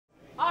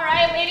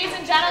ladies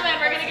and gentlemen,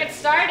 we're going to get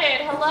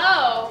started.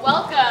 Hello,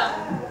 welcome.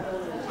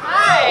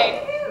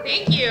 Hi,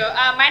 thank you.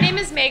 My name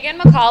is Megan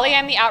McCauley.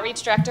 I'm the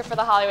Outreach Director for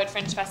the Hollywood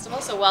Fringe Festival,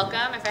 so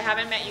welcome. If I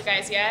haven't met you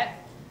guys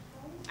yet,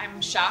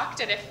 I'm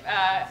shocked,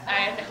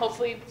 and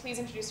hopefully please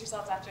introduce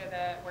yourselves after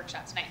the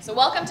workshop tonight. So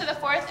welcome to the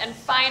fourth and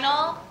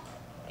final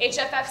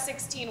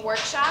HFF16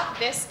 workshop.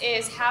 This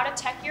is how to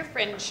tech your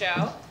Fringe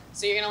show.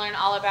 So you're going to learn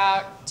all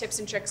about tips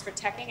and tricks for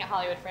teching at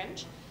Hollywood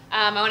Fringe.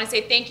 I want to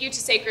say thank you to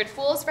Sacred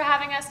Fools for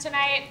having us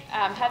tonight.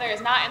 Heather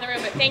is not in the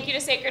room, but thank you to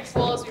Sacred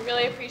Fools. We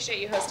really appreciate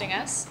you hosting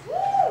us.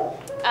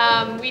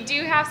 We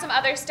do have some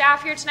other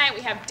staff here tonight. We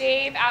have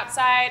Dave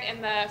outside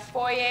in the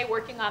foyer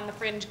working on the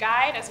Fringe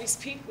guide as we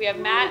speak. We have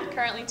Matt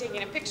currently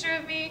taking a picture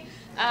of me.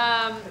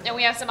 And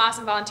we have some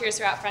awesome volunteers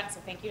who are out front,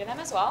 so thank you to them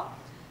as well.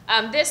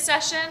 This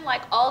session,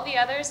 like all the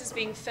others, is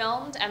being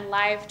filmed and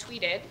live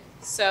tweeted.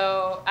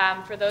 So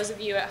for those of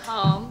you at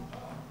home,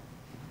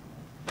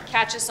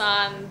 catch us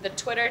on the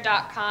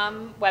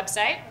twitter.com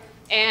website.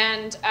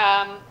 And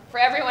for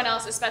everyone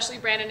else, especially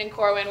Brandon and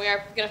Corwin, we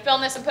are going to film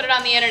this and put it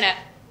on the internet.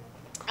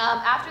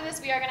 After this,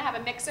 we are going to have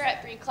a mixer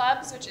at 3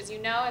 Clubs, which, as you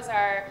know, is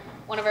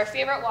one of our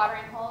favorite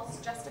watering holes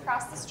just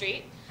across the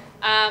street.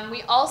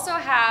 We also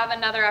have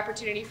another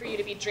opportunity for you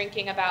to be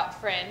drinking about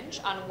Fringe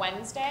on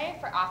Wednesday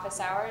for office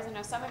hours. I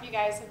know some of you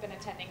guys have been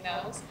attending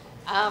those.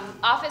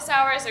 Office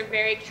hours are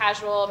very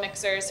casual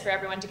mixers for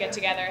everyone to get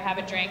together, have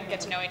a drink,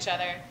 get to know each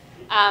other.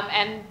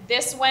 And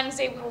this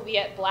Wednesday we will be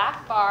at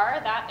Black Bar.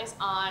 That is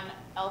on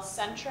El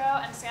Centro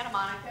and Santa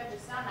Monica,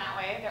 just down that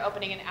way. They're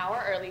opening an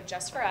hour early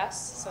just for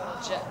us. So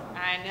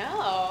I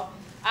know.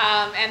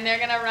 And they're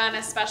going to run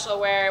a special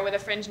with a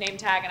Fringe name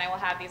tag, and I will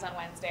have these on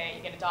Wednesday.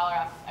 You get $1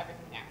 off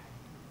everything there.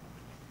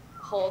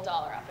 A whole $1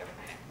 off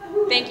everything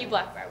there. Thank you,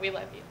 Black Bar. We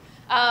love you.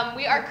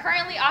 We are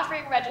currently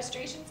offering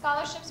registration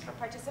scholarships for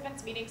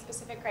participants meeting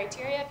specific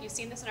criteria. If you've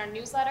seen this in our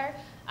newsletter,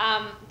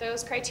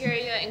 those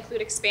criteria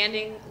include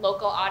expanding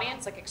local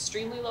audience, like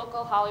extremely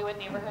local Hollywood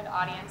neighborhood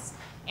audience,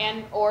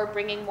 or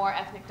bringing more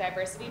ethnic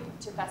diversity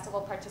to festival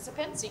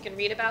participants. So you can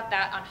read about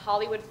that on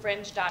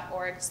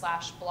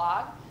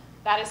hollywoodfringe.org/blog.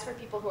 That is for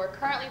people who are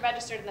currently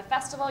registered in the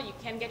festival. You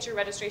can get your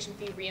registration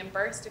fee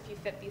reimbursed if you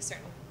fit these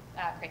certain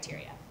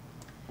criteria.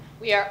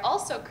 We are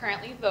also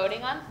currently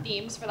voting on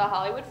themes for the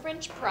Hollywood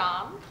Fringe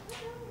prom.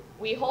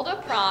 We hold a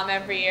prom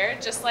every year,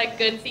 just like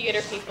good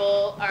theater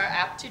people are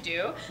apt to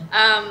do.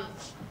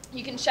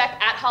 You can check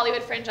at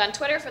Hollywood Fringe on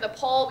Twitter for the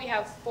poll. We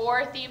have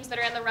 4 themes that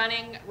are in the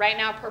running. Right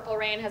now, Purple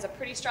Rain has a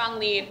pretty strong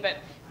lead, but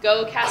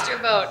go cast your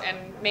vote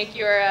and make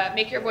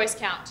your voice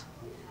count.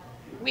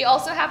 We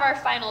also have our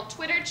final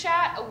Twitter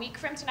chat a week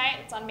from tonight.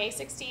 It's on May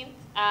 16th.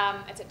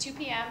 It's at 2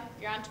 p.m.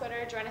 If you're on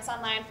Twitter, join us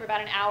online for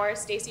about an hour.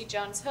 Stacey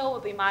Jones-Hill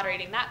will be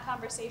moderating that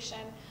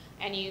conversation,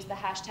 and use the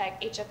hashtag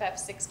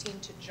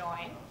HFF16 to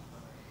join.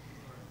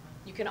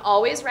 You can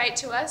always write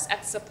to us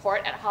at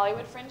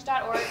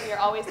support@hollywoodfringe.org. We are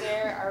always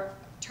there. Our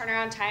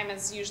turnaround time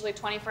is usually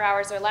 24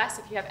 hours or less.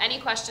 If you have any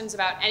questions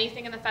about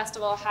anything in the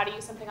festival, how to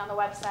use something on the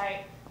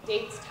website,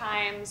 dates,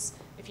 times,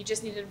 if you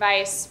just need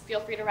advice, feel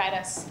free to write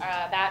us.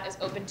 That is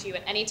open to you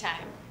at any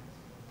time.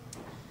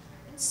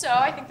 So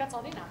I think that's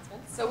all the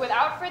announcements. So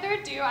without further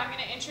ado, I'm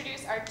going to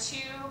introduce our 2,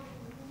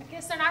 I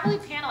guess they're not really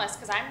panelists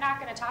because I'm not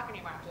going to talk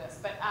anymore after this,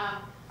 but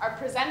our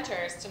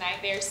presenters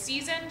tonight. They are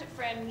seasoned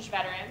Fringe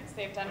veterans.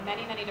 They've done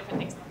many, many different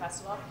things in the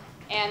festival.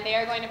 And they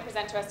are going to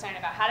present to us tonight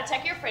about how to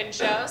tech your Fringe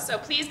show. So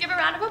please give a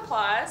round of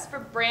applause for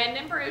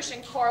Brandon Baruch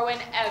and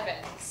Corwin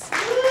Evans.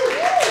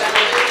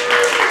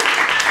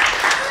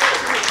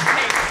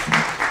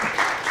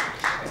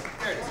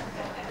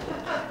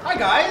 Hi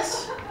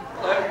guys.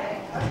 Hello.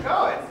 How's it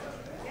going?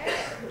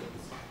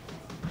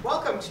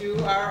 Welcome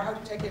to our How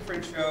to Tech Your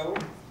Fringe show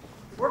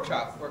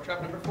workshop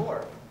number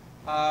 4.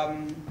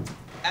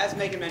 As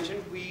Megan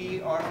mentioned,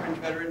 we are Fringe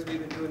veterans. We've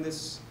been doing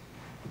this.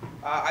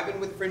 I've been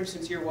with Fringe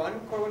since year 1.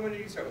 Corwin, when did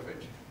you start with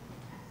Fringe?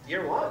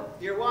 Year 1.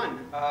 Year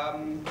 1.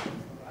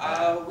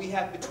 We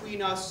have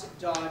between us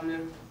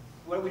done,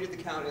 what do we do the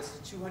count as?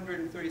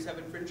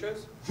 237 Fringe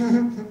shows?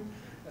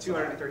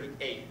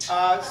 238.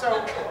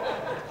 So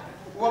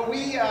what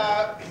we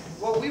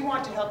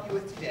want to help you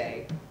with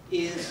today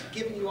is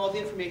giving you all the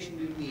information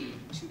you need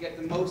to get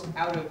the most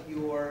out of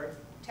your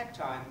tech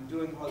time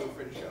doing the Hollywood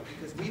Fringe show.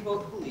 Because we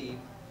both believe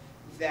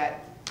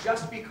that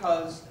just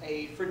because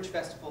a Fringe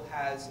festival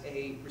has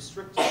a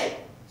restricted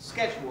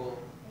schedule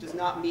does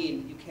not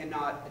mean you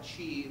cannot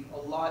achieve a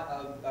lot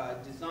of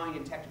design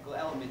and technical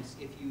elements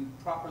if you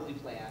properly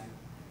plan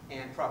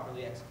and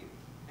properly execute.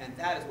 And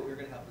that is what we're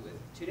going to help you with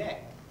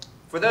today.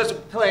 For those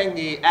playing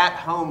the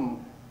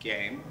at-home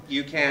game,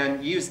 you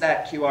can use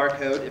that QR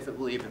code if it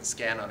will even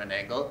scan on an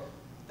angle.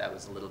 That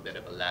was a little bit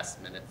of a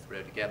last-minute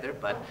throw together,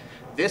 but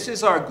this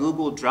is our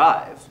Google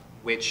Drive,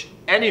 which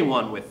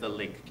anyone with the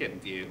link can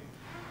view.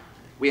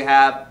 We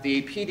have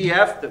the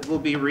PDF that we'll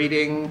be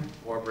reading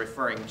or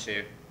referring to.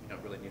 You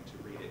don't really need to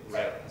read it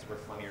because we're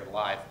funnier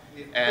live.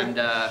 And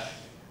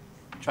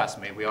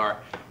Trust me, we are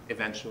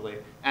eventually.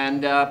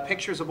 And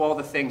pictures of all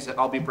the things that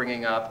I'll be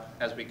bringing up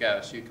as we go,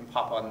 so you can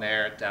pop on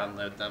there,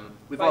 download them.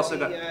 We've also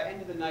got... By the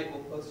end of the night,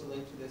 we'll post a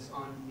link to this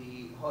on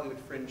the Hollywood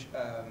Fringe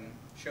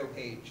show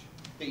page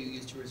that you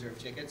use to reserve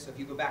tickets. So if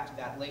you go back to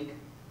that link,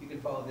 you can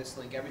follow this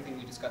link. Everything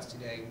we discussed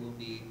today will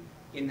be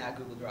in that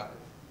Google Drive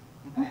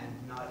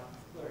and not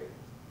blurry.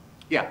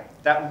 Yeah,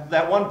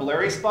 that one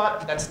blurry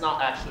spot, that's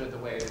not actually the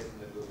way it is in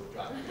the Google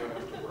Drive. You don't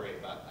have to worry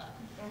about that.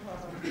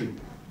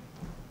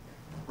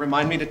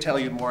 Remind me to tell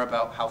you more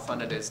about how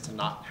fun it is to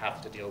not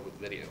have to deal with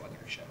video on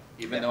your show,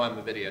 even though I'm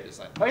a video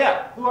designer. Oh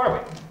yeah, who are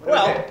we?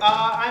 Well,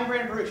 I'm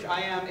Brandon Baruch.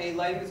 I am a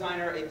lighting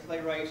designer, a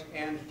playwright,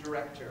 and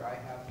director. I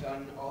have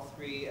done all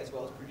three, as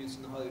well as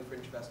producing the Hollywood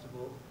Fringe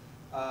Festival.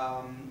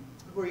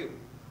 Who are you?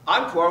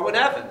 I'm Corwin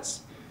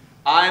Evans.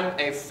 I'm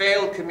a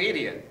failed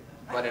comedian,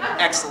 but an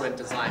excellent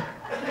designer.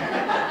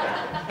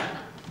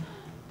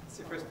 It's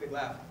your first big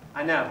laugh.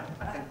 I know.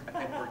 I think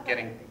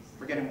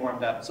we're getting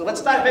warmed up. So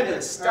let's dive into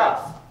this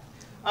stuff.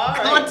 All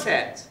right.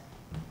 Content.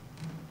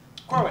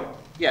 Corwin.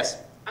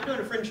 Yes. I'm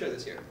doing a Fringe show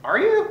this year. Are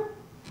you?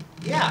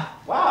 Yeah.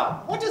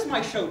 Wow. What does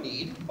my show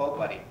need? Oh,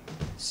 buddy.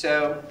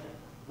 So,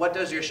 what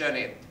does your show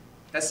need?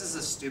 This is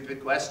a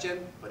stupid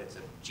question, but it's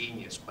a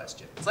genius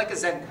question. It's like a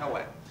Zen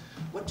koan.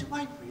 What do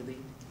I really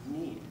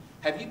need?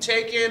 Have you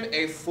taken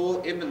a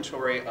full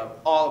inventory of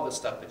all of the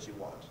stuff that you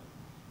want?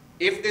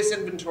 If this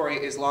inventory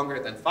is longer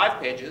than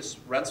 5 pages,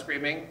 run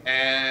screaming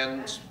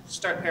and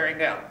start paring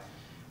down.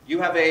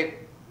 You have a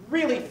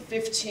really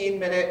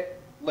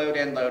 15-minute load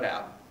in, load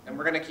out. And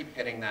we're going to keep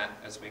hitting that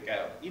as we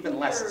go. Even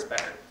less is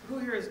better. Who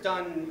here has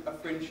done a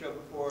Fringe show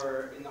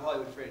before in the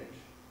Hollywood Fringe?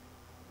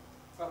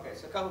 Okay,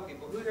 so a couple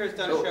people. Who here has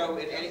done a show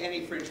in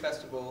any Fringe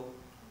festival?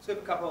 So we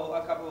have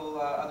a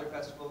couple other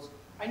festivals.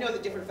 I know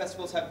that different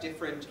festivals have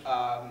different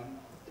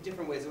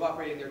ways of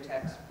operating their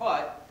techs,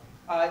 but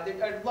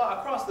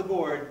across the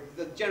board,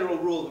 the general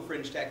rule of a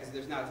Fringe tech is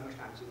there's not as much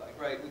time as you like,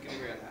 right? We can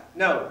agree on that.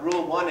 No,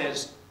 rule 1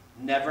 is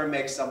never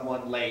make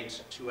someone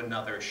late to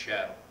another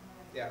show.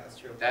 Yeah, that's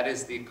true. That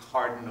is the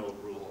cardinal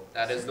rule.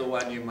 That is the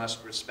one you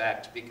must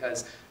respect,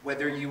 because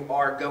whether you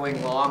are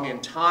going long in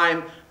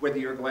time, whether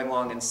you're going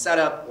long in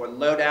setup or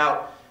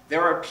loadout,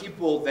 there are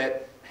people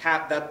that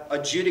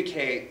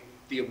adjudicate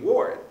the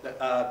award,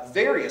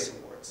 various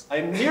awards,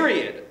 a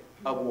myriad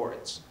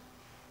awards.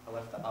 I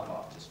left the of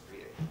off just for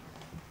you.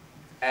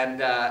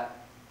 And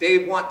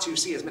they want to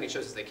see as many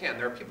shows as they can.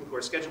 There are people who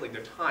are scheduling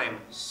their time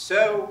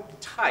so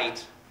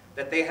tight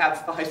that they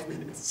have 5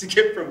 minutes to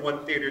get from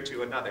one theater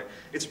to another.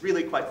 It's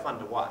really quite fun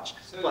to watch.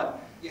 So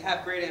you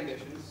have great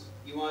ambitions.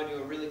 You want to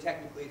do a really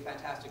technically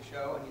fantastic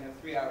show, and you have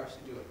 3 hours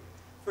to do it.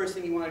 First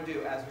thing you want to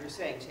do, as we were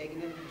saying, take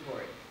an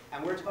inventory.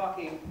 And we're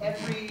talking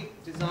every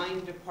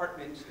design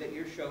department that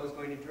your show is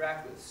going to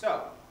interact with.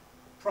 So,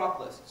 prop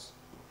lists.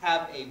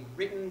 Have a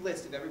written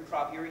list of every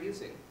prop you're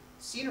using.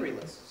 Scenery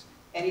lists.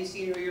 Any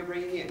scenery you're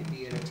bringing in,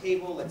 be it a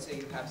table, let's say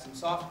you have some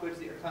soft goods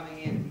that you're coming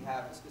in, if you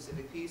have a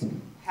specific piece,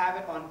 have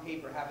it on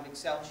paper, have an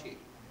Excel sheet.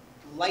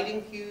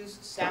 Lighting cues,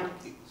 sound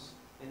cues,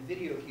 and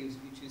video cues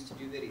if you choose to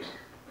do video.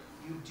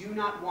 You do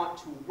not want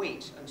to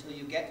wait until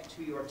you get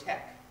to your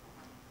tech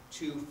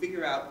to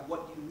figure out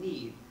what you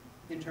need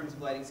in terms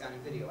of lighting, sound,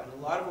 and video. And a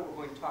lot of what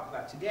we're going to talk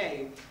about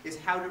today is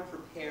how to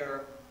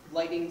prepare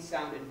lighting,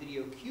 sound, and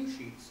video cue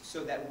sheets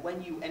so that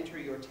when you enter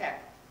your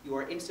tech, you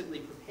are instantly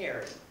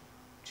prepared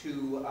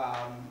to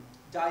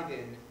dive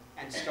in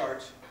and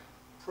start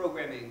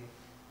programming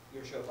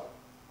your show file.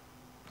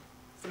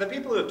 For the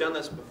people who have done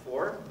this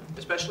before,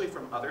 especially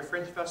from other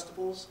Fringe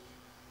festivals,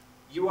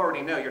 you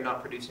already know you're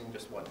not producing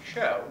just one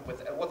show.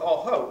 With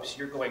all hopes,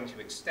 you're going to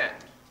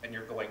extend, and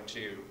you're going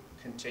to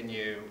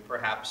continue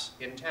perhaps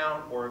in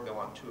town or go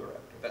on tour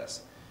after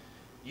this.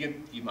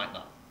 You might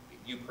not.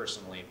 You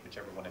personally,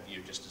 whichever one of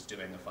you, just is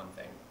doing a fun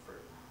thing for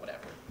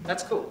whatever.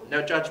 That's cool.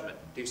 No judgment.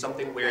 Do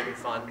something weird and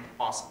fun.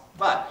 Awesome.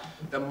 But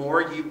the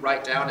more you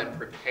write down and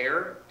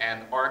prepare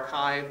and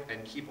archive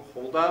and keep a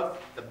hold of,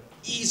 the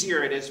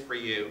easier it is for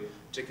you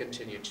to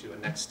continue to a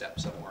next step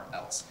somewhere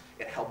else.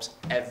 It helps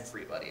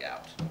everybody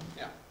out.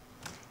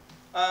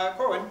 Yeah.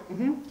 Corwin,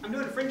 I'm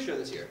doing a Fringe show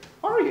this year.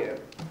 Are you?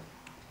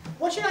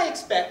 What should I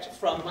expect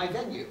from my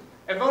venue?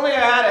 If only I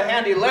had a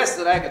handy list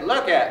that I could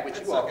look at, which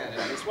Let's you all look at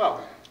can it. as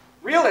well.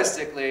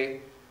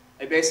 Realistically,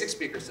 a basic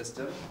speaker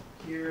system.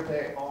 Here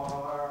they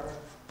are.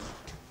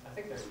 I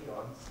think they're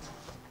Eons.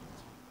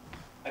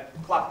 I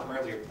clocked them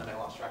earlier, but then I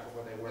lost track of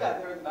where they were. Yeah,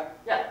 they're in the back.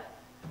 Yeah.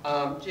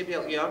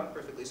 JBL Eon,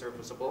 perfectly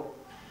serviceable.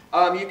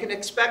 You can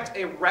expect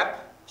a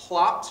rep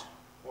plot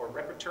or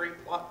repertory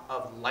plot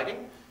of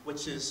lighting,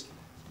 which is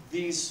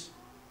these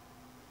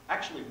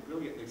actually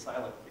brilliantly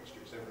silent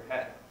fixtures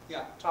overhead.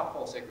 Yeah. Top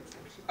hole sacred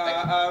force.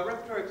 A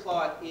repertory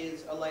plot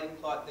is a lighting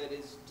plot that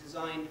is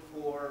designed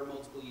for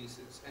multiple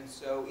uses. And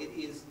so it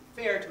is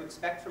fair to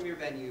expect from your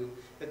venue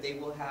that they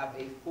will have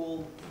a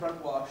full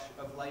front wash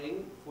of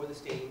lighting for the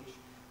stage.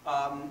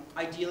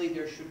 Ideally,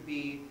 there should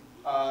be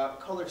a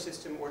color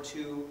system or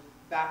two,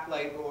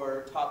 backlight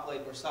or top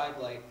light or side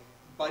light.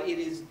 But it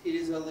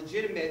is a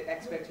legitimate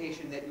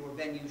expectation that your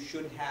venue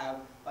should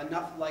have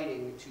enough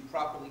lighting to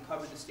properly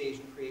cover the stage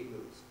and create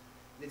moods.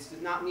 This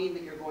does not mean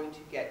that you're going to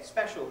get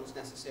specials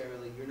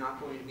necessarily. You're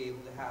not going to be able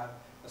to have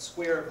a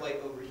square of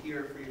light over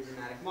here for your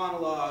dramatic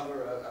monologue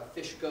or a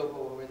fish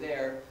gobo over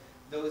there.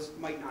 Those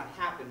might not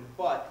happen,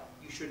 but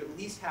you should at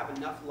least have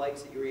enough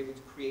lights that you're able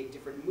to create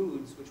different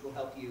moods, which will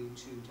help you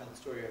to tell the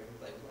story of your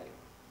play with lighting.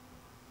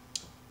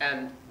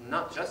 And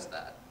not just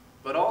that,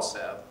 but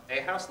also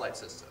a house light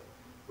system,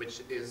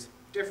 which is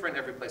different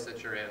every place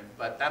that you're in,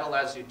 but that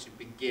allows you to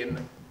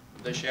begin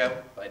the show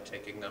by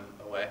taking them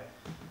away.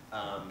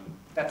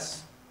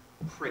 That's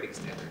pretty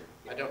standard.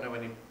 I don't know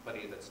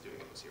anybody that's doing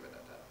it this year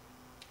without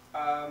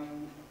that.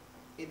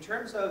 In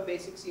terms of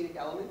basic scenic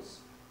elements,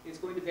 it's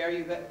going to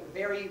vary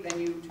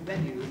venue to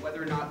venue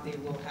whether or not they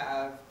will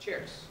have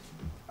chairs,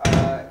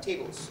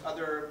 tables,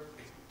 other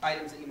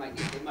items that you might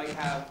need. They might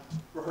have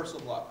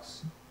rehearsal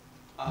blocks.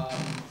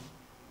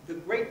 The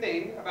great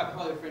thing about the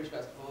Hollywood Fringe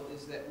Festival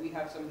is that we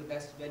have some of the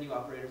best venue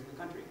operators in the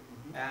country.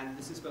 And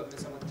this is spoken to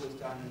someone who has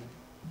done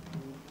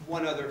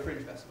one other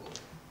Fringe Festival.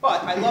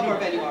 But I love our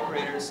venue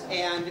operators,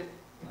 and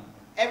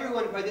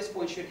everyone by this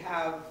point should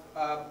have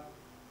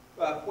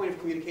a point of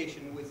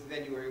communication with the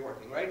venue where you're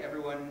working, right?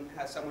 Everyone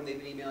has someone they've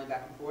been emailing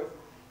back and forth.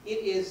 It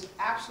is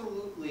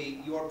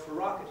absolutely your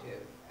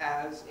prerogative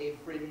as a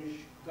Fringe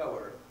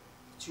goer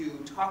to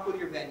talk with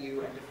your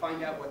venue and to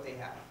find out what they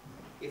have.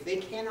 If they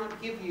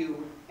cannot give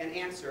you an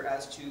answer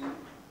as to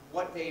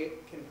what they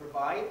can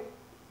provide,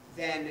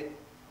 then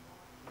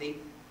they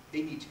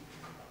need to.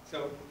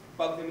 So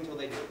bug them until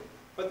they do.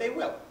 But they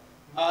will.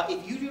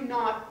 If you do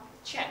not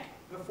check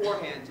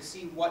beforehand to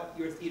see what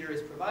your theater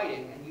is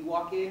providing, and you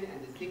walk in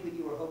and the thing that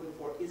you were hoping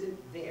for isn't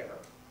there,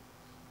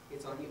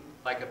 it's on you.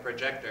 Like a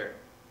projector.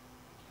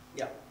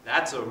 Yeah.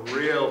 That's a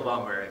real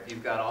bummer if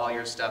you've got all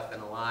your stuff in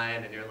a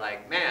line and you're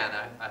like, man,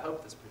 I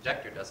hope this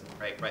projector doesn't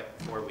break right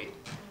before we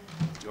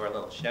do our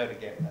little show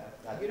together.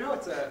 You know,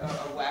 it's a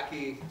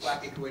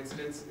wacky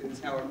coincidence is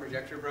how our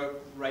projector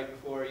broke right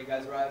before you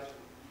guys arrived.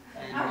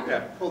 And we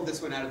pulled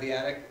this one out of the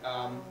attic.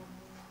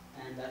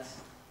 And that's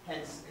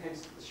hence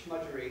the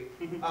schmudgery.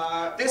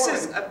 I'm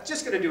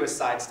just going to do a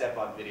sidestep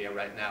on video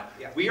right now.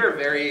 Yeah. We are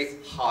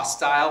very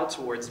hostile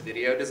towards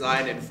video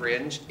design and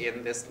Fringe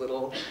in this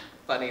little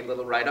funny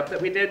little write-up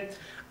that we did.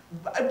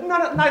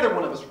 Neither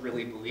one of us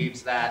really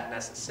believes that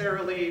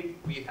necessarily.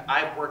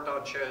 I've worked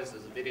on shows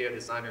as a video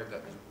designer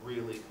that was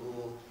really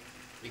cool.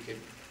 We could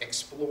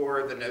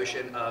explore the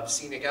notion of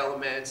scenic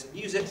elements and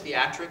use it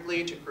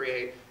theatrically to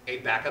create a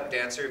backup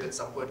dancer that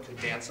someone could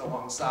dance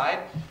alongside.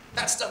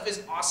 That stuff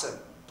is awesome,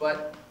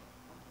 but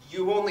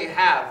you only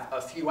have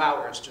a few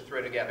hours to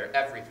throw together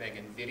everything,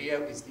 and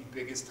video is the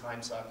biggest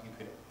time suck you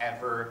could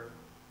ever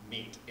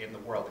meet in the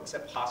world,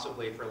 except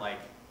possibly for like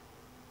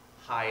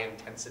high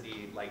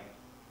intensity, like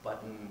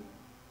button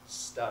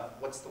stuff.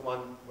 What's the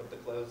one with the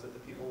clothes that the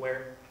people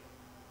wear?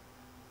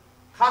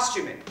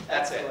 Costuming,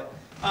 that's it.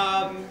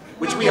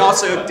 Which we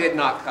also did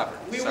not cover.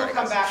 We will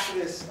come back to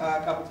this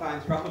a couple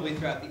times, probably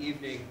throughout the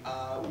evening.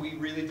 We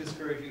really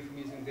discourage you from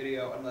using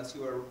video unless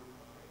you are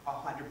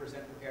 100%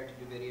 prepared to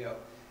do video.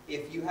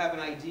 If you have an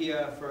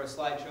idea for a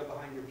slideshow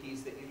behind your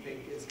piece that you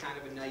think is kind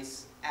of a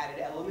nice added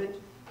element,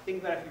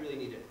 think about if you really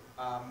need it.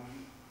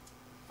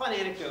 Fun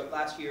anecdote,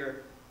 last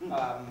year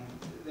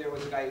there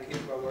was a guy who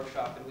came to our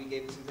workshop and we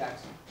gave this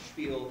exact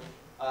spiel.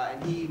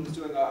 And he was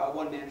doing a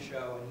one-man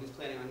show, and he was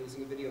planning on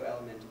using a video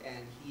element,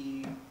 and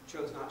he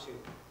chose not to.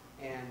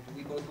 And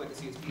we both went to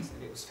see his piece,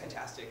 and it was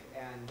fantastic.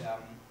 And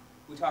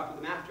we talked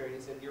with him after, and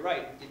he said, "You're right,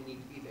 it didn't need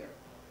to be there."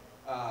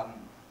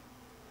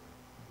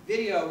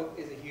 Video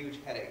is a huge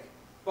headache,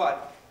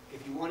 but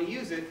if you want to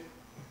use it,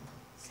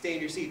 stay in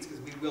your seats, because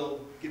we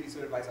will give you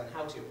some advice on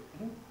how to.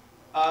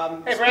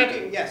 Hey,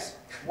 Brandon. Yes?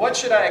 What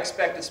should I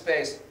expect a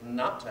space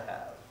not to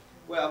have?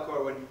 Well,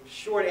 Corwin,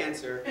 short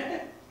answer,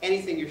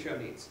 anything your show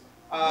needs.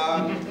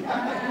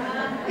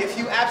 If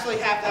you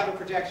absolutely have to have a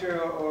projector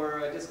or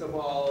a disco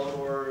ball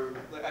or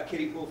a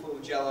kiddie pool full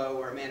of Jell-O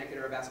or a mannequin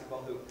or a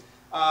basketball hoop,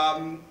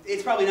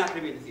 it's probably not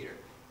going to be in the theater.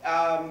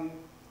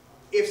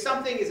 If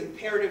something is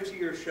imperative to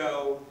your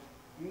show,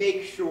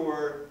 make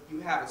sure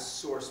you have a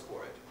source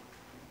for it.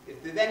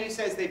 If the venue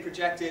says they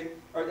project it,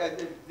 or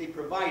they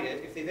provide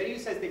it, if the venue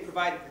says they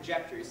provide a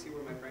projector, you see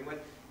where my brain went?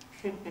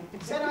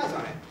 Set eyes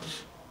on it.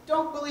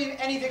 Don't believe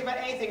anything about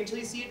anything until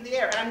you see it in the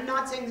air. And I'm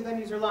not saying the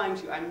venues are lying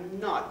to you. I'm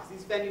not,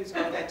 because these venues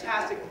are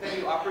fantastic. The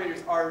venue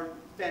operators are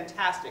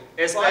fantastic.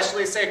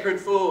 Especially Sacred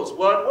Fools.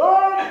 What?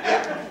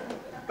 Yeah.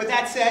 But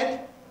that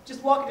said,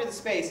 just walk into the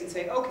space and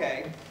say,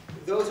 okay,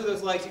 those are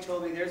those lights you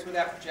told me. There's where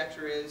that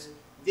projector is.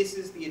 This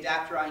is the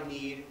adapter I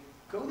need.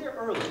 Go there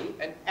early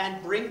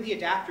and bring the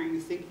adapter you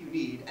think you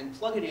need and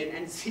plug it in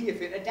and see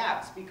if it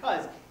adapts.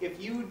 Because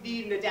if you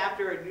need an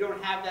adapter and you don't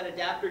have that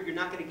adapter, you're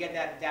not going to get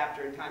that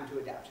adapter in time to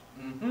adapt.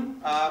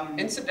 Mm-hmm.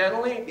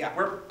 Incidentally, yeah.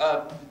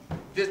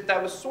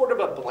 That was sort of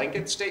a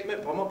blanket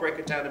statement, but I'm going to break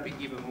it down and be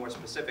even more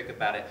specific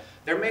about it.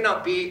 There may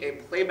not be a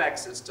playback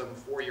system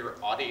for your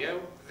audio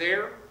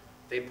there.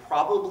 They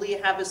probably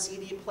have a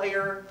CD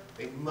player.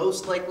 They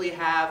most likely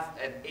have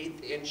an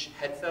 1/8"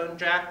 headphone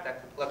jack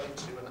that could plug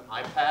into an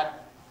iPad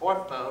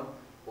or phone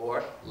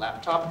or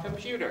laptop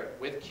computer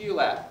with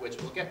QLab, which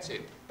we'll get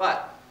to.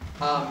 But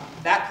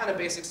that kind of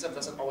basic stuff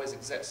doesn't always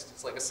exist.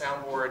 It's like a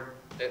soundboard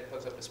that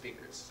hooks up to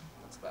speakers.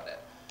 That's about it.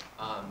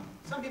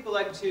 Some people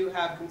like to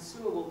have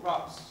consumable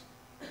props,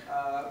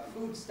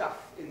 food stuff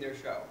in their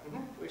show,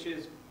 which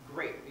is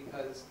great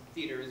because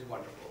theater is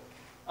wonderful.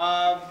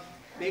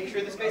 Make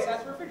sure the space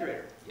has a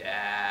refrigerator.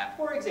 Yeah.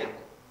 For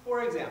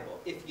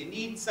example, if you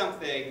need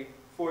something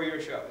for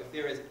your show, if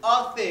there is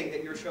a thing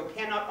that your show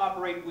cannot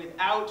operate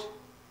without,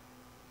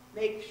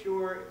 make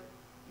sure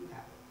you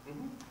have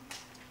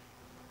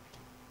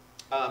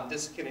it.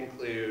 This can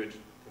include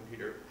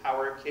computer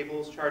power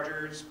cables,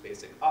 chargers,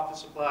 basic office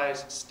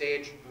supplies,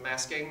 stage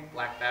masking,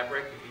 black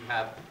fabric if you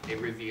have a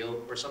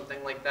reveal or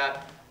something like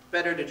that.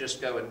 Better to just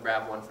go and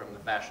grab one from the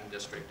fashion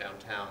district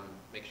downtown,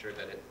 make sure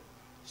that it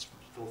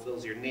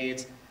fulfills your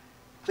needs.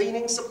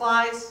 Cleaning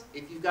supplies,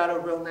 if you've got a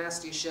real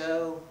nasty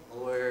show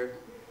or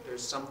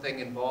there's something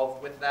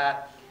involved with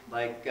that,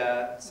 like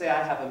say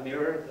I have a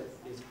mirror that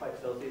is quite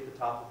filthy at the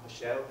top of the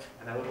show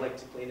and I would like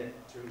to clean it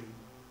to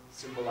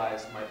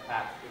symbolize my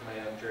path in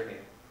my own journey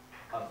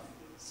of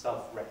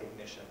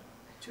self-recognition.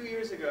 2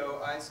 years ago,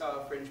 I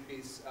saw a Fringe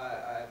piece,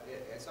 I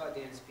saw a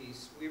dance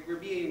piece. We're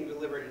being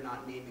deliberate and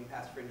not naming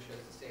past Fringe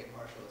shows to stay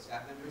impartial as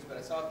staff members, but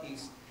I saw a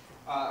piece,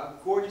 a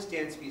gorgeous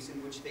dance piece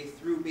in which they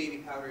threw baby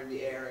powder in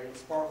the air and it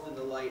sparkled in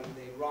the light and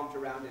they romped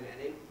around in it,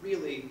 and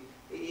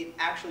it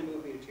actually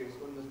moved me to tears.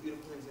 It's one of the most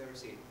beautiful things I've ever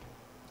seen.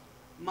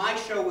 My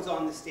show was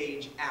on the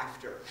stage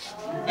after,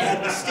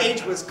 and the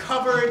stage was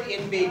covered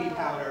in baby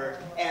powder,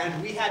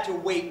 and we had to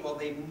wait while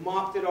they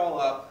mopped it all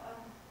up.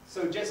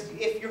 So just,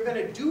 if you're going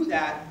to do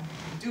that,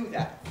 do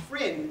that.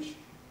 Fringe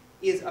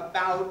is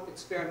about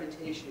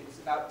experimentation. It's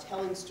about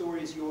telling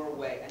stories your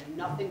way, and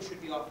nothing should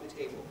be off the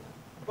table.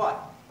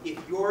 But if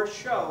your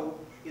show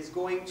is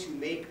going to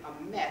make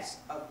a mess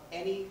of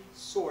any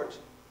sort,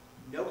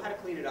 know how to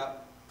clean it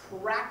up,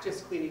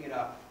 practice cleaning it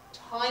up,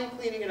 time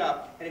cleaning it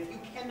up, and if you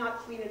cannot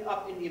clean it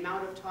up in the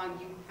amount of time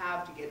you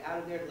have to get out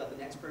of there to let the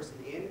next person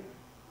in,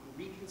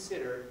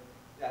 reconsider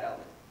that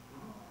element,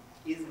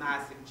 is my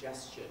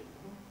suggestion.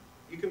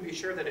 You can be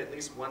sure that at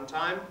least one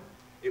time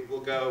it will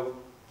go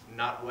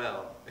not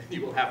well, and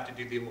you will have to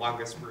do the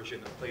longest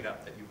version of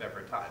cleanup that you've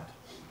ever timed.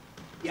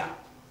 Yeah.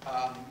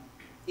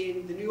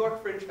 In the New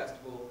York Fringe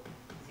Festival,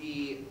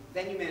 the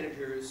venue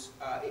managers,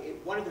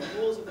 one of the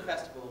rules of the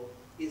festival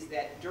is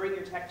that during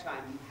your tech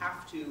time, you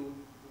have to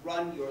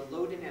run your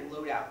load in and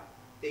load out.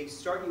 They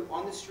start you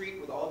on the street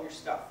with all of your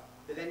stuff.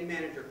 The venue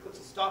manager puts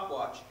a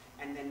stopwatch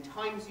and then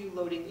times you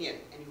loading in,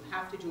 and you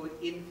have to do it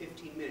in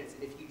 15 minutes.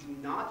 And if you do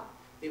not,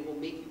 they will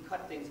make you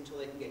cut things until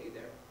they can get you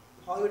there.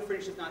 Hollywood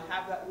Fringe does not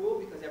have that rule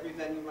because every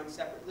venue runs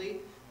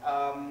separately.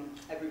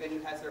 Every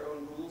venue has their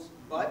own rules,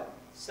 but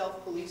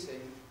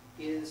self-policing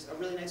is a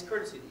really nice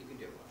courtesy that you can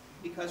do.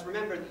 Because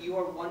remember that you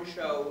are one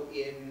show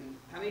in,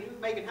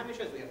 Megan, how many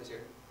shows do we have this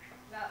year?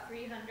 About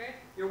 300.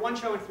 You're one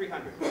show in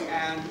 300,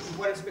 and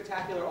what a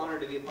spectacular honor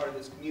to be a part of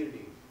this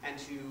community and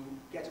to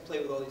get to play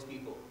with all these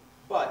people.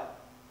 But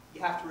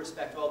you have to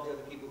respect all the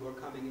other people who are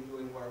coming and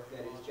doing work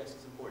that is just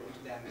as important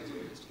to them as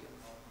it is to you.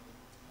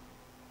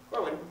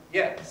 Corwin?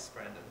 Yes,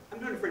 Brandon. I'm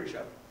doing a Fringe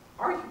show.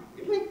 Are you?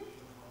 Really?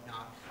 No.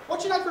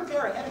 What should I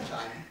prepare ahead of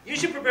time? You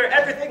should prepare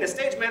everything a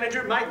stage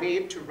manager might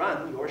need to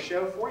run your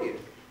show for you.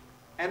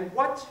 And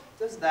what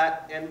does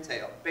that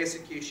entail?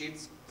 Basic cue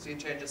sheets, scene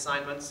change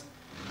assignments,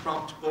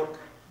 prompt book,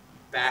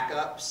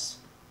 backups.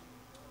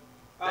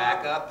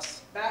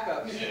 Backups.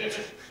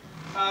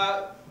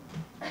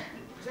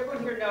 Does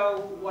everyone here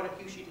know what a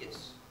cue sheet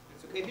is?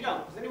 It's okay if you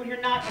don't. Does anyone here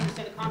not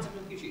understand the concept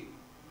of a cue sheet?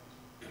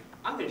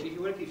 I'm going to teach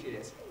you what a cue sheet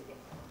is.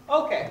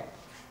 Okay.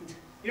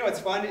 You know what's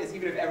fun is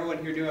even if everyone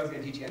here knew, I was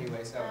going to teach you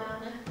anyway. So,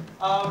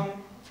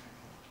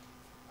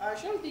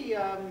 show the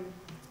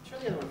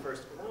other one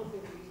first because I don't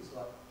think we use this a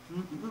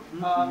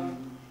lot.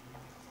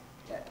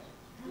 Yeah.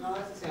 No,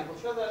 that's a sample.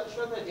 Show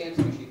the dance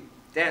cue sheet.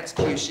 Dance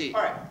cue sheet.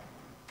 All right.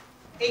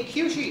 A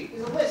cue sheet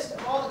is a list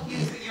of all the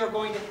cues that you're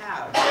going to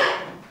have.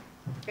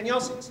 Can you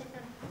all see this?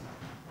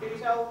 Can you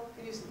tell?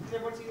 Does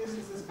everyone see this?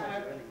 Is this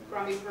kind of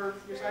crummy for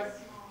your side?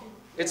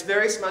 It's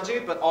very smudgy,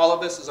 but all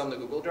of this is on the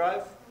Google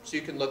Drive, so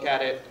you can look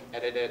at it,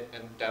 edit it,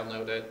 and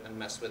download it, and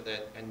mess with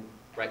it, and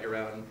write your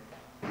own.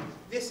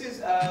 This is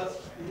a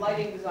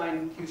lighting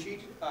design cue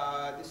sheet.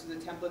 This is a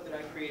template that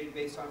I created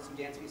based on some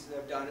dance pieces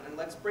I've done, and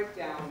let's break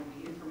down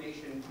the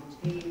information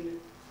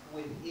contained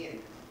within.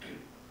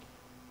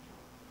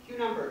 Cue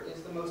number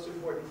is the most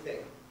important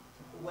thing.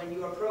 When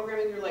you are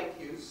programming your light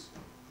cues,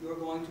 you are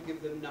going to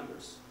give them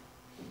numbers.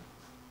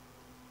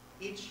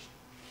 Each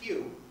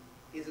cue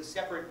is a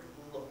separate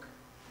look.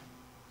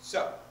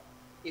 So,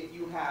 if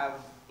you have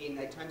a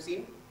nighttime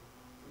scene,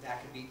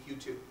 that could be cue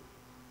 2.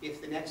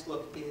 If the next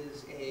look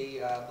is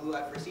a blue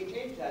out for a scene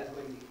change, that is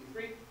going to be cue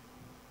 3.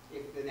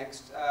 If the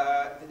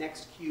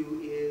next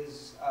cue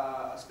is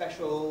a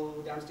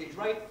special downstage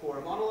right for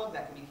a monologue,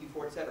 that can be cue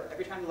 4, etc.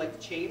 Every time you like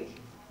to change,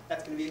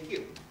 that's going to be a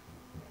cue.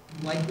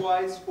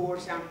 Likewise for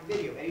sound and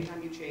video.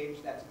 Anytime you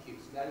change, that's a cue.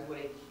 So that is what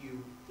a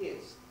cue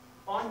is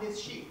on this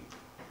sheet.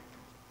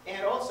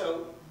 And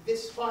also,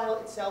 this file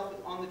itself is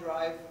on the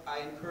drive. I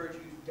encourage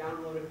you to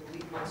download it,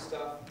 delete my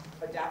stuff,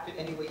 adapt it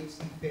any way you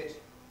see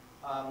fit,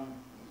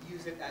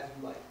 use it as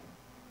you like.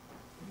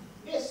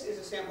 This is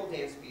a sample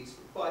dance piece,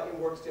 but it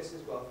works just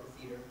as well for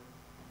theater.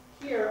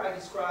 Here I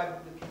describe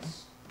the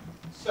piece.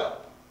 So,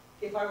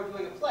 if I were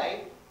doing a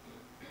play,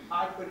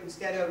 I could,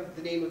 instead of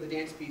the name of the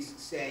dance piece,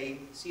 say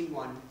scene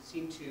 1,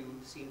 scene 2,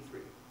 scene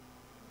 3.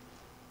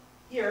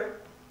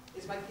 Here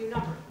is my cue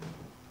number.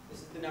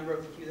 This is the number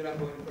of the cue that I'm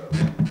going to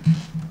program.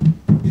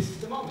 This is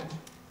the moment.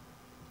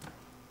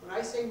 When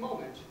I say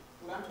moment,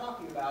 what I'm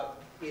talking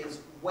about is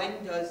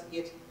when does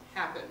it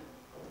happen.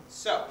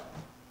 So,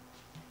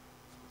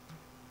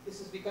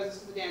 this is because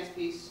this is a dance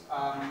piece.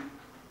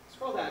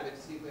 Scroll down a bit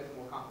to see if we have a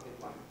more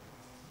complicated one.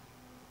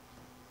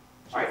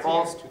 She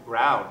falls to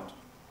ground.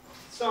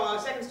 So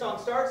second song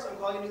starts, I'm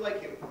calling a new light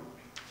cue.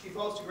 She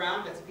falls to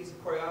ground, that's a piece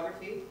of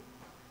choreography.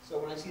 So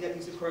when I see that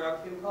piece of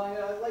choreography, I'm calling it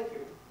a light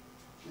cue.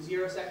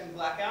 0-second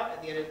blackout,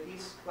 at the end of the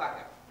piece,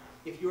 blackout.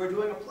 If you are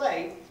doing a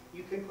play,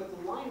 you can put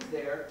the lines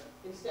there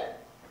instead.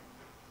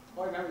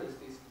 Oh, I remember this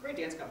piece. Great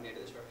dance company I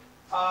did this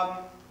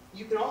for.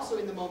 You can also,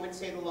 in the moment,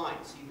 say the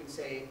lines. So you can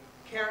say,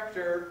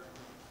 character,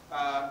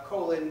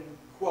 colon,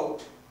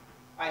 quote,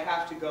 I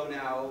have to go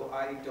now,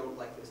 I don't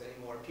like this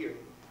anymore, period.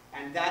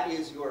 And that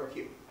is your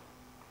cue.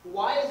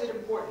 Why is it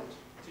important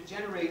to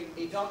generate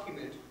a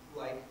document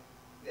like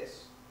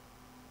this?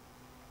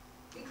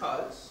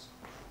 Because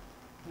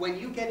when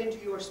you get into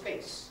your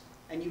space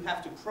and you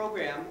have to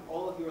program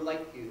all of your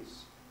light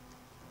cues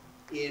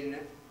in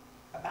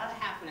about a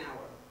half an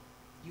hour,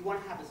 you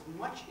want to have as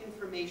much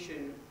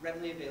information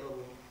readily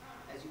available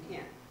as you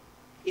can.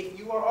 If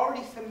you are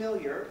already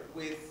familiar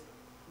with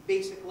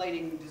basic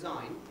lighting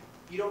design,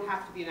 you don't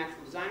have to be an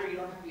actual designer, you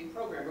don't have to be a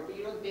programmer, but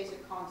you know the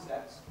basic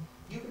concepts.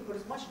 You can put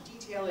as much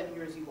detail in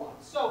here as you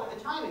want. So, the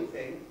timing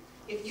thing,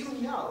 if you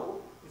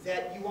know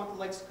that you want the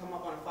lights to come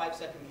up on a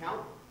 5-second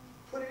count,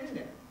 put it in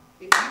there.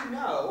 If you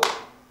know,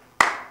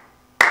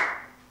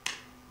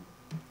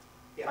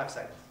 yeah, 5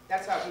 seconds.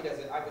 That's how he does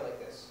it. I go like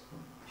this.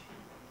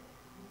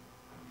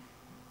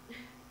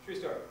 True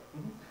story.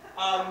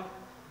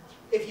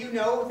 If you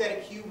know that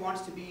a cue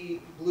wants to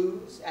be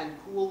blues and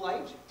cool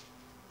light,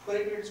 put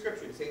it in your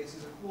description. Say this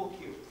is a cool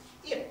cue.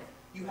 If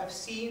you have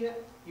seen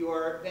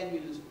your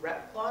venue's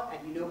rep plot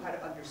and you know how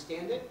to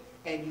understand it,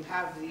 and you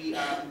have the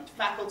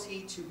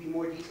faculty to be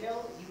more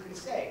detailed, you can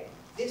say,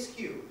 this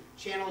cue,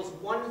 channels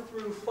 1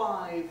 through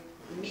 5,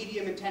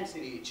 medium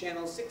intensity,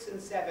 channels 6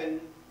 and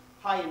 7,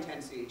 high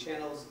intensity,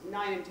 channels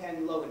 9 and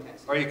 10, low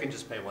intensity. Or you can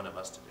just pay one of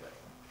us to do it.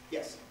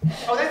 Yes.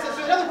 Oh,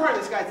 so another part of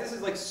this, guys. This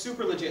is like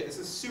super legit. This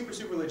is super,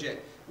 super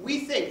legit.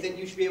 We think that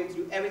you should be able to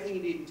do everything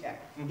you need in tech.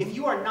 If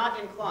you are not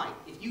inclined,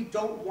 if you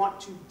don't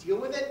want to deal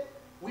with it,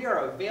 we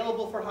are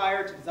available for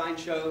hire to design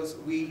shows.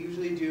 We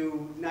usually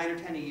do 9 or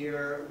 10 a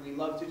year. We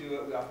love to do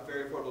it. We offer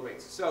very affordable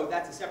rates. So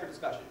that's a separate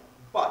discussion.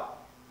 But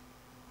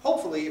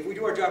hopefully, if we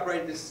do our job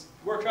right in this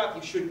workshop,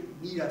 you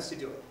shouldn't need us to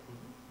do it.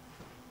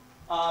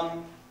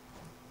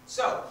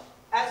 So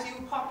as you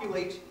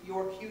populate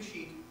your cue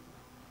sheet,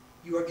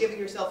 you are giving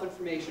yourself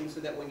information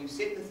so that when you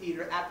sit in the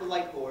theater at the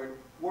light board,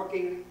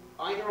 working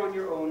either on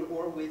your own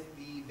or with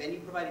the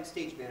venue-provided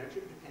stage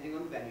manager, depending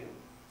on the venue.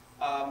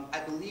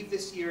 I believe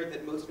this year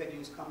that most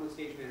venues come with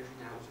stage managers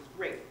now, which is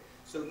great.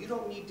 So you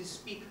don't need to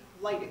speak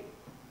lighting.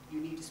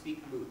 You need to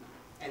speak mood.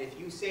 And if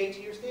you say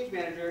to your stage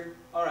manager,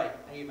 all right,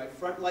 I need my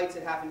front lights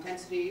at half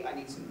intensity, I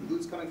need some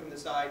blues coming from the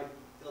side,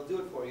 it'll do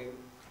it for you.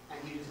 And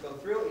you just go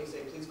through and you say,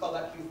 please call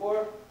that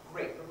Q4,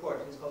 great,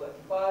 record. Please call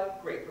that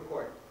Q5, great,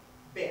 record.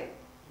 Bam, your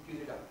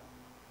cues are done.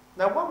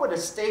 Now, what would a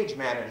stage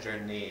manager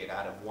need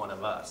out of one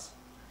of us?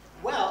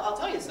 Well, I'll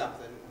tell you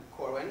something,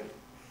 Corwin.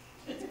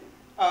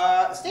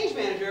 Stage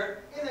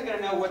manager isn't going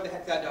to know what the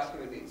heck that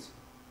document means.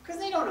 Because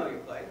they don't know your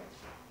play.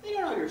 They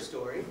don't know your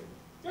story.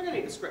 They're going to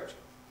need a script.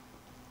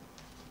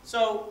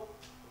 So,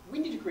 we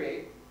need to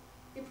create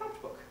a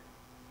prompt book.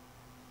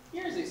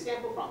 Here's a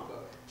sample prompt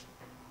book.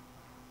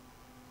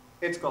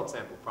 It's called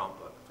Sample Prompt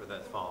Book for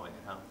those following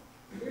at home.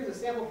 Here's a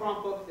sample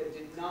prompt book that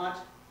did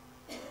not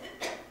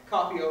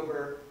copy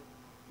over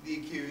the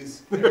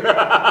cues. Do you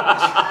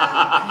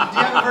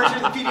have a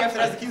version of the PDF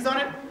that has the cues on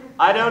it?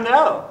 I don't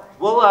know.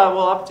 We'll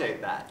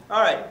update that.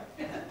 All right.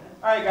 All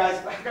right,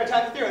 guys. I've got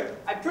time to do it.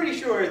 I'm pretty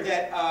sure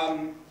that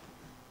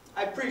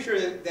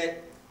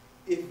that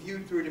if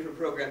viewed through a different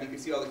program, you can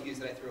see all the cues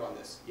that I threw on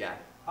this. Yeah.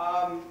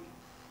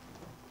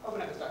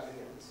 Open up this document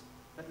here, please.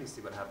 Let me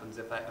see what happens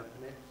if I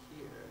open it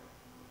here.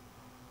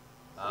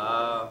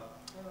 Oh,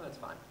 that's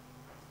fine.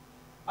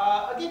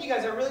 Again, you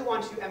guys, I really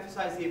want to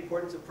emphasize the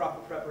importance of proper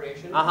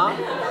preparation.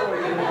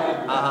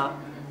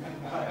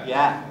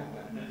 Yeah.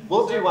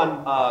 We'll do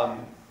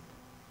one.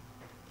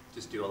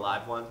 Just do a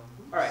live one.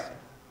 All right.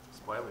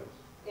 Spoilers.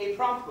 A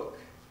prompt book,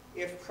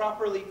 if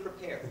properly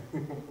prepared,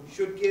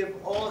 should give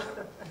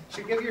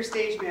your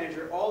stage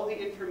manager all the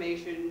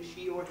information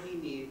she or he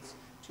needs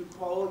to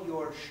call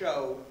your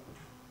show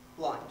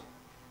blind.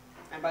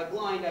 And by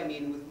blind, I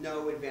mean with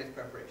no advanced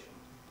preparation.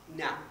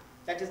 Now,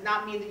 that does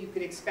not mean that you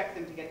can expect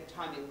them to get the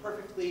timing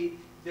perfectly.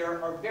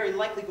 There are very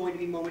likely going to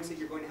be moments that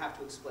you're going to have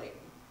to explain.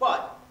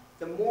 But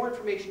the more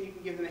information you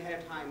can give them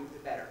ahead of time, the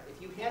better.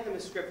 If you hand them a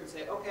script and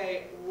say,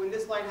 okay, when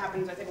this line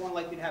happens, I think I want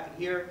likely to happen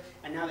here,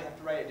 and now they have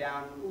to write it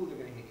down, ooh, they're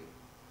going to hate you.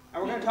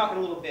 And we're going to talk in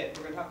a little bit.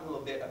 We're going to talk a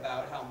little bit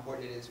about how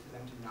important it is for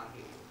them to not hate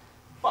you.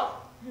 But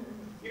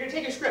you're going to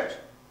take a script.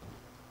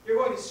 You're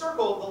going to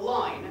circle the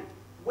line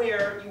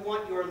where you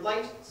want your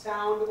light,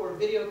 sound, or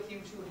video cue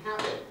to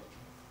happen.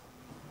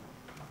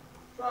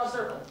 Draw a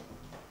circle.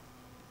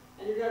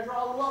 And you're going to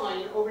draw a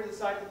line over to the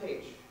side of the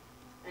page.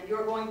 And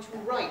you're going to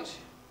write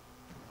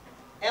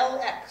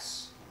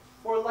LX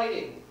for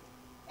lighting,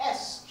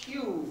 SQ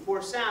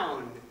for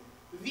sound,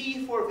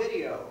 V for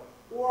video,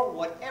 or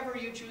whatever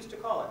you choose to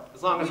call it.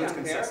 As long as it's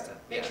consistent.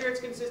 Make sure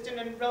it's consistent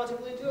and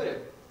relatively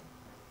intuitive.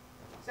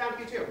 Sound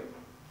cue 2.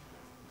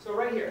 So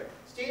right here,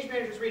 stage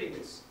manager's reading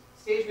this.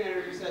 Stage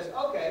manager says,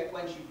 okay,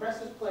 when she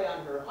presses play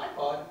on her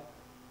iPod,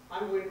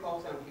 I'm going to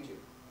call sound cue 2.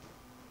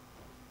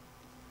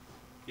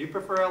 You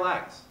prefer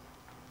LX?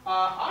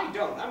 I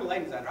don't. I'm a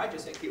lighting designer. I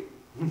just say cue.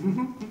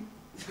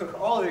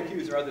 All other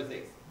cues are other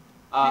things.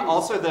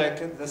 Also,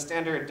 the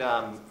standard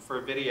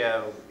for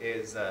video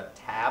is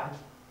tab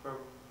for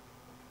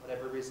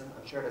whatever reason.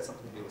 I'm sure it has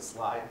something to do with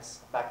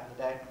slides back in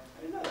the day.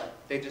 I didn't know that.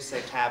 They just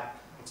say tab,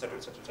 etc.,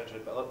 etc.,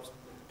 etc.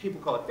 People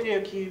call it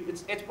video cue.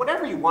 It's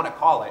whatever you want to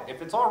call it.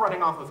 If it's all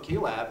running off of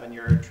QLab and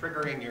you're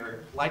triggering your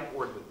light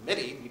board with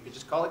MIDI, you could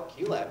just call it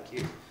QLab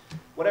cue.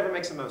 Whatever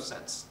makes the most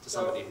sense to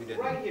somebody who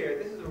didn't. Right here,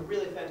 this is a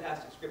really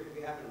fantastic script if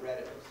you haven't read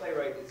it. The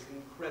playwright is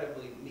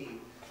incredibly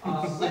neat.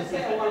 Let's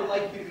say I want a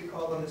light cue to be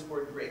called on this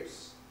word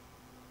grapes.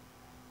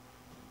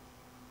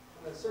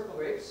 I'm going to circle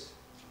grapes.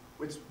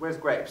 Where's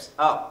grapes?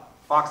 Oh,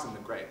 Fox and the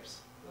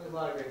Grapes. There's a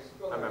lot of grapes.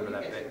 I remember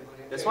that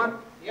bit. This one?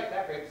 Yep,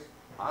 that grapes.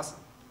 Awesome.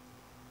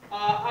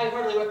 I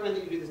heartily recommend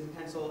that you do this in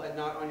pencil and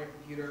not on your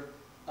computer.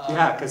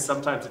 Yeah, because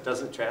sometimes it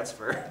doesn't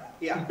transfer.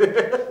 Yeah.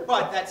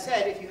 But that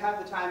said, if you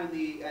have the time and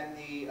the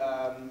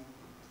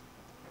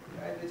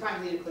time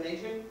and the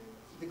inclination,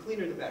 the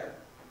cleaner the better.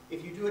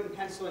 If you do it in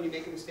pencil and you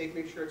make a mistake,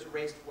 make sure it's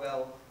erased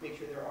well. Make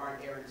sure there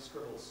aren't errant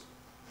scribbles.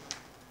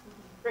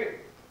 Great.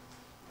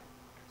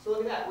 So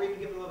look at that. We're even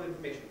giving a little bit of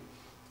information.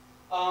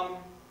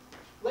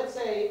 Let's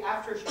say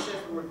after she says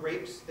the word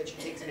grapes that she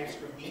takes an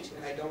extra beat,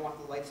 and I don't want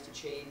the lights to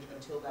change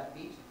until that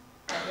beat.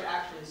 I could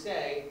actually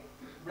say,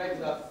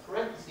 regs up,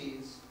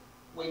 parentheses,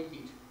 wait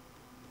beat.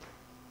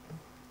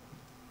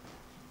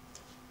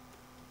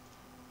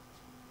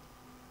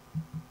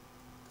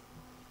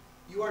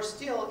 You are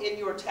still, in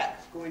your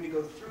tech, going to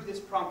go through this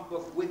prompt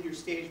book with your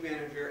stage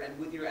manager and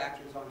with your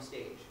actors on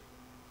stage.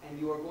 And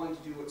you are going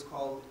to do what's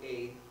called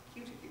a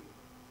cue to cue,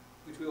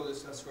 which we will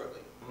discuss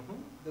shortly.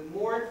 The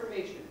more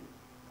information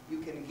you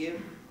can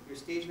give your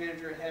stage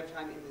manager ahead of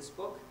time in this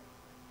book,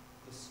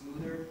 the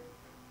smoother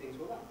things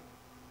will go.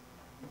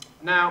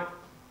 Now,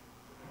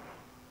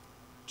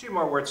 2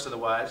 more words to the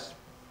wise.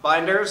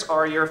 Binders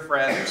are your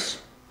friends.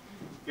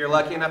 If you're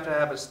lucky enough to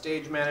have a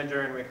stage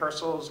manager in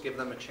rehearsals, give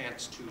them a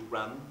chance to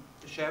run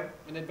the show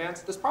in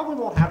advance. This probably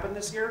won't happen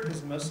this year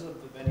because most of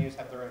the venues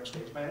have their own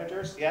stage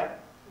managers,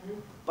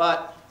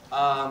 But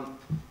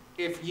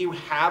if you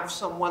have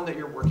someone that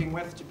you're working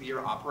with to be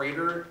your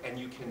operator and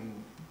you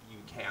can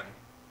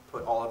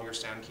put all of your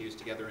sound cues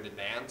together in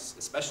advance,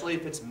 especially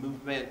if it's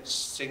movement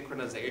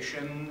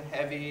synchronization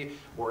heavy,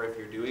 or if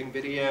you're doing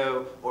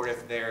video, or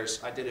if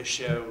I did a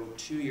show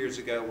 2 years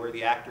ago where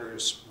the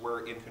actors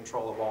were in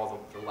control of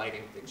all the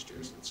lighting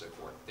fixtures and so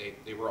forth.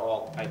 They were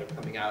all either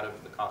coming out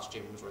of the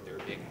costumes or they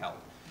were being held.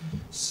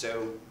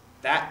 So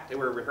they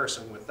were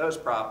rehearsing with those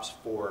props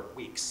for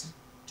weeks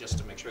just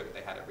to make sure that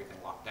they had everything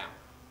locked down.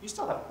 You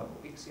still have a couple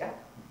weeks, yeah?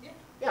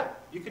 Yeah,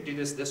 you could do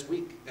this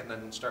week and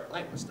then start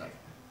playing with stuff.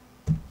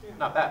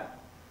 Not bad.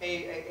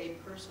 A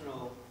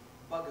personal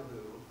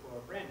bugaboo for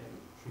Brandon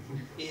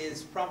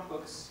is prompt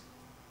books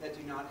that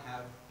do not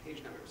have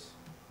page numbers.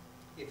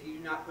 If you do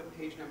not put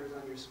page numbers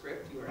on your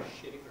script, you are a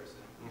shitty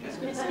person. Just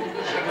gonna say.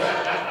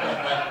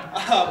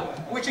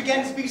 Which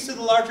again speaks to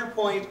the larger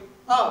point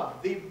of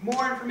the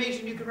more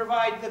information you can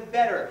provide, the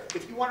better.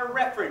 If you want a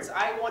reference,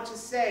 I want to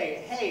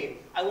say, hey,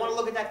 I want to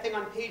look at that thing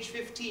on page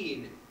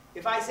 15.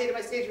 If I say to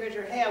my stage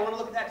manager, hey, I want to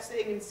look at that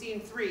thing in scene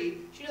 3,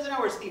 she doesn't know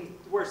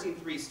where scene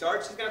 3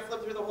 starts. She's going to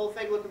flip through the whole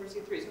thing looking for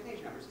scene 3. So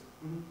page numbers,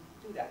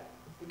 do that.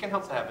 It can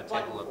help to have a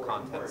table of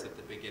contents at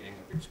the beginning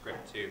of your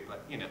script too,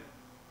 but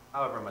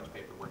however much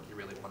paperwork you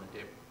really want to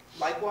do.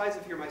 Likewise,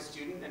 if you're my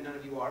student, and none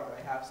of you are, but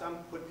I have some,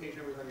 put page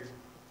numbers on your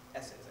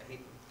essays. I hate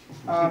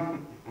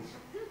them.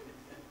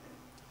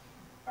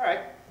 All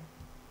right,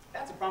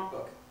 that's a prompt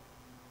book.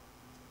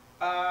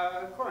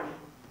 Corin,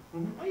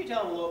 why don't you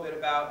tell them a little bit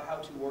about how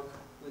to work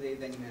with a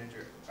venue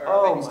manager,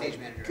 or a venue stage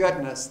manager?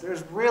 Goodness,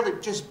 there's really,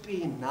 just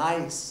be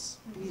nice.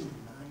 Be nice.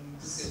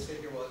 Sit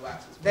here while he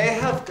waxes. They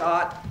have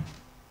got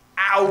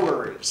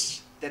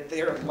hours that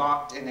they're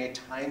locked in a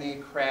tiny,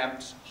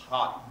 cramped,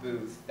 hot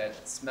booth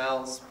that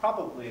smells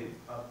probably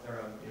of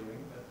their own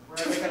doing, but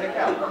Where are they going to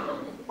go?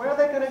 Where are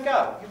they going to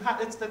go?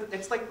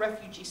 It's like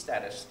refugee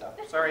status stuff.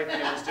 Sorry if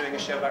anyone's doing a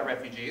show about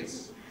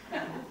refugees.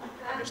 I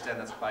understand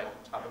that's quite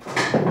topical.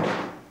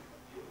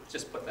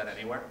 Just put that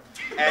anywhere.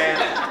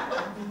 And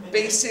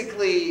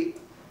basically,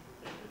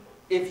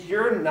 if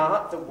you're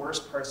not the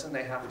worst person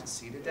they have to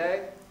see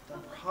today, they'll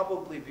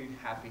probably be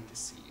happy to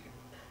see you.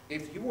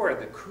 If you are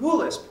the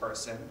coolest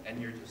person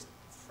and you're just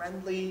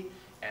friendly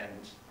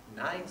and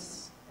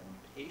nice and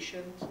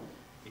patient,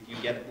 if you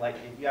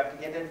have to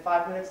get in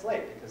 5 minutes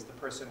late because the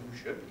person who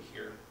should be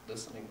here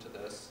listening to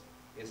this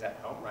is at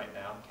home right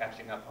now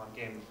catching up on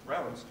Game of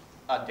Thrones,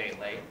 a day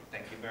late,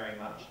 thank you very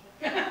much,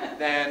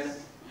 then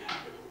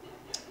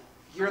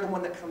you're the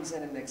one that comes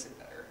in and makes it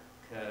better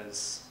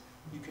because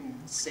you can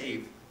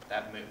save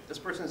that mood. This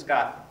person's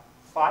got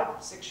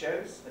 5, 6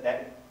 shows a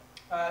day.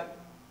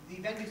 The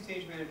venue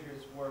stage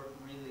managers work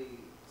really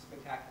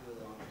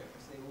spectacularly long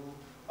shifts. They will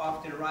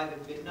often arrive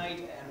at midnight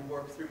and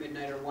work through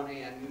midnight or 1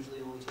 a.m.,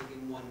 usually only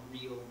taking one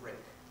real break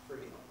for a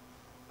meal.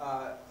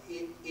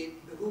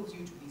 It behooves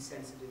you to be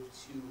sensitive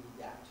to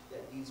that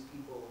these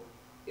people.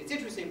 It's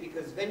interesting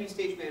because venue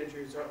stage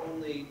managers have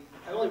only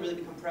really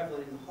become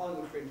prevalent in the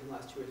Hollywood Fringe in the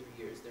last 2 or 3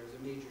 years. There was a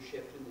major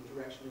shift in the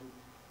direction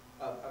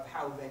of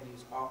how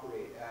venues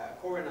operate.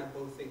 Cora and I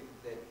both think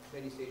that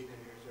venue stage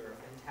managers are a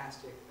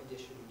fantastic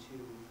addition to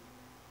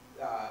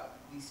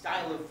the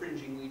style of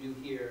fringing we do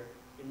here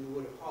in the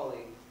Wood of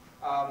Holly.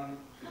 I'm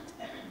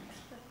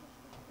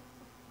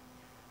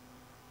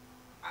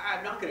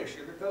not going to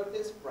sugarcoat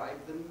this.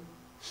 Bribe them,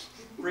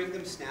 bring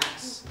them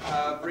snacks,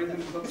 bring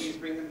them cookies,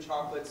 bring them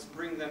chocolates,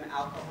 bring them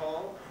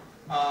alcohol.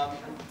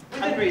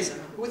 Within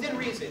reason. Within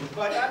reason.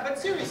 But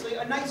seriously,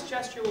 a nice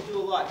gesture will do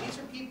a lot. These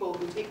are people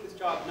who take this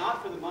job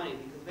not for the money,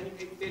 because venue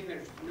stage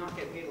managers do not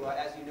get paid a lot,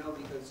 as you know,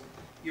 because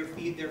their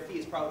fee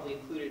is probably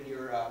included in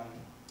your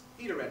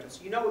theater rental,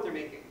 so you know what they're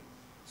making.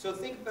 So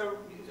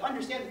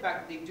understand the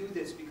fact that they do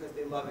this because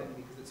they love it, and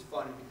because it's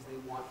fun, and because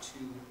they want to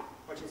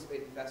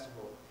participate in the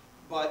festival.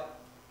 But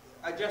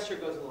a gesture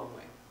goes a long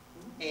way.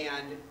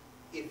 And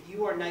if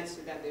you are nice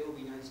to them, they will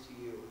be nice to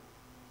you.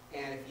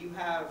 And if you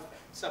have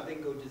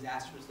something go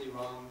disastrously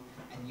wrong,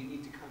 and you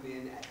need to come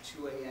in at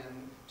 2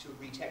 a.m. to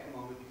retech a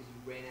moment because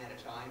you ran out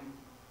of time,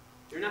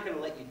 they're not going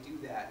to let you do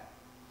that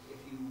if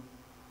you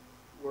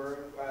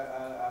were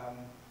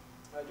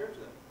a jerk to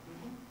them.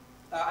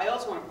 I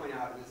also want to point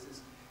out, this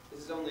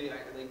is only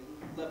like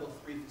level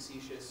 3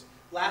 facetious.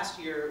 Last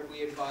year,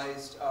 we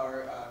advised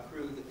our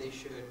crew that they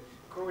should.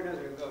 Corey knows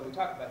where to go. We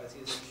talked about this.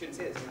 He said, "You shouldn't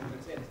say this. I'm not going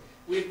to say this."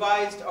 We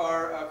advised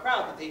our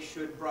crowd that they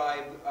should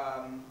bribe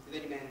the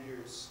venue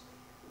managers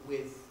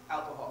with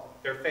alcohol.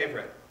 Their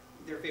favorite.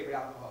 Their favorite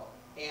alcohol,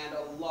 and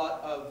a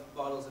lot of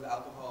bottles of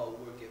alcohol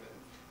were given.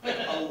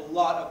 A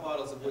lot of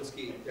bottles of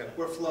whiskey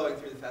were flowing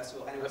through the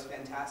festival, and it was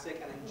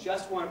fantastic. And I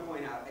just want to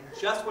point out, I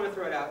just want to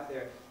throw it out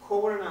there,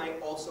 Corwin and I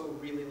also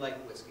really like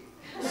whiskey.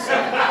 So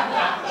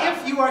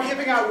if you are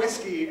giving out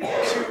whiskey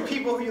to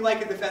people who you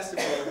like at the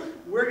festival,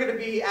 we're going to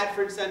be at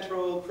Fringe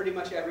Central pretty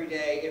much every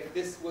day. If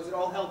this was at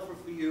all helpful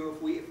for you,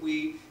 if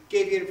we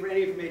gave you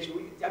any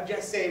information, I'm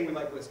just saying we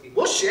like whiskey.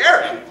 We'll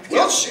share it.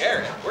 We'll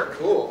share it. We're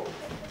cool.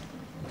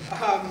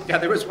 Yeah,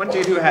 there was one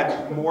dude who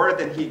had more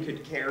than he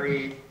could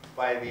carry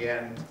by the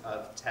end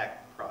of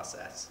tech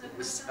process. It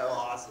was so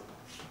awesome.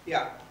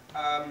 Yeah.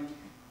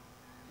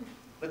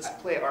 Let's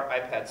play our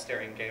iPad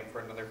staring game for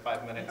another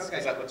 5 minutes,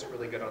 because that looks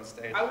really good on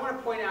stage. I want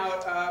to point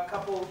out a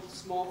couple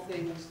small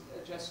things.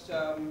 Just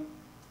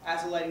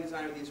as a lighting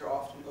designer, these are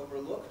often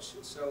overlooked,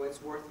 so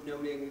it's worth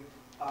noting.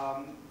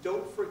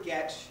 Don't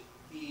forget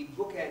the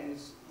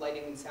bookends,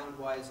 lighting and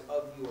sound-wise,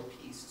 of your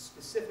piece.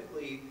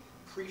 Specifically,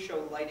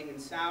 pre-show lighting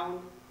and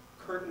sound,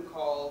 curtain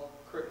call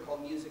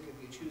music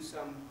if you choose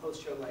some,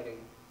 post-show lighting.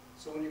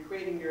 So when you're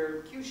creating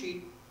your cue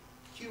sheet,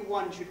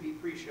 Q1 should be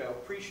pre-show.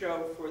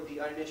 Pre-show, for the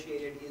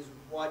uninitiated, is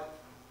what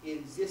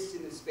exists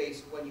in the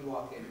space when you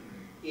walk in.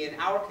 In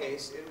our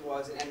case, it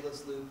was an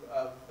endless loop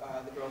of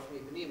The Girl from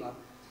Ipanema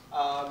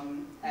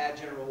at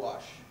General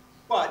Wash.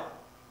 But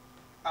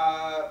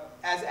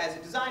as a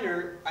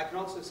designer, I can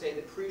also say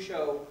that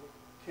pre-show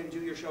can do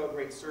your show a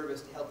great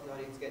service to help the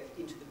audience get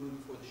into the mood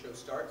before the show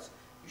starts.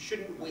 You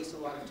shouldn't waste a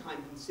lot of time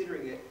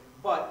considering it,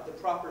 but the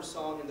proper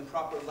song and the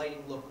proper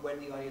lighting look when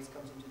the audience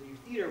comes into your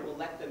theater will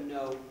let them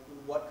know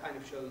what kind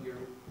of show you're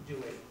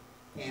doing,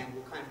 and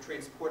will kind of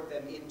transport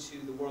them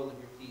into the world of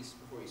your piece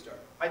before you start.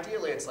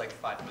 Ideally, it's like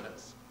 5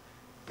 minutes.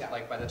 Yeah.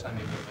 Like by the time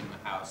you move in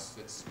the house,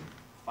 it's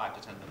 5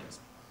 to 10 minutes.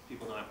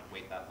 People don't have to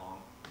wait that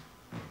long.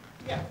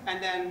 Yeah,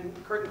 and then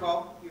curtain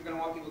call, you're going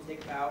to want people to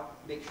take a bow,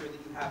 make sure that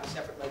you have a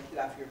separate light cue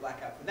after your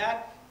blackout for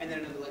that, and then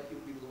another light cue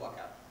for people to walk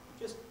out.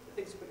 Just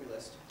things to put in your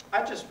list.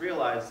 I just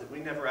realized that we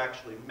never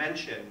actually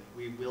mentioned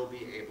we will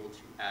be able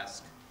to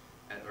ask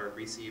or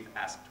receive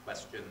asked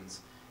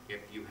questions if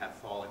you have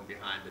fallen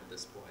behind at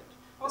this point.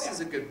 This is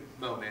a good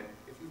moment.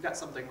 If you've got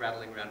something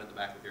rattling around in the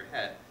back of your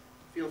head,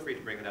 feel free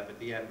to bring it up at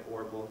the end,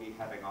 or we'll be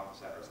having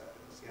office hours after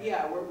this.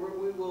 Yeah,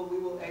 we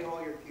will egg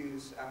all your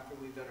cues after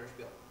we've done our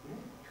spiel.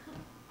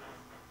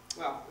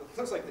 Well, it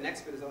looks like the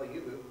next bit is all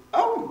you, Boo.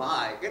 Oh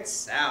my, it's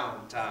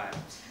sound time.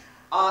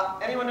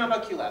 Anyone know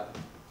about QLab?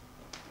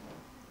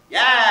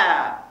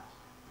 Yeah!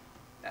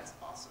 That's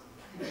awesome.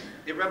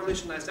 It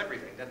revolutionized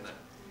everything, didn't it?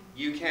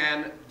 You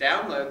can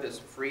download this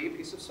free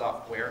piece of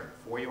software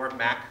for your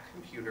Mac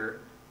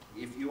computer.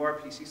 If you are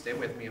PC, stay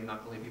with me, I'm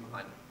not going to leave you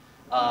behind.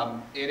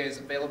 It is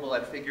available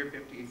at Figure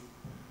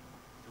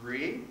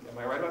 53. Am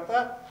I right about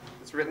that?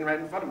 It's written right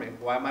in front of me.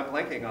 Why am I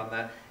blanking on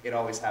that? It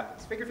always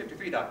happens.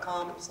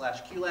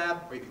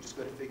 Figure53.com/QLab, or you can just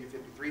go to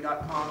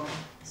figure53.com,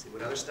 see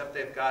what other stuff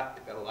they've got.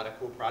 They've got a lot of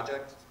cool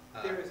projects.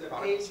 There is a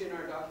page in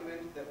our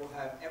document that will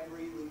have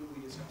every link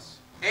we discuss.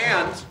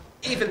 And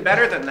even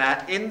better than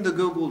that, in the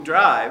Google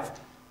Drive,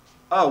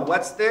 oh,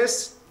 what's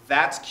this?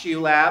 That's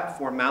QLab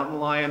for mountain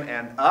lion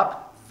and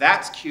up.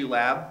 That's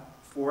QLab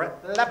for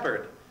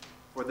leopard,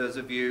 for those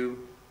of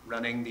you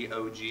running the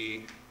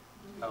OG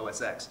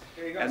OS X.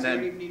 There you go. And So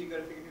then, you don't even need to go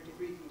to Figure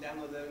 53. You can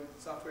download the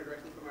software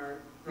directly from our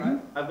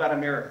drive. I've got a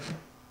mirror.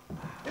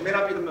 It may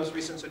not be the most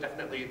recent, so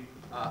definitely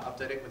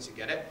update it once you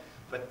get it,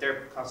 but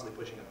they're constantly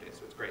pushing updates,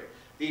 so it's great.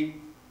 The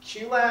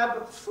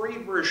QLab free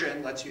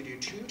version lets you do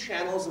 2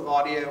 channels of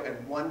audio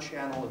and 1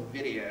 channel of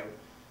video.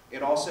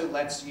 It also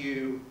lets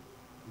you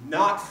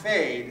not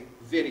fade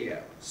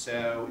video.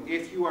 So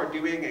if you are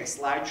doing a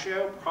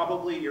slideshow,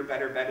 probably your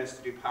better bet is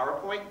to do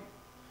PowerPoint.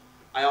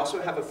 I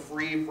also have a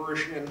free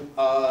version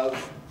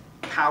of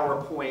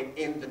PowerPoint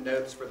in the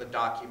notes for the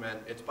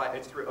document. It's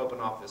through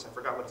OpenOffice. I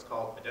forgot what it's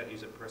called. I don't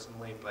use it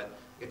personally, but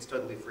it's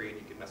totally free and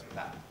you can mess with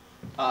that.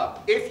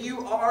 If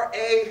you are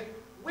a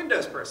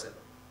Windows person,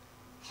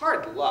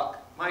 hard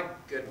luck. My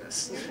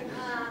goodness.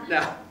 No,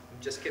 I'm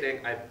just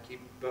kidding. I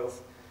keep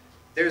both.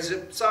 There's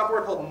a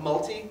software called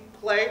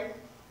Multiplay,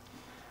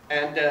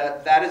 and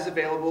that is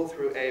available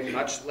through a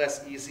much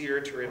less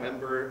easier to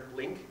remember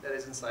link that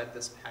is inside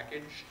this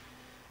package.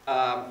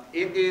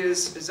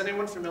 Is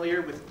anyone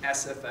familiar with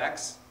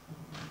SFX?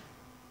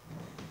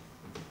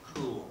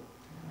 Cool.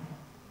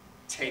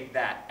 Take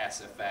that,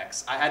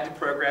 SFX. I had to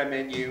program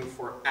in you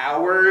for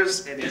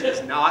hours, and it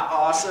is not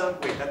awesome.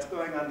 Wait, that's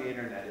going on the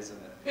internet, isn't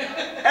it?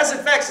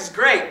 SFX is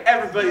great.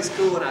 Everybody's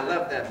cool, and I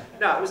love them.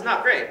 No, it was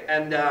not great.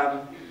 And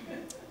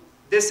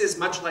this is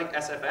much like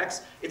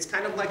SFX. It's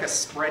kind of like a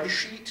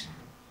spreadsheet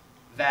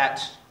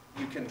that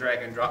you can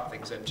drag and drop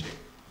things into.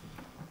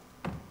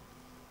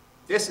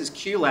 This is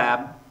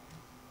QLab.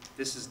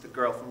 This is the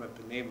girl from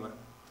Ipanema.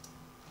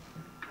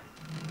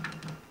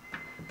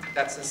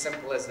 That's as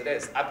simple as it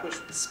is. I push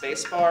the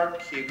space bar,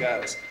 Q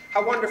goes.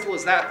 How wonderful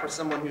is that for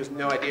someone who has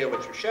no idea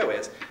what your show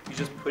is? You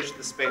just push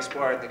the space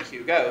bar and the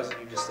Q goes, and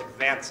you just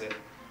advance it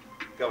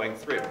going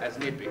through as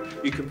need be.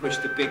 You can push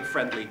the big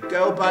friendly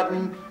go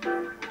button.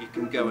 You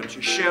can go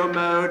into show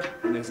mode,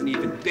 and there's an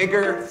even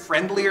bigger,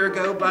 friendlier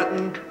go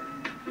button.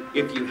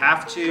 If you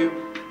have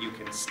to, you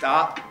can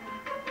stop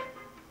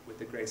with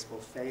the graceful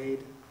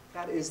fade.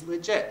 That is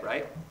legit,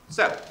 right?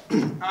 So,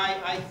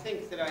 I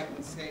think that I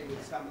can say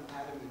with some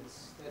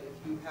adamance that if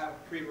you have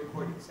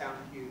pre-recorded sound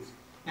cues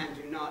and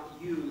do not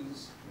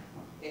use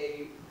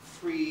a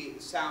free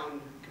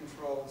sound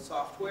control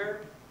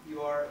software,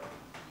 you are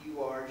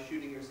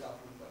shooting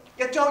yourself in the foot.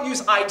 yeah, don't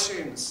use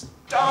iTunes.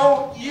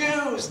 Don't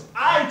use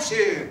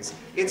iTunes.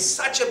 It's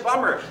such a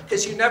bummer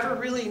because you never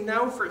really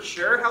know for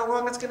sure how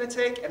long it's going to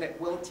take, and it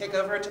will take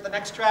over to the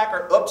next track,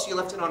 or oops, you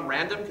left it on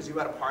random because you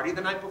had a party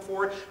the night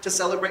before to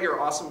celebrate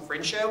your awesome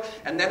Fringe show,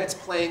 and then it's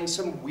playing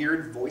some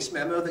weird voice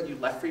memo that you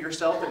left for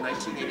yourself in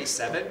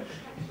 1987.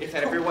 If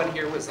everyone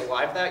here was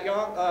alive that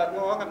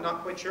long, I'm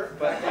not quite sure,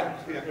 but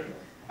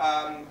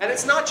and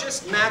it's not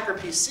just Mac or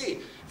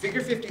PC.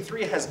 Figure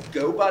 53 has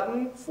Go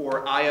button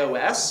for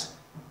iOS,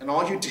 and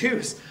all you do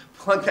is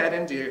plug that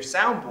into your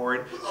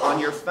soundboard on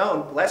your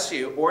phone, bless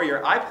you, or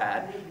your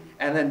iPad,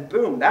 and then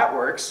boom, that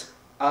works.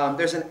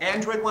 There's an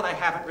Android one I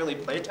haven't really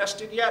play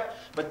tested yet,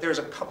 but there's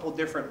a couple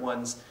different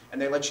ones, and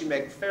they let you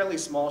make fairly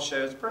small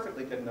shows,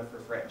 perfectly good enough for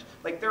Fringe.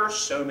 Like, there are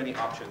so many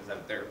options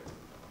out there.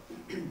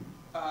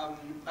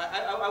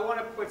 I want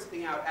to point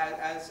something out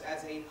as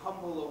a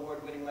humble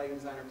award-winning lighting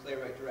designer,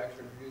 playwright, director,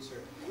 and producer.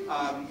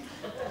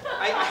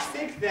 I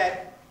think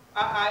that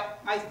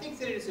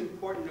it is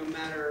important, no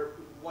matter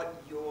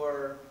what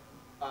your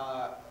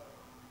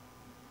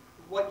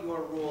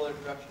role in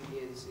production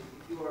is.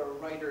 If you are a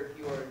writer, if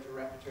you are a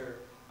director,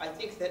 I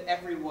think that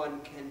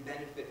everyone can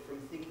benefit from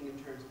thinking in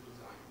terms of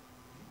design.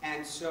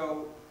 And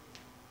so,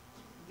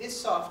 this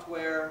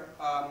software,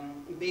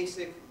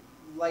 basic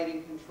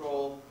lighting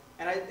control.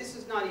 And this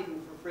is not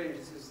even for Fringe,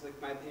 this is like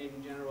my opinion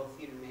in general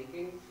theater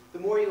making. The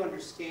more you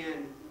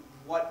understand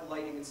what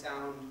lighting and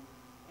sound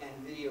and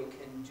video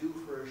can do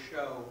for a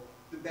show,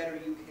 the better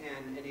you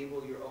can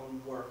enable your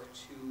own work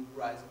to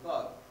rise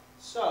above.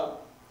 So,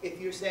 if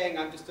you're saying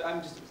I'm just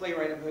a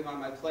playwright, I'm putting on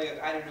my play,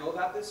 I don't know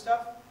about this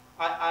stuff,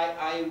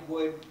 I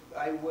would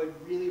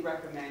really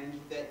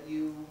recommend that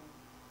you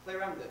play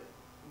around with it.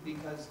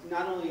 Because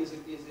not only is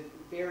it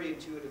very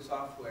intuitive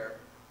software,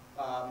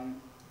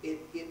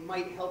 it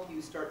might help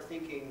you start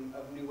thinking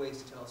of new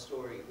ways to tell a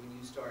story when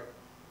you start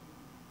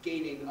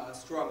gaining a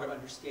stronger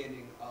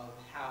understanding of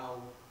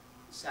how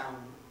sound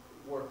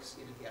works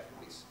in a theatrical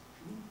release.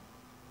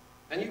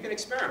 And you can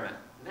experiment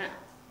now.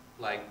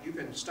 Like, you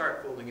can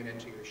start folding it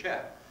into your show.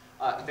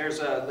 There's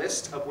a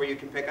list of where you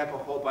can pick up a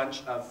whole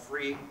bunch of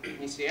free,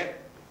 can you see it?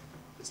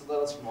 It's a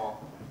little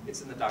small.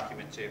 It's in the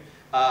document too.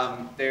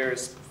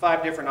 There's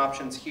 5 different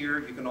options here.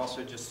 You can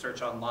also just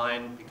search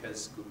online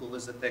because Google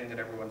is a thing that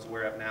everyone's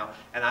aware of now.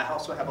 And I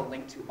also have a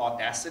link to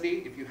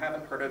Audacity. If you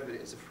haven't heard of it,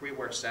 it's a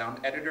freeware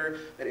sound editor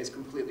that is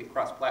completely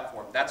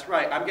cross-platform. That's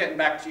right, I'm getting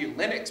back to you,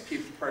 Linux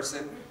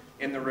person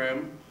in the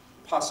room,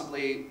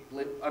 possibly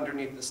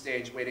underneath the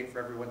stage waiting for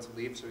everyone to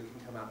leave so we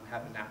can come out and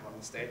have a nap on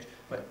the stage.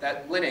 But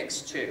that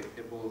Linux too,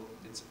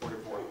 it's supported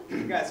for.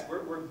 You guys,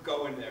 we're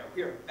going there.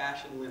 We are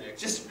bashing Linux.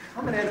 Just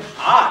coming in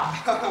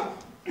hot.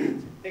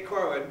 Hey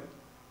Corwin,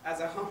 as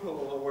a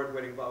humble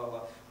award-winning blah blah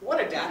blah, what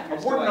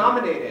adapters? Award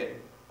nominated.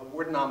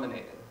 Award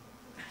nominated.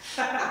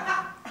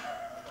 At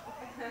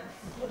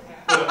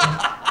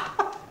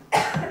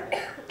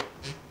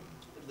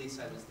least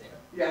I was there.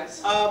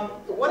 Yes.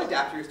 What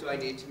adapters do I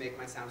need to make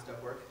my sound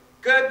stuff work?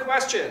 Good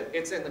question.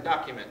 It's in the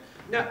document.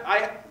 Now,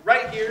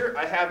 right here,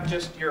 I have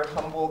just your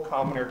humble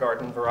Commoner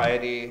Garden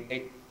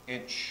variety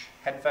 8-inch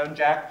headphone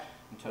jack.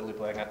 I'm totally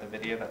blowing out the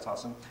video. That's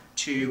awesome.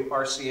 To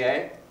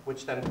RCA,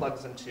 which then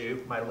plugs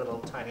into my little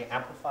tiny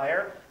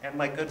amplifier and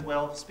my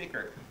Goodwill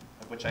speaker,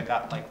 of which I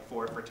got like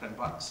 4 for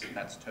 $10. And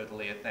that's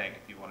totally a thing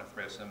if you want to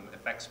throw some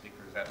effects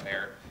speakers out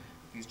there.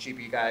 These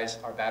cheapy guys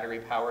are battery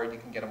powered. You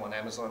can get them on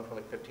Amazon for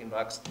like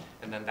 $15,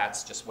 and then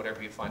that's just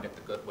whatever you find at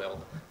the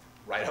Goodwill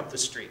right up the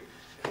street.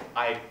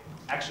 I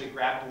actually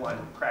grabbed one,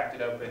 cracked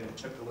it open,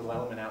 took the little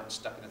element out and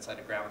stuck it inside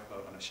a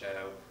gramophone on a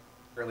show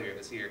earlier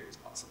this year. It's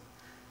awesome.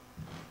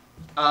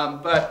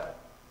 But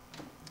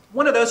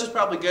one of those is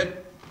probably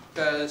good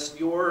because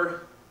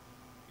your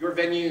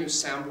venue's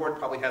soundboard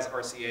probably has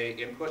RCA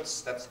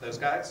inputs. That's those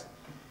guys.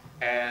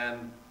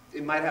 And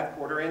it might have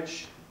 1/4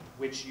 inch,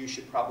 which you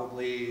should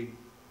probably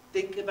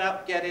think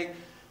about getting.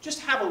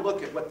 Just have a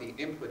look at what the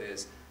input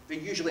is. They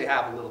usually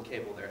have a little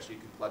cable there so you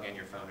can plug in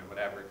your phone or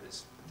whatever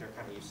because they're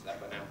kind of used to that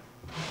by now.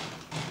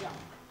 Yeah.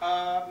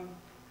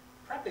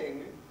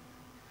 Prepping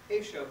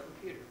a show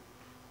computer.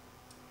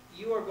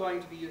 You are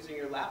going to be using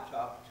your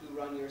laptop to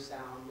run your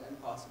sound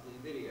and possibly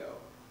video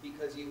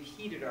because you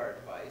heated our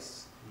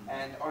device,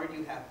 and aren't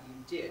you happy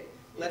you did?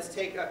 Let's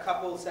take a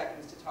couple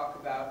seconds to talk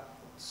about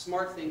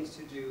smart things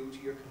to do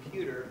to your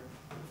computer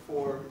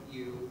before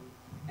you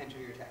enter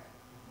your tech.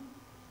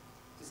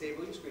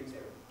 Disable your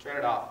screensaver. Turn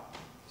it off.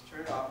 Just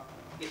turn it off.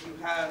 If you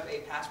have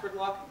a password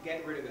lock,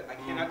 get rid of it. I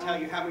cannot tell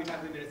you how many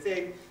times I've been a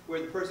thing where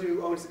the person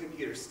who owns the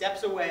computer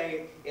steps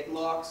away, it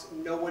locks,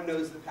 no one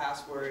knows the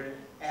password,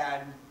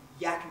 and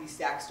Yakety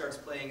Sax starts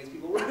playing as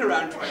people run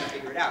around trying to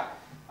figure it out.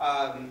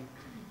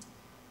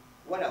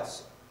 What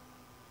else?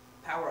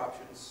 Power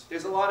options.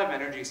 There's a lot of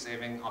energy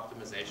saving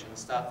optimization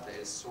stuff that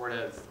is sort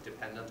of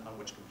dependent on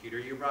which computer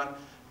you run.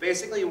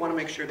 Basically, you want to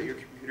make sure that your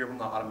computer will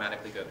not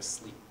automatically go to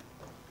sleep.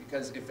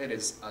 Because if it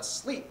is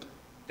asleep,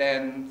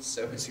 then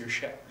so is your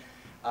show.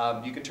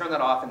 You can turn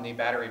that off in the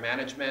battery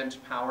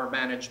management, power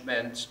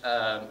management.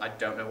 I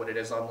don't know what it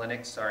is on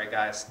Linux. Sorry,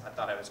 guys. I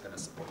thought I was going to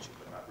support you,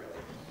 but not really.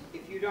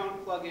 If you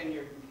don't plug in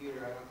your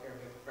computer, I don't care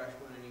if you have a fresh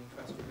one and you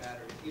trust your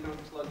battery. If you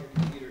don't plug your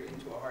computer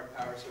into a hard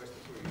power source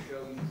that's where your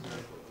show, you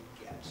deserve what you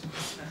get.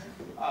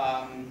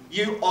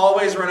 You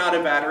always run out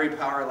of battery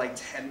power like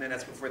 10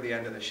 minutes before the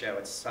end of the show.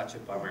 It's such a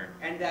bummer.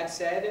 And that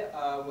said,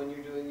 when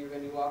you're doing your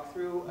venue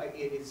walkthrough,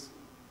 it is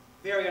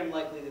very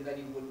unlikely the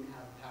venue wouldn't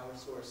have a power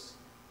source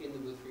in the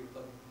booth for you to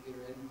plug your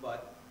computer in,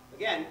 but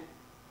again,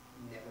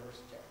 never hurts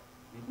to check.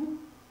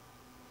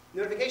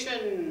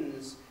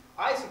 Notifications.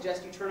 I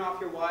suggest you turn off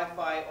your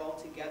Wi-Fi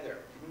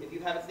altogether. If you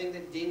have a thing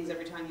that dings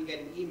every time you get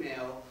an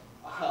email,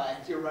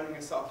 if you're running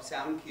a soft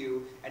sound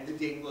cue and the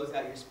ding blows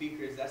out your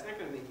speakers, that's not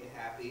going to make you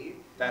happy.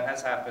 That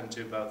has happened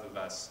to both of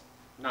us.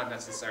 Not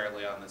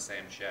necessarily on the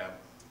same show.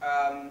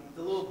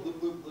 The little bloop,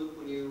 bloop, bloop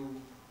when you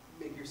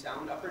make your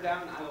sound up or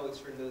down, I always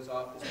turn those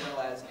off, as well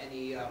as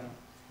any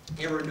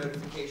error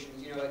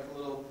notifications. You know, like the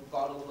little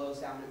bottle blow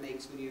sound it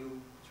makes when you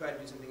try to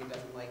do something it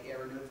doesn't like,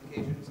 error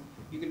notifications.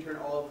 You can turn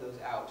all of those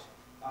out.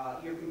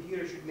 Your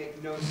computer should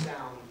make no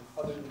sound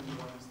other than the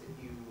ones that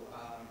you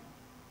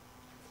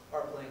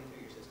are playing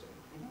through your system.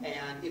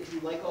 And if you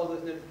like all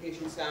those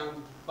notification sounds,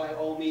 by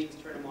all means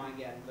turn them on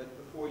again. But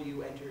before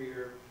you enter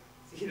your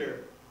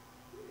theater,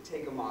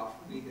 take them off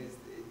because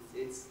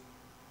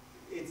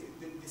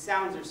the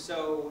sounds are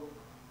so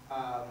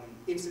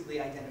instantly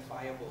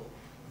identifiable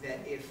that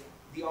if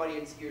the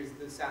audience hears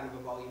the sound of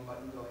a volume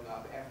button going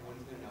up,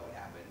 everyone's going to know what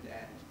happened.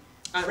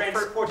 And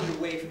transported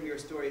away from your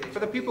story. For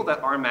the people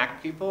that are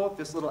Mac people,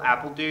 this little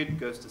Apple dude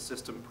goes to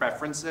System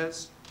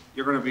Preferences.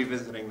 You're going to be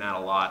visiting that a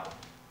lot.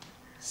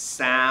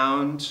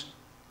 Sound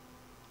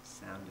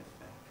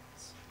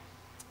effects.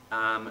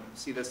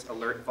 See this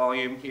alert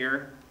volume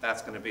here?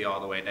 That's going to be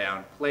all the way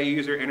down. Play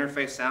user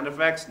interface sound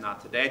effects?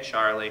 Not today,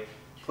 Charlie.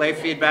 Play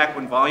feedback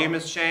when volume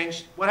is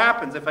changed? What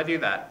happens if I do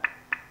that?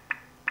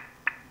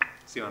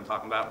 See what I'm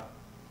talking about?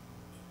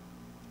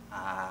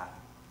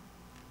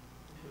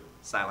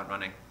 Silent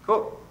running.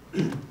 Cool.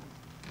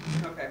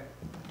 Okay.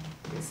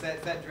 It's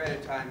that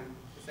dreaded time.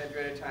 It's that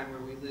dreaded time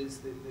where we lose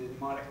the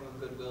modicum of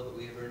goodwill that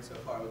we have earned so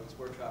far with this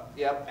workshop.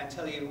 Yep. And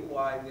tell you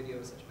why video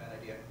is such a bad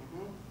idea.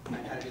 Mm-hmm.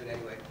 And how to do it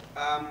anyway.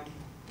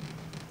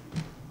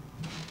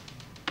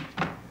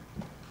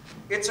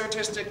 It's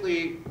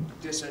artistically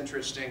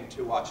disinteresting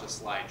to watch a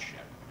slideshow.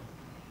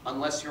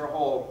 Unless your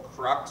whole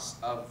crux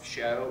of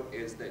show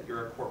is that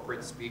you're a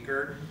corporate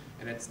speaker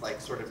and it's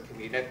like sort of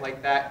comedic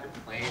like that, you're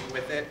playing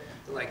with it.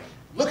 You're like,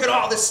 look at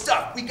all this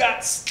stuff, we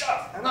got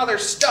stuff and other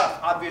stuff.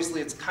 Obviously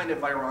it's kind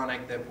of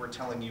ironic that we're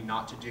telling you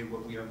not to do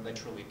what we are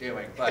literally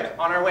doing. But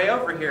on our way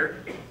over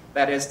here,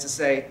 that is to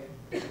say,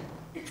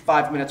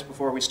 5 minutes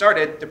before we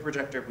started, the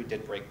projector we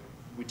did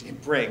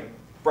bring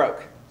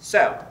broke.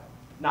 So,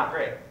 not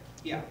great.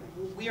 Yeah,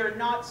 we are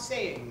not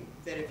saying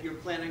that if you're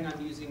planning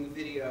on using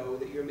video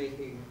that you're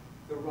making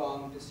the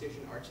wrong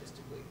decision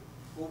artistically.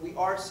 What we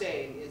are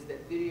saying is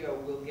that video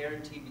will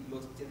guarantee be the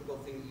most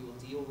difficult thing that you will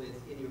deal with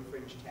in your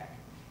Fringe tech.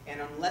 And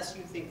unless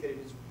you think that it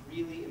is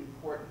really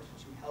important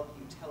to help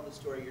you tell the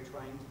story you're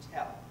trying to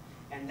tell,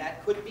 and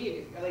that could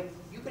be, like,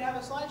 you could have a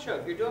slideshow.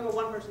 If you're doing a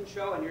one-person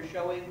show and you're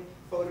showing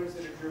photos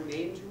that are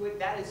germane to it,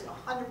 that is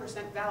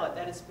 100% valid.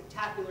 That is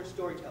spectacular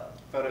storytelling.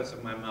 Photos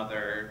of my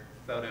mother,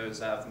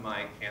 photos of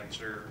my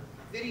cancer.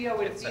 Video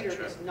in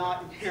theater is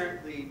not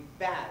inherently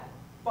bad,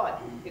 but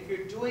if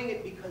you're doing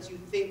it because you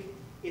think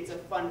it's a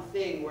fun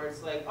thing where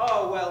it's like,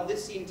 oh, well,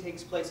 this scene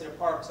takes place in a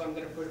park, so I'm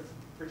going to put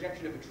a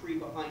projection of a tree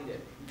behind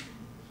it.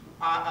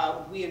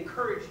 We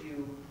encourage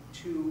you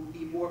to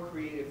be more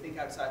creative, think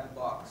outside the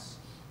box.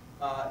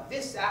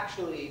 This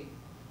actually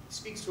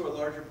speaks to a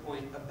larger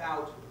point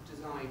about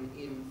design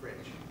in Fringe.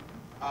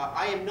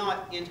 I am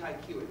not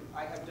anti-queuing.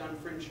 I have done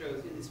Fringe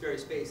shows in this very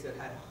space that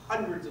had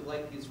hundreds of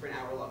light queues for an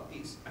hour-long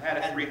piece. I had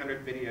a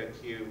 300 video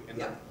queue in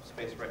the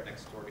space right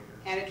next door to here.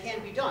 And it can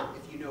be done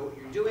if you know what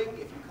you're doing,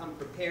 if you come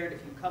prepared,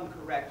 if you come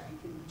correct, you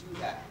can do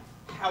that.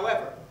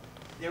 However,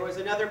 there was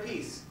another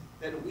piece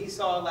that we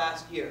saw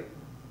last year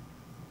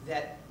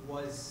that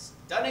was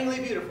stunningly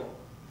beautiful.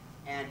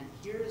 And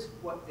here's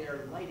what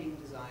their lighting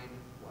design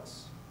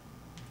was.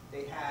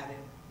 They had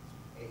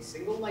a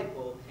single light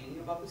bulb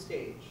hanging above the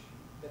stage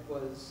that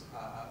was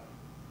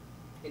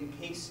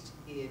encased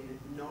in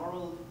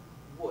gnarled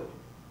wood.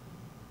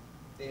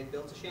 They had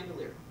built a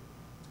chandelier.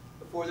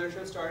 Before their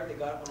show started, they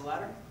got up on a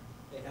ladder,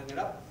 they hung it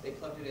up, they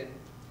plugged it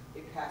in.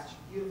 It cast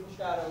beautiful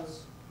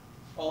shadows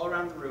all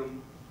around the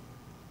room.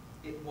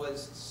 It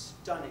was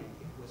stunning,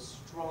 it was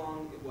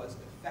strong, it was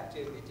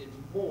effective, it did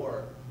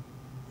more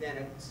than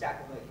a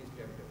stack of light cues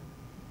could ever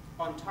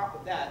do. On top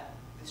of that,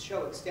 this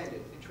show extended.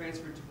 It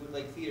transferred to Wood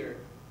Lake Theater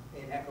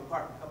in Echo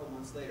Park a couple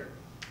months later.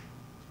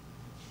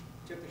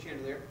 Took the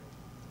chandelier,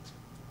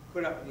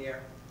 put it up in the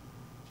air,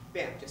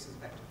 bam, just as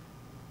effective.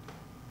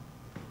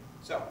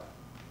 So,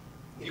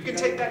 you can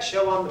take that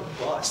show on the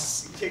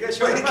bus. Take that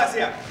show on the bus,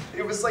 yeah.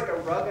 It was like a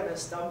rug and a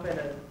stump and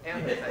an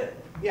amber thing.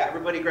 Yeah.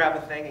 Everybody grab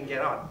a thing and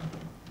get on.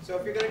 So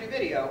if you're going to do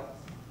video,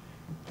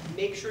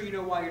 make sure you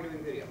know why you're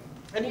doing video.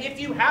 And if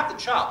you have the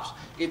chops,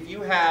 if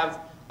you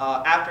have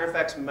After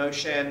Effects,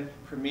 Motion,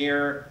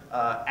 Premiere,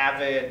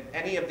 Avid,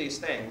 any of these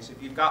things,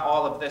 if you've got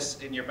all of this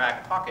in your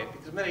back pocket,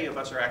 because many of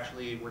us are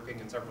actually working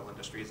in several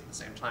industries at the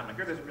same time. I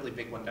hear there's a really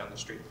big one down the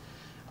street.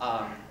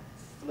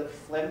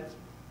 Flint?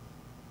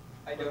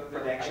 I don't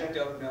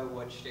know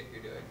what shtick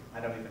you're doing. I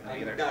don't even know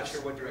either. I'm not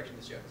sure what direction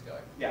this joke is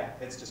going. Yeah,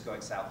 it's just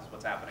going south is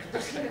what's happening.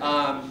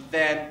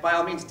 Then by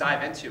all means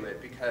dive into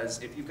it,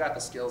 because if you've got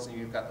the skills and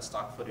you've got the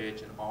stock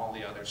footage and all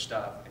the other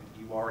stuff, and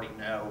you already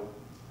know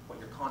what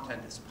your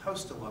content is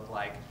supposed to look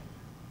like,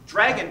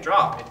 drag and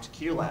drop into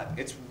QLab.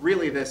 It's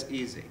really this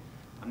easy.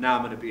 Now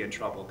I'm going to be in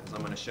trouble because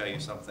I'm going to show you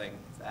something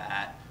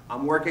that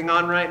I'm working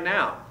on right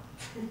now.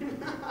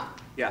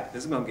 Yeah,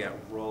 this is going to get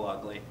real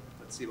ugly.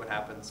 Let's see what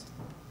happens.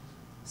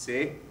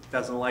 See?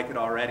 Doesn't like it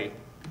already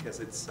because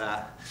it's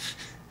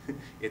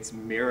it's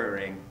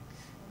mirroring.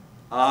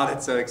 Oh,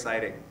 that's so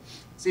exciting.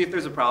 See if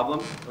there's a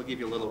problem. It'll give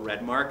you a little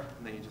red mark,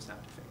 and then you just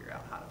have to figure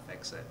out how to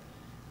fix it.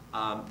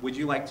 Would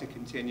you like to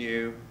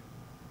continue?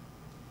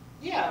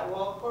 Yeah,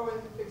 well, Corwin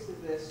fixes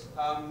this.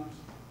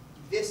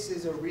 This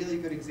is a really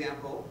good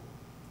example,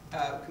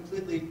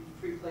 completely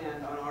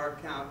pre-planned on our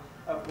account,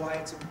 of why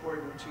it's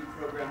important to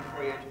program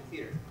before you enter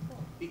theater.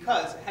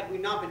 Because had we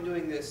not been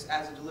doing this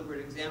as a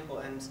deliberate example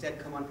and instead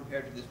come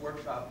unprepared to this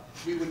workshop,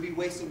 we would be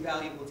wasting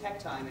valuable tech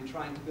time in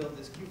trying to build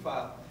this Q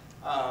file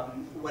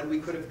when we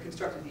could have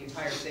constructed the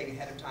entire thing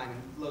ahead of time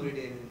and loaded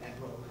in and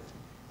rolled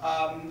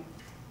it.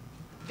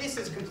 This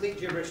is complete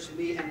gibberish to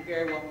me and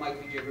very well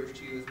might be gibberish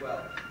to you as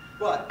well.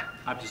 But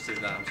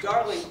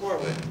Darling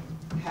Corwin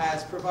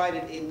has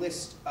provided a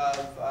list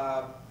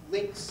of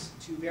links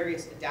to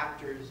various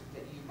adapters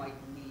that you might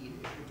need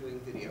if you're doing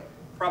video.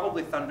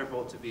 Probably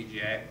Thunderbolt to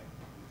VGA.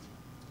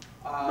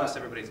 Most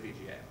everybody's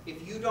VGA.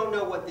 If you don't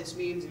know what this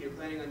means and you're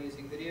planning on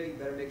using video, you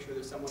better make sure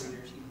there's someone on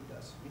your team who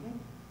does.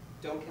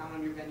 Don't count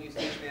on your venue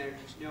stage manager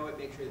to know it.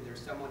 Make sure that there's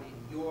someone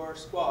in your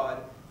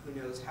squad who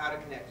knows how to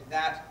connect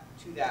that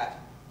to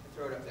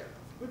throw it up there.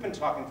 We've been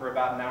talking for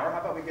about an hour.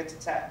 How about we get to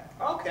tech?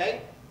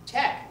 Okay.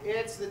 Tech,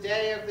 it's the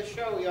day of the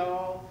show,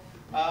 y'all.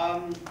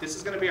 This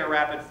is going to be a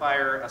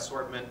rapid-fire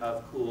assortment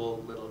of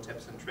cool little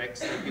tips and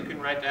tricks that you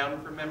can write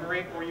down from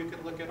memory, or you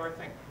can look at our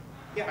thing.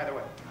 Yeah, either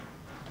way.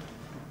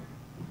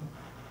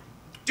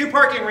 Do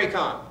parking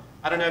recon.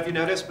 I don't know if you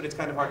noticed, but it's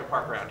kind of hard to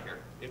park around here.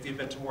 If you've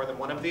been to more than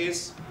one of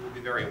these, you'll be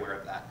very aware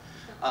of that.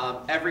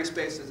 Every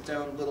space has its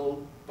own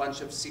little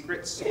bunch of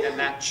secrets, and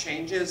that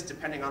changes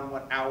depending on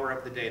what hour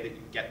of the day that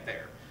you get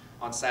there.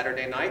 On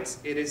Saturday nights,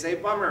 it is a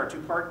bummer to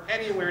park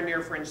anywhere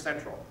near Fringe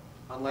Central,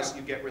 unless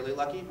you get really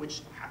lucky,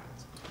 which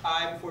happens.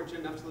 I'm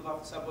fortunate enough to live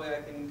off the subway.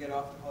 I can get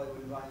off at Hollywood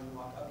and Vine and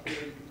walk up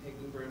here. You can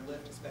take Uber and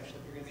Lyft, especially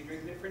if you're going to be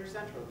drinking at Fringe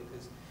Central,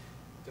 because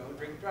don't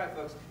drink and drive,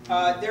 folks.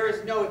 There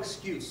is no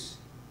excuse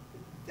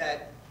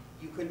that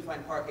you couldn't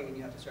find parking and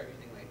you have to start your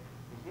thing late.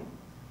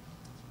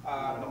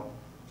 Not at all.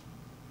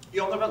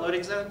 You all know about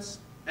loading zones?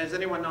 Has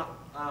anyone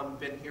not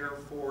been here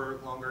for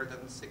longer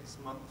than 6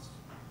 months?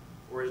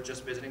 Or is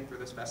just visiting for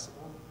this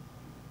festival?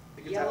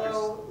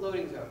 Yellow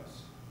loading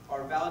zones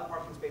are valid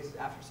parking spaces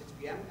after 6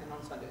 p.m. and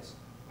on Sundays.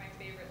 My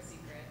favorite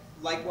secret.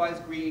 Likewise,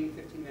 green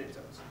 15-minute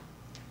zones.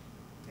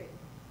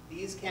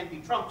 These can be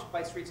trumped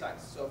by street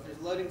signs. So if there's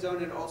a loading zone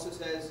and it also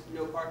says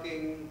no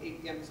parking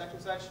 8 p.m. to such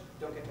and such,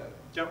 don't get towed.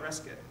 Don't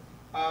risk it.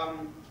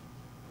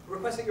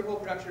 Request that your whole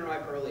production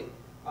arrive early.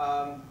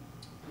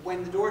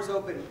 When the doors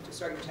open to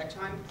start your tech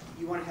time,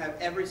 you want to have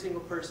every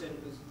single person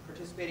who's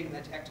participating in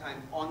that tech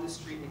time on the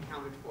street and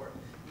accounted for.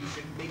 You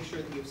should make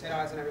sure that you have set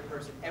eyes on every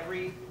person.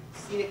 Every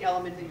scenic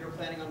element that you're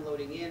planning on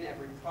loading in,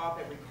 every prop,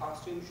 every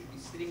costume should be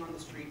sitting on the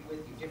street with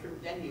you.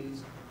 Different venues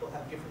will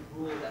have different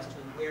rules as to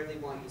where they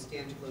want you to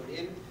stand to load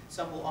in.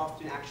 Some will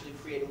often actually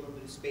create a little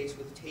bit of space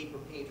with tape or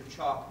paint or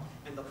chalk,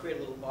 and they'll create a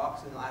little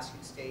box and they'll ask you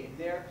to stay in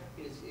there.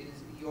 It is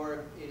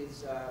your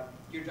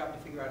job to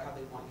figure out how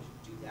they want you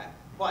to do that.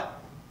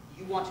 But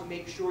you want to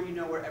make sure you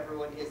know where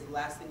everyone is. The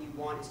last thing you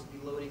want is to be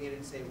loading in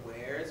and say,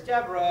 "Where's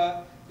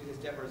Deborah?" Because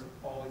Deborah's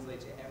always late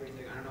to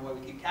everything. I don't know why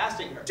we keep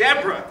casting her.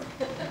 Deborah!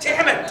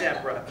 Damn it,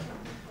 Deborah!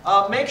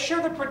 Make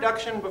sure the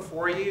production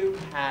before you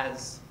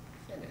has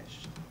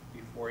finished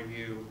before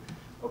you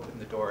open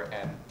the door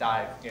and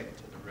dive into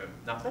the room.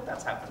 Not that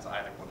that happens to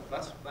either one of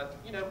us, but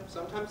you know,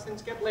 sometimes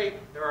things get late.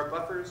 There are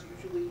buffers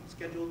usually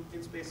scheduled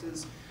in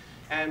spaces,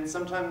 and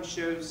sometimes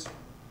shows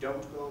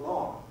don't go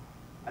long.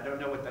 I don't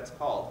know what that's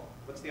called.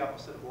 What's the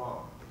opposite of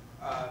long?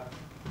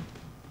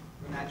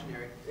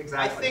 Imaginary.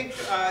 Exactly. I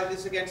think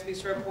this again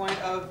speaks to our point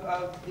of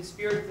the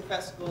spirit of the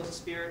festival is a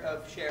spirit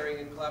of sharing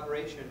and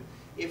collaboration.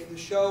 If the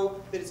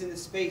show that is in the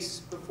space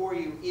before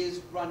you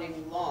is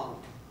running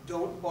long,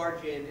 don't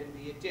barge in and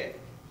be a dick.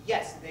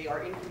 Yes, they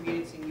are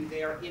inconveniencing you,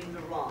 they are in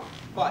the wrong,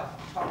 but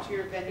talk to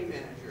your venue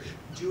manager.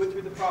 Do it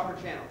through the proper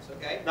channels,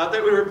 okay? Not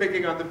that we were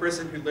picking on the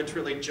person who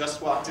literally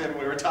just walked in when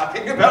we were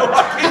talking about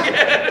walking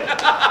in.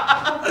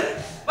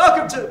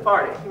 Welcome to the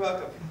party. You're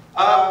welcome.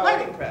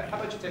 Lighting prep. How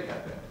about you take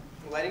that bit?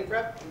 Lighting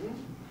prep?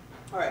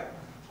 Mm-hmm. All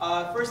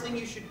right. First thing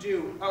you should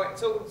do. All right.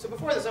 So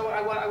before this,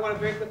 I want to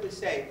very quickly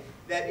say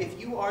that if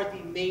you are the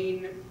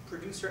main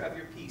producer of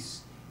your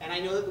piece, and I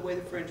know that the way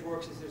the Fringe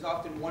works is there's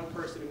often one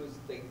person who's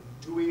like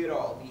doing it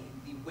all,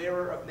 the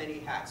wearer of many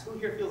hats. Who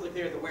here feels like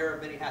they're the wearer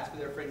of many hats for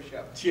their Fringe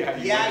show? Yeah,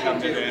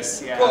 you do.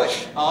 This. Yeah. Good.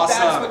 Awesome.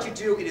 That's what you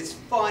do. It is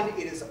fun.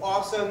 It is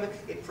awesome.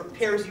 It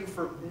prepares you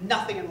for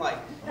nothing in life.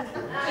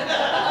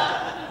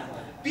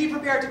 Be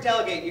prepared to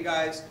delegate, you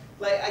guys.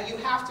 Like, you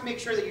have to make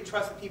sure that you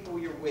trust the people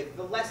you're with.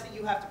 The less that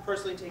you have to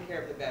personally take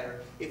care of, the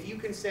better. If you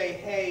can say,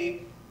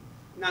 hey,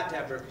 not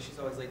Deborah, because she's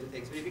always late to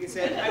things, but if you can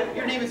say,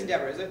 your name isn't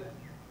Deborah, is it?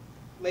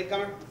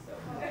 Latecomer?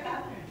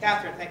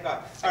 Catherine, thank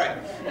God. All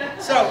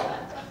right. So,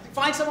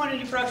 find someone in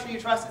your production you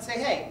trust and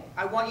say, hey,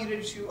 I want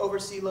you to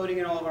oversee loading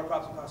in all of our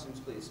props and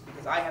costumes, please,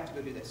 because I have to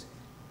go do this.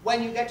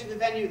 When you get to the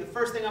venue, the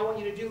first thing I want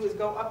you to do is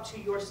go up to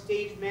your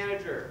stage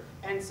manager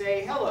and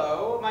say,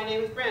 hello, my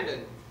name is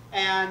Brandon.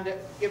 And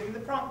give them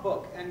the prompt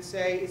book and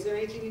say, is there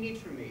anything you need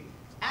from me?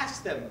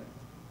 Ask them,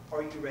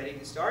 are you ready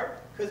to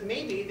start? Because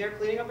maybe they're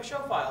cleaning up a show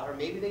file, or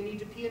maybe they need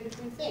to pee in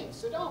between things.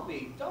 So don't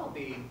be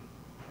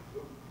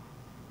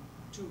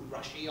too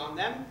rushy on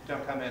them.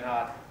 Don't come in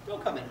hot.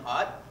 Don't come in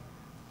hot.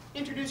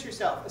 Introduce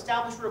yourself,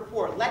 establish a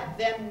rapport, let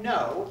them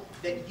know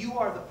that you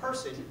are the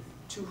person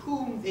to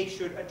whom they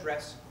should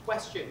address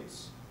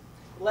questions.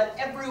 Let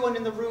everyone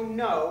in the room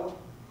know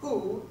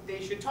who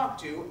they should talk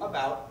to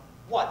about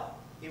what.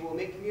 It will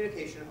make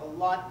communication a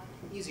lot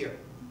easier.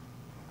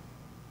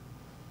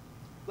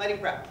 Lighting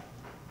prep.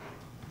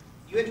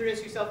 You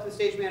introduce yourself to the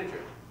stage manager.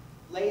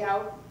 Lay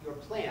out your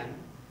plan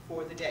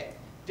for the day.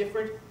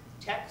 Different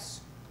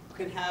techs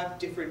can have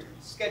different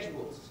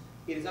schedules.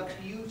 It is up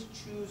to you to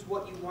choose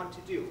what you want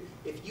to do.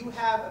 If you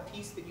have a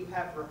piece that you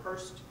have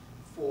rehearsed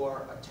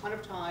for a ton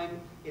of time,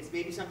 it's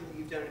maybe something that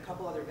you've done in a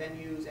couple other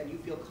venues, and you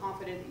feel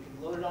confident you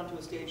can load it onto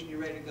a stage and you're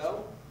ready to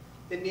go,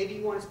 then maybe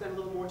you want to spend a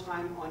little more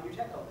time on your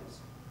tech elements.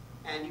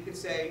 And you could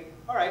say,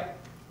 all right,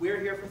 we're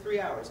here for 3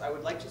 hours. I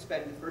would like to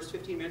spend the first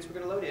 15 minutes we're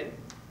going to load in.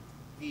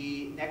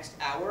 The next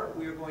hour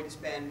we are going to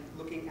spend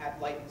looking at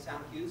light and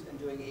sound cues and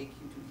doing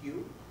a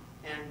Q2Q.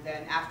 And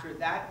then after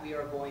that we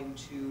are going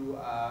to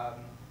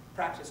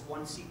practice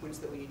one sequence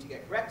that we need to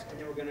get correct, and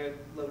then we're going to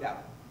load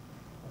out.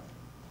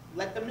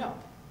 Let them know,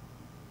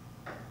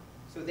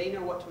 so they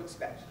know what to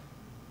expect.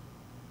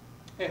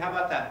 Hey, how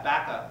about that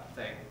backup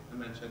thing I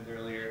mentioned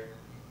earlier?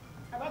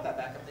 How about that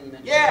backup thing you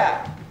mentioned?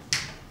 Yeah!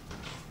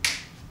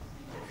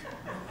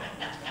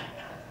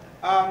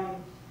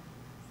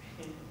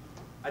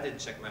 I didn't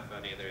check my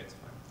phone either, it's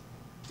fine.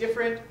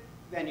 Different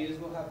venues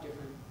will have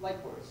different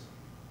light boards.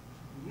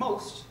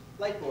 Most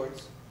light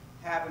boards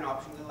have an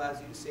option that allows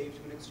you to save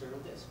to an external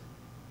disk.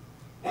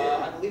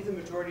 I believe the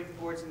majority of the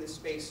boards in this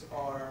space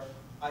are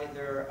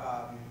either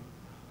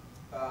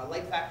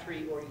Light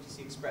Factory or ETC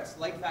Express.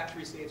 Light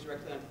Factory saves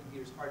directly onto the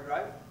computer's hard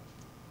drive.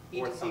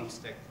 Or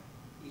thumbstick.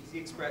 ETC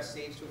Express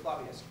saves to a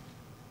floppy disk.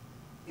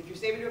 If you're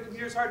saving to a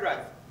computer's hard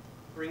drive,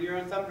 bring your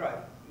own thumb drive.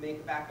 Make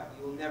a backup.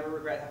 You will never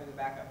regret having a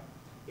backup.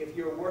 If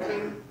you're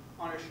working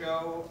on a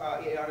show,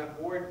 on a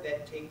board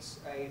that takes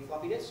a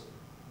floppy disk,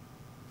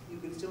 you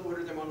can still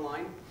order them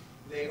online.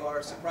 They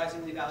are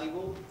surprisingly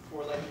valuable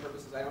for lighting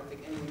purposes. I don't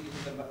think anyone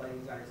uses them but lighting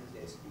designers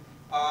these days.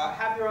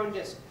 Have your own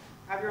disk.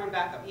 Have your own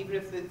backup. Even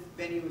if the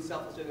venue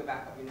itself is doing a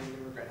backup, you're never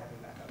going to regret having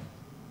a backup.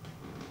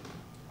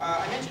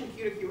 I mentioned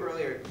Q to Q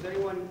earlier. Does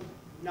anyone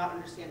not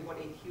understand what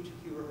a Q to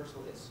Q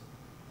rehearsal is?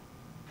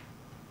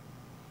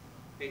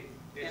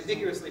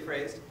 Ambiguously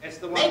phrased. It's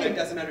the one Megan that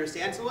doesn't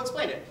understand, so we'll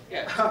explain it.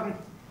 Yeah.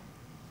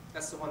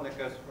 That's the one that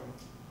goes from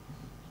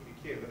Q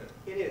to Q, isn't it?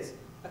 It is.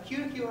 A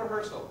Q to Q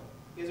rehearsal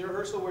is a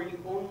rehearsal where you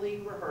only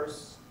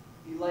rehearse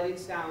the lighting,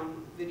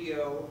 sound,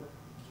 video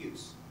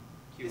cues.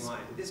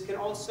 This can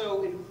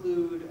also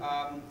include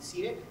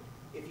scenic.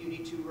 If you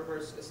need to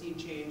rehearse a scene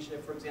change,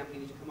 for example,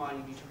 you need to come on,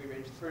 you need to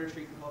rearrange the furniture,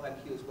 you can call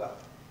that cue as well.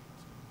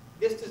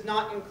 This does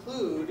not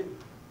include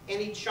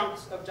any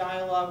chunks of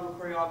dialogue or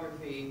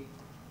choreography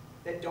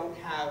that don't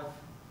have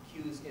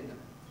cues in them.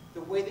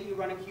 The way that you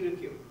run a Q to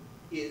Q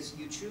is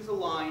you choose a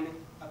line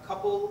a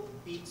couple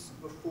beats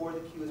before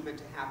the cue is meant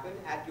to happen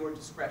at your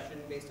discretion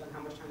based on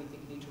how much time you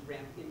think you need to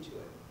ramp into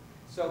it.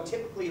 So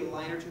typically a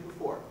line or two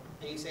before,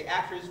 and you say,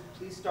 actors,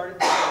 please start at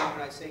the line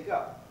when I say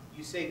go.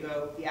 You say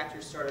go, the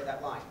actors start at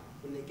that line.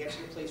 When they get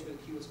to the place where the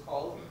cue is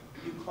called,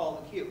 you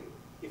call the cue.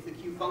 If the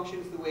cue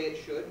functions the way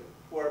it should,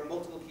 or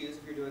multiple cues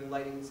if you're doing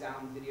lighting,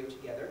 sound, video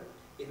together,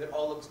 if it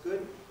all looks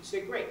good, you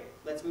say, great,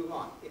 let's move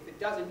on. If it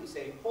doesn't, you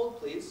say, hold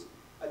please,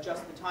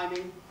 adjust the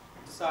timing,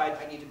 decide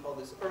I need to call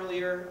this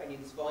earlier, I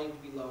need this volume to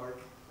be lower,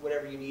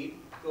 whatever you need,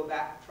 go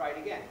back, try it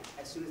again.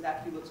 As soon as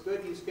that cue looks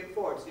good, you skip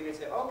forward. So you're going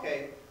to say,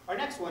 okay, our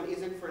next one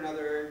isn't for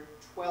another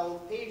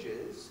 12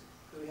 pages,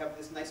 because we have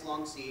this nice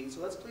long scene,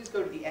 so let's please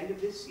go to the end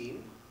of this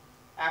scene.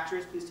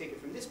 Actors, please take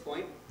it from this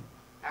point.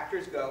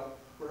 Actors go,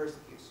 rehearse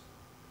the cues.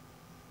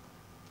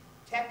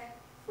 Tech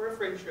for a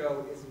Fringe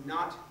show is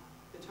not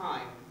the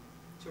time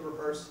to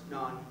rehearse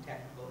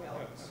non-technical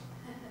elements.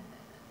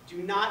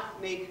 Do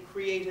not make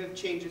creative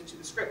changes to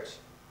the script.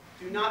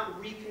 Do not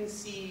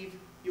reconceive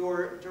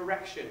your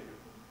direction.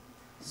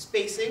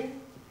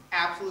 Spacing,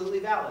 absolutely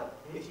valid.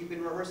 If you've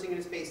been rehearsing in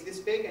a space this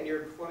big and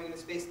you're performing in a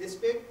space this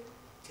big,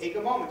 take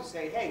a moment to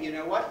say, hey, you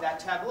know what, that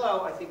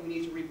tableau, I think we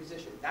need to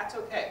reposition. That's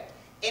okay.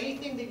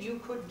 Anything that you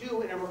could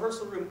do in a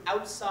rehearsal room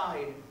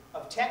outside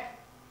of tech,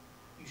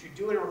 you should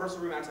do in a rehearsal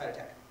room outside of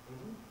tech.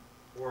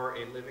 Or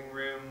a living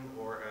room,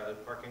 or a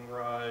parking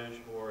garage,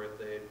 or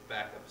the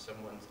back of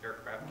someone's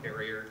aircraft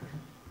carrier.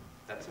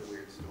 That's a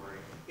weird story.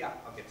 Yeah.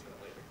 I'll get to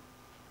that later.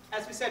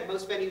 As we said,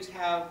 most venues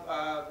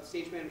have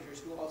stage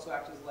managers who also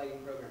act as lighting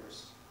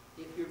programmers.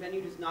 If your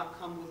venue does not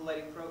come with a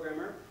lighting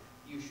programmer,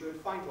 you should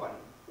find one,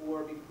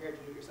 or be prepared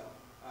to do it yourself.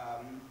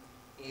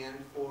 And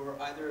for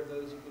either of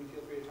those, you can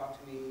feel free to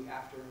talk to me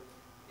after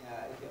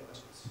if you have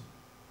questions.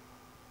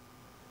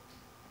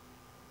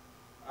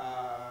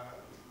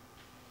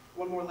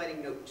 One more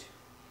lighting note.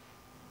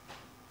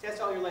 Test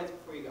all your lights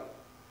before you go.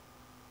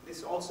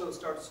 This also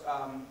starts,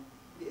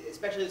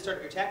 especially at the start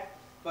of your tech,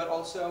 but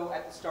also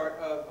at the start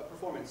of a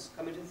performance.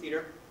 Come into the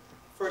theater.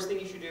 First thing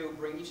you should do,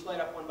 bring each light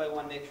up one by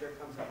one, make sure it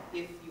comes up.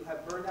 If you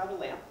have burned out a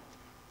lamp,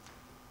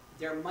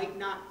 there might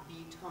not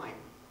be time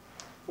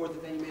for the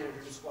venue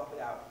manager to swap it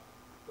out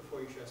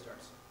before your show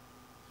starts.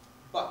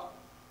 But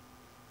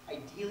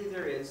ideally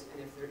there is,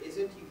 and if there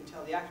isn't, you can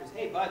tell the actors,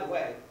 hey, by the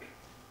way,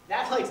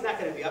 that light's not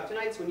going to be up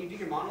tonight, so when you do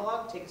your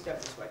monologue, take a step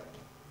this way.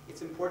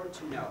 It's important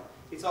to know.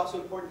 It's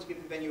also important to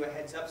give the venue a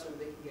heads up so that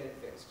they can get it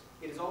fixed.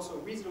 It is also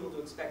reasonable to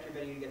expect your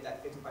venue to get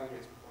that fixed by your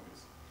next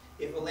performance.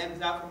 If a lamp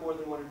is out for more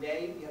than one a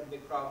day, you have a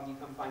big problem, you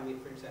come find me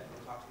at Fringe Central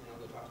and talk to me, and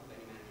I'll go talk to the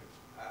venue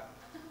manager.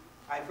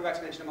 I forgot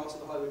to mention I'm also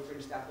the Hollywood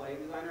Fringe staff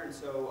lighting designer, and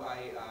so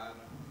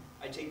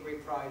I take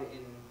great pride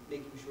in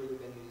making sure the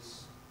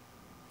venues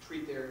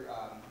treat their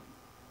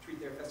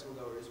festival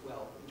goers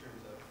well in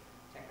terms of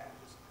tech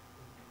packages.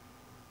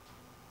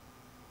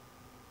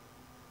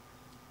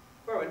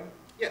 Corwin,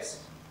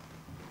 Yes.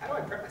 how do I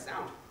prep my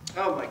sound?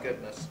 Oh my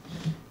goodness.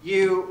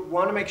 You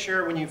want to make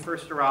sure when you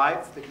first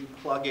arrive that you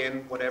plug in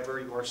whatever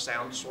your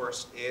sound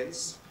source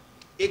is.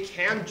 It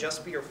can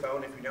just be your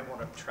phone if you don't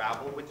want to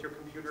travel with your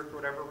computer for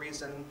whatever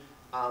reason.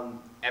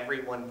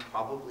 Everyone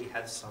probably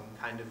has some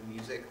kind of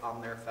music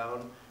on their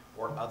phone,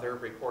 or other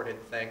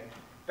recorded thing.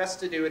 Best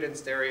to do it in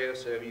stereo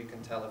so you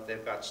can tell if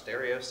they've got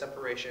stereo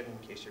separation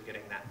in case you're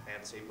getting that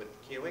fancy with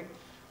the queuing.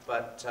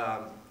 But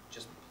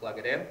just plug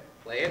it in,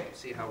 play it,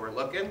 see how we're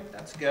looking.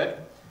 That's good.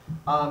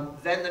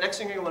 Then the next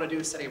thing you're going to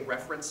do is set a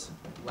reference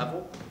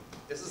level.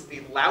 This is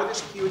the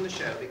loudest cue in the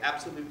show, the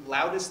absolute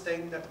loudest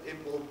thing that it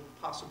will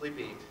possibly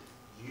be.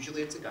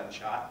 Usually it's a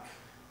gunshot.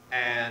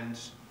 And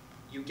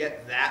you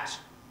get that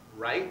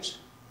right,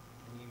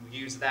 and you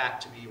use that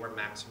to be your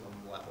maximum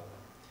level.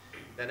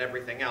 Then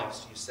everything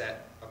else you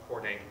set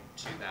according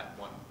to that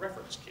one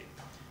reference cue.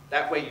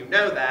 That way you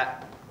know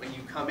that when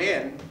you come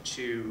in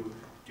to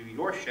do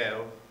your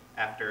show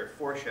after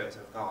 4 shows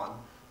have gone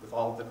with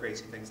all of the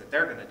crazy things that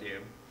they're going to do,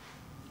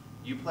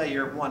 you play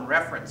your one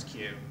reference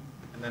cue,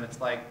 and then it's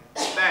like,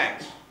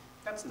 bang,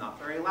 that's not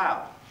very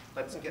loud.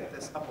 Let's get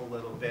this up a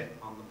little bit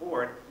on the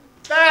board.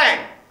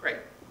 Bang! Great,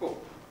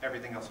 cool.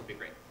 Everything else will be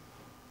great.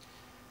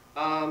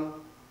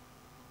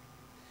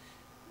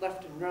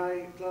 Left and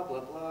right, blah, blah,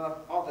 blah.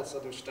 All this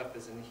other stuff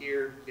is in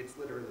here. It's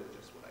literally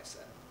just what I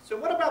said. So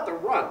what about the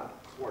run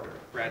order,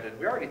 Brandon?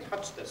 We already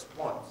touched this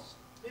once.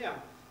 Yeah.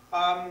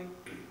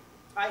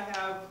 I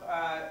have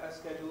a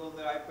schedule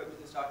that I put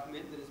into this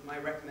document that is my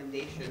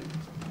recommendation,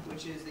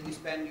 which is that you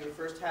spend your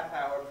first half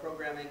hour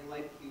programming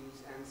light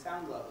cues and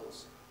sound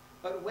levels.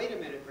 But wait a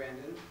minute,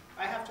 Brandon.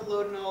 I have to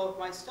load in all of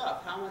my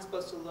stuff. How am I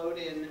supposed to load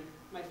in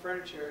my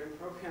furniture and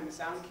program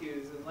sound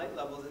cues and light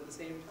levels at the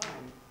same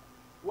time?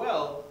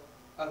 Well,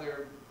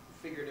 other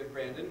figurative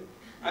Brandon,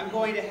 I'm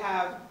going to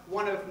have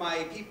one of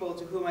my people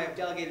to whom I have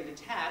delegated a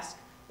task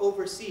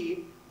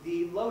oversee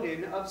the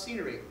load-in of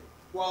scenery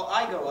while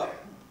I go up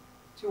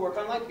to work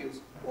on light cues.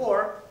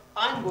 Or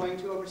I'm going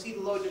to oversee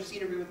the load-in of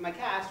scenery with my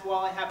cast while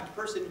I have the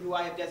person who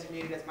I have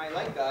designated as my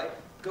light guy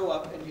go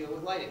up and deal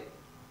with lighting.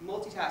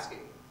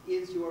 Multitasking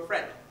is your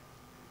friend.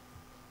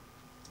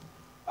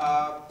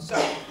 So,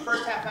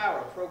 first half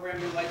hour, program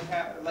your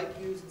light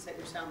cues and set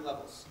your sound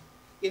levels.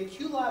 In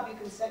QLab, you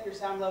can set your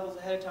sound levels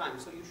ahead of time,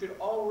 so you should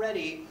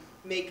already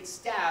make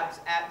stabs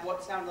at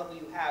what sound level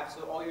you have,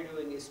 so all you're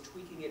doing is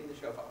tweaking it in the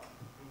show file.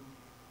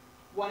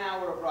 1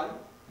 hour of run.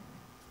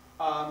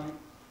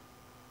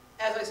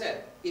 As I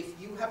said, if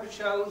you have a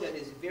show that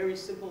is very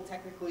simple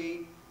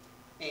technically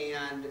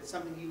and it's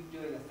something you've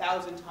been doing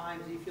 1,000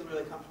 times and you feel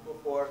really comfortable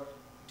for,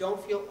 don't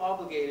feel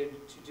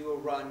obligated to do a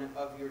run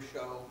of your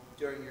show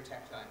during your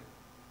tech time.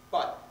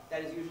 But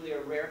that is usually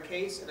a rare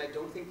case, and I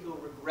don't think you'll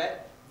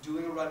regret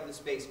doing a run in the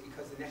space,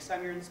 because the next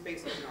time you're in the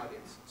space, there's an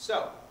audience.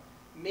 So,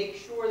 make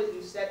sure that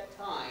you set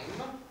time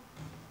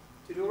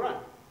to do a run.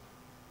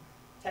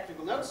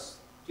 Technical notes,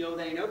 deal with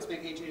any notes,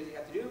 make any changes you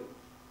have to do.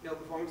 No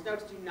performance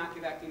notes, do not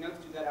give acting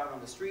notes, do that out on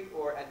the street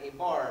or at a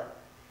bar.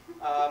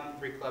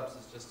 3 clubs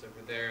is just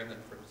over there, and then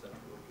Fringe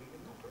Central will be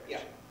in that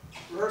direction.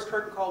 Yeah. Rehearse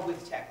curtain call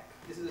with tech.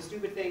 This is a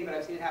stupid thing, but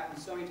I've seen it happen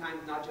so many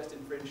times, not just in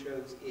Fringe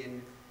shows,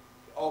 in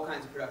all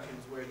kinds of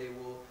productions where they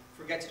will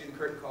forget to do the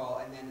curtain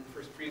call, and then the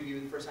first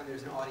preview, the first time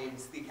there's an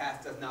audience, the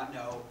cast does not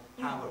know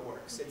how it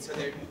works. And so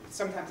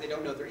sometimes they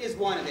don't know there is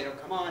one, and they don't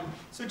come on.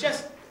 So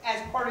just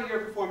as part of your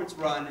performance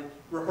run,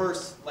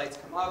 rehearse, lights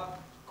come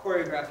up,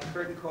 choreograph the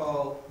curtain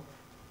call,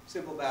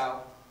 simple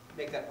bow,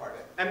 make that part of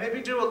it. And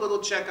maybe do a little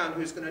check on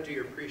who's going to do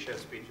your pre-show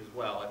speech as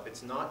well. If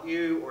it's not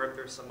you, or if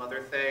there's some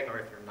other thing, or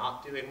if you're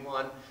not doing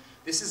one,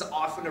 this is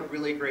often a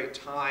really great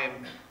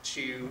time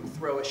to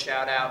throw a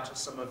shout out to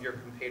some of your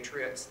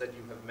compatriots that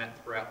you have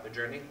met throughout the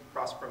journey.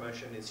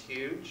 Cross-promotion is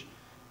huge,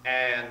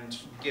 and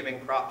giving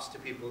props to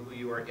people who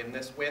you are in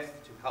this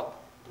with to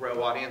help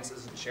grow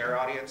audiences and share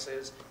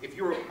audiences. If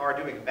you are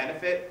doing a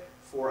benefit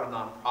for a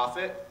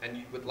nonprofit and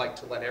you would like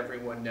to let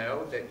everyone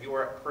know that you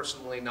are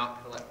personally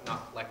not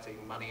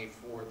collecting money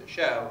for the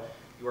show,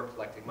 you are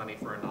collecting money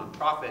for a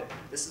nonprofit,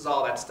 this is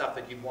all that stuff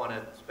that you want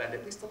to spend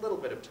at least a little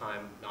bit of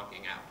time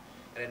knocking out.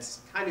 And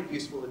it's kind of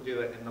useful to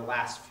do it in the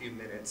last few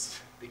minutes,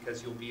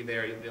 because you'll be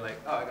there, you'll be like,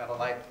 oh, I got a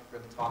light for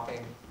the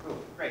talking.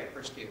 Cool, great,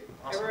 first cue.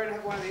 Awesome. Everyone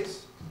have one of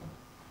these?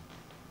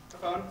 A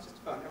phone? It's just a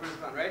phone. Everyone has a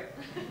phone, right?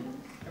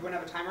 Everyone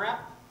have a timer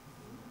app?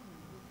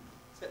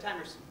 Set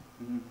timers.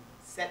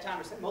 Set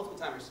timers, set multiple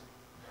timers.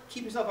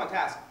 Keep yourself on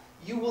task.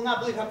 You will not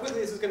believe how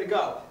quickly this is going to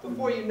go.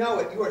 Before you know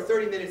it, you are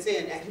 30 minutes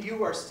in, and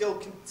you are still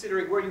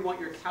considering where you want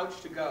your couch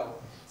to go.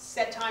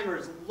 Set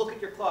timers, look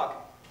at your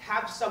clock.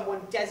 Have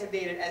someone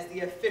designated as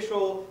the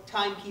official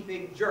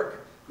timekeeping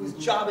jerk, whose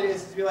job it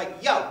is to be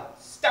like, yo,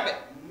 stop it,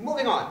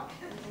 moving on.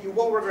 You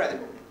won't regret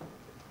it.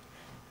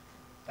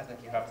 I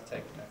think you have to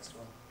take the next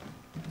one.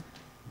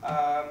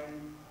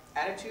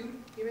 Attitude,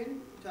 you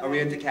mean? Are we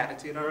into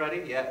catitude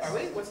already? Yes. Are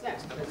we? What's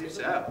next? I believe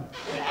so.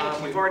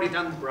 We've already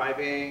done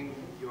bribing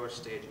your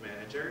stage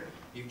manager.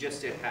 You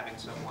just did having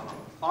someone on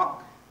the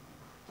clock.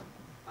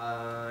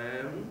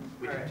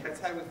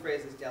 Let's how we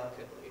phrase this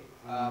delicately.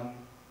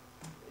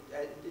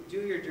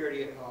 Do your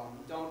dirty at home.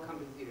 Don't come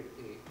to the theater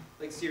to pee.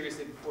 Like,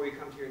 seriously, before you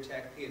come to your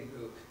tech, pee and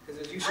poo.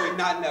 Because there's usually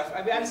not enough.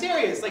 I mean, I'm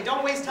serious. Like,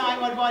 don't waste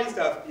time on body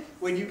stuff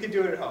when you can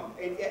do it at home.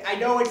 I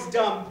know it's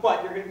dumb,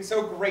 but you're going to be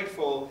so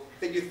grateful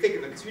that you think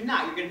of it. Because you're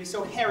not. You're going to be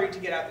so harried to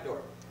get out the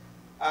door.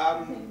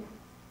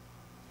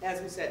 As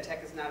we said,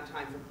 tech is not a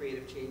time for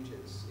creative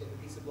changes. If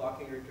a piece of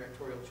blocking or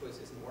directorial choice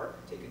isn't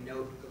work, take a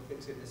note, go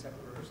fix it in a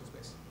separate rehearsal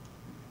space.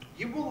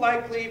 You will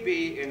likely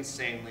be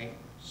insanely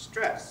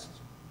stressed.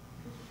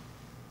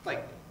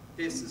 Like,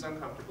 this is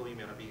uncomfortable, you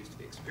may not be used to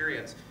the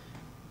experience.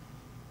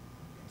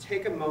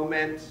 Take a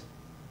moment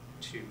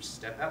to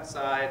step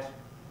outside,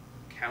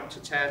 count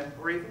to 10,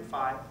 or even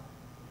 5,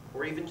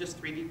 or even just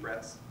 3 deep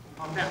breaths, and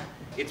calm down.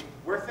 It's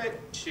worth it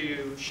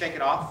to shake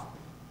it off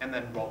and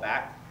then roll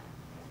back.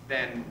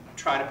 Then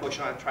try to push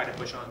on, try to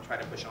push on, try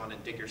to push on,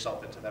 and dig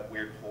yourself into that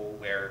weird hole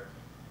where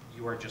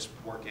you are just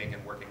working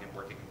and working and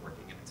working and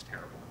working, and it's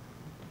terrible.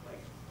 Like,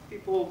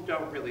 people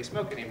don't really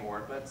smoke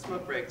anymore, but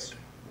smoke breaks,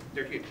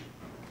 they're huge.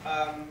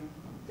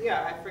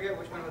 Yeah, I forget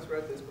which one of us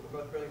wrote this, but we're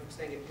both brilliant for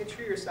saying it.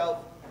 Picture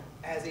yourself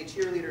as a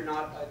cheerleader,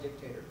 not a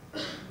dictator.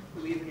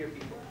 Believe in your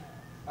people.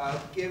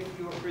 Give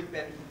your crew the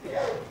benefit of the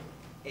doubt,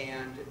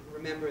 and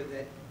remember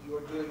that you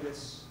are doing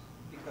this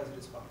because it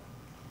is fun.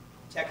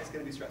 Tech is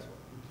going to be stressful.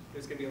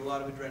 There's going to be a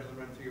lot of adrenaline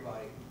running through your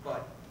body,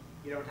 but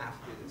you don't have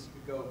to do this.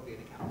 You could go be an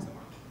accountant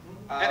somewhere.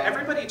 And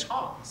everybody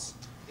talks.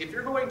 If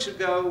you're going to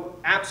go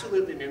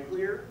absolutely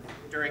nuclear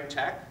during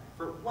tech,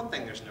 for one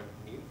thing, there's no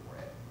need for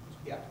it.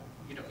 Yeah.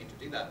 You don't need to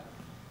do that.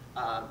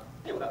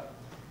 Hey, what up?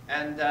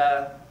 And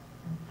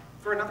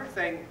for another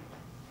thing,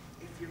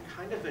 if you're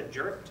kind of a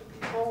jerk to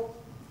people,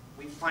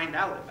 we find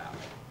out about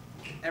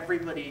it.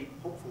 Everybody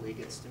hopefully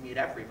gets to meet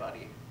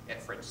everybody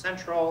at Fringe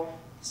Central,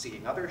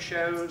 seeing other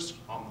shows,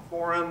 on the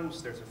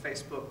forums, there's a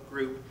Facebook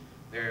group,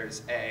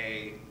 there's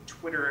a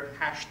Twitter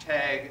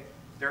hashtag.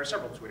 There are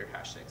several Twitter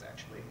hashtags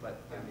actually,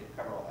 but I don't need to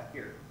cover all that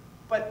here.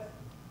 But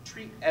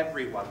treat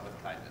everyone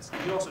with kindness.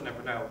 You also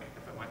never know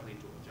if it might lead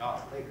to a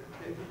job later.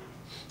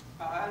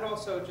 And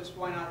also, just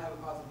why not have a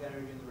positive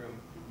energy in the room?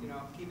 You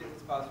know, keep it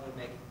as positive and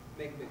make a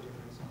big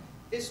difference.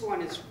 This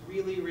one is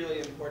really, really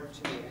important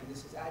to me, and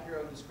this is at your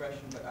own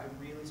discretion, but I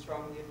really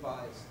strongly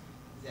advise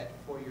that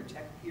for your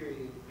tech period,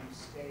 you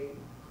stay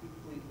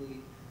completely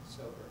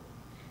sober.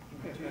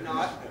 Do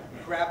not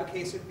grab a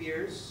case of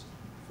beers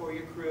for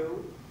your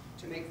crew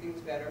to make things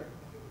better.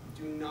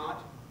 Do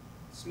not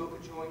smoke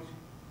a joint.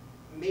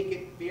 Make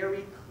it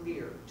very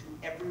clear to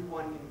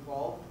everyone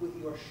involved with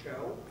your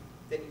show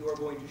that you are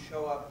going to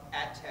show up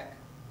at tech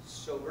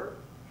sober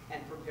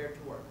and prepared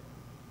to work.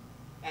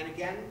 And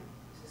again,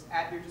 this is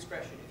at your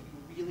discretion.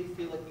 If you really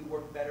feel like you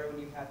work better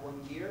when you've had one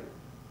year,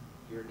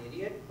 you're an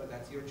idiot, but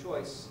that's your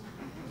choice.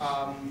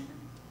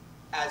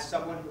 As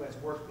someone who has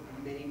worked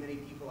with many, many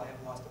people, I have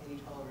lost any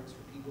tolerance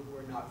for people who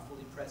are not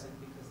fully present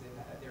because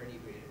they're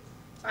inebriated.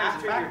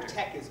 After your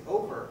tech is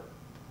over,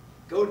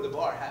 go to the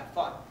bar, have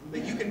fun.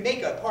 Like, you can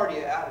make a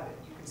party out of it.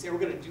 You can say, we're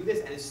going to do this,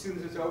 and as soon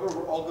as it's over,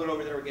 we're all going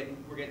over there,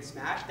 we're getting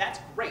smashed. That's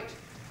great.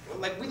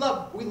 Like, we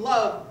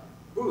love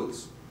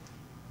booze.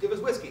 Give us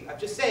whiskey. I'm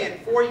just saying,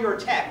 for your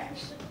tech,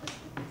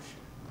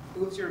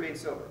 booze to remain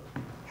sober.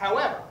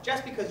 However,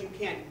 just because you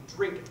can't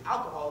drink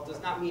alcohol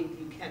does not mean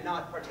you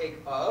cannot partake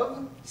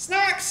of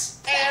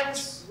Snacks and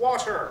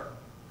water.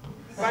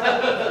 Find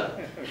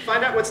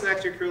out what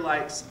snacks your crew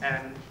likes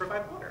and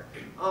provide water.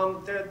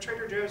 The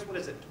Trader Joe's, what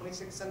is it,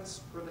 26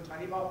 cents for the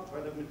tiny bottle,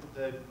 or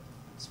the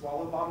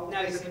swallow bottle?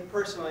 Now, you see,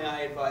 personally,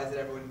 I advise that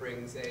everyone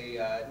brings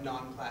a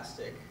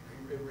non-plastic,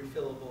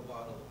 refillable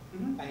bottle.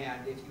 Mm-hmm.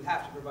 And if you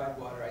have to provide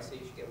water, I say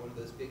you should get one of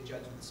those big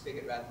jugs with a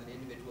spigot rather than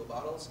individual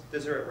bottles.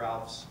 Those are at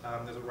Ralph's.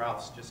 There's a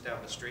Ralph's just down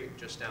the street,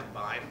 just down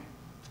Vine.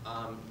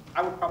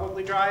 I would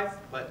probably drive,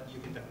 but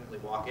you can definitely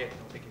walk it.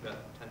 It'll take you about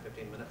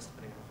 10-15 minutes,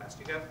 depending on how fast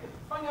you go.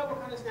 Find out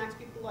what kind of snacks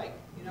people like.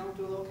 You know,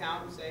 do a little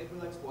count and say who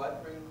likes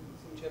what, bring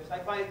some chips. I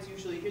find it's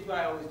usually, here's what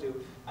I always do.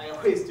 I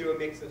always do a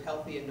mix of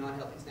healthy and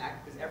non-healthy snacks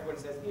because everyone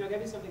says, you know, get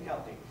me something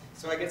healthy.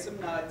 So I get some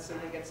nuts, and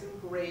I get some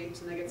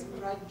grapes, and I get some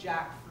dried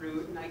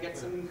jackfruit, and I get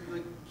some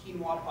like,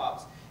 quinoa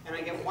pops, and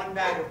I get one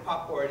bag of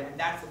popcorn, and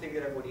that's the thing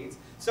that everyone eats.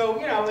 So,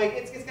 you know, like,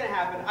 it's going to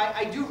happen.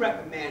 I do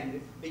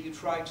recommend that you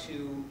try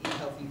to eat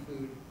healthy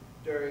food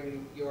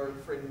during your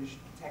Fringe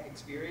tech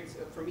experience.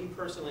 For me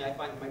personally, I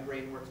find that my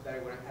brain works better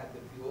when I've had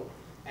good fuel.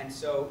 And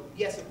so,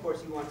 yes, of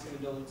course, you want some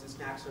indulgences.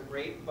 Snacks are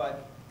great,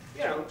 but,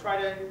 you know,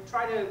 try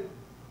to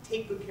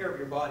take good care of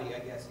your body, I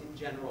guess, in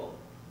general,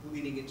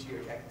 leading into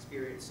your tech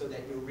experience so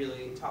that you're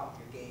really top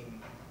of your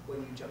game when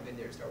you jump in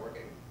there and start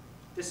working.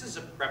 This is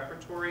a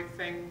preparatory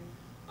thing.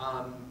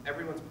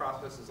 Everyone's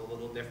process is a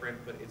little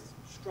different, but it's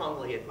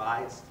strongly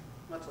advised,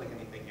 much like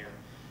anything here.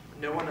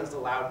 No one is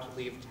allowed to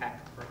leave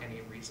tech for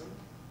any reason.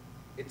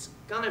 It's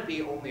gonna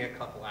be only a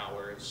couple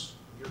hours.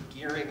 You're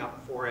gearing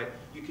up for it.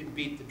 You can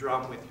beat the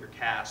drum with your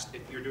cast.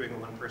 If you're doing a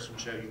one-person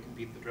show, you can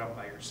beat the drum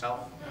by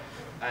yourself.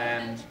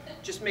 And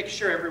just make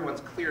sure everyone's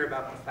clear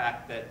about the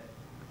fact that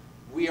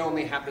we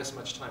only have this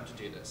much time to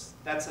do this.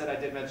 That said, I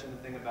did mention the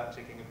thing about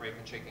taking a break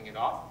and shaking it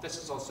off.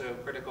 This is also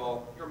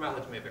critical. Your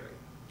mileage may vary.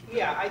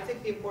 Yeah, I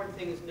think the important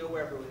thing is know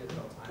where everyone is at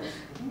all times.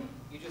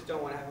 You just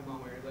don't want to have a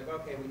moment where you're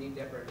like, okay, we need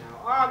Deborah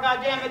now. Oh,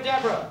 God damn it,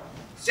 Deborah!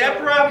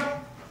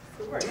 Deborah!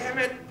 Damn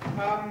it!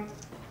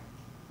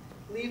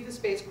 Leave the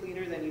space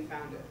cleaner than you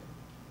found it.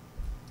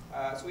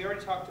 So we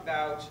already talked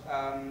about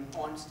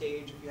on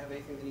stage, if you have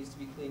anything that needs to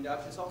be cleaned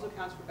up. This also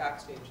counts for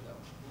backstage, though,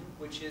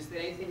 which is that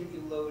anything that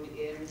you load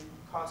in,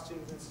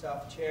 costumes and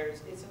stuff,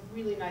 chairs, it's a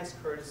really nice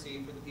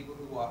courtesy for the people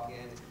who walk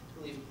in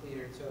to leave it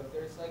cleaner. So if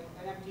there's like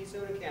an empty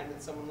soda can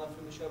that someone left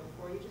from the show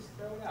before, you just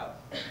throw it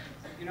out.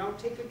 You know,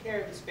 take good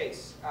care of the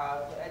space.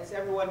 As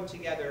everyone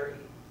together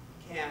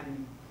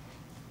can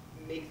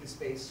make the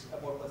space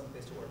a more pleasant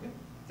place to work in.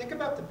 Think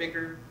about the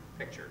bigger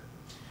picture.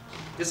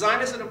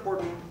 Design is an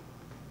important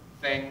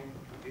thing.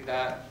 Do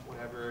that,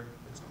 whatever,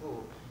 it's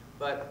cool.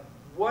 But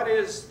what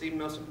is the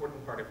most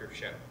important part of your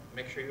show?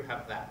 Make sure you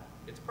have that.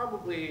 It's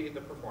probably the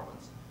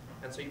performance.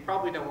 And so you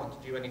probably don't want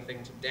to do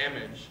anything to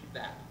damage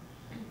that.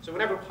 So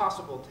whenever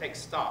possible, take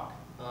stock.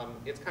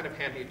 It's kind of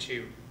handy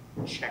to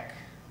check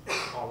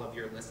all of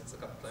your lists a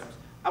couple times.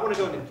 I want to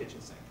go into the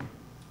kitchen sink.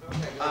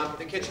 Okay.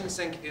 The kitchen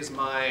sink is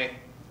my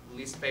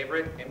least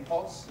favorite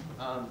impulse.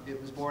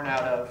 It was born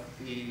out of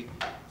the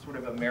sort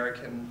of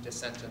American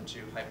descent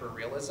into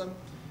hyperrealism,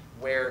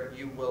 where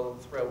you will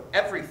throw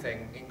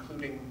everything,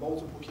 including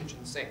multiple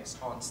kitchen sinks,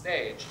 on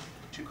stage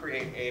to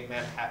create a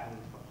Manhattan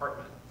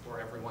apartment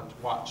for everyone to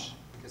watch,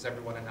 because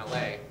everyone in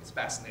LA is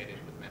fascinated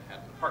with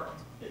Manhattan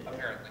apartments,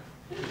 apparently.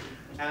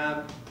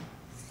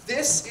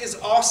 This is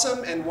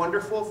awesome and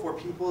wonderful for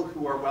people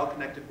who are well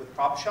connected with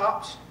prop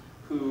shops,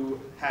 who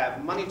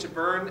have money to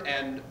burn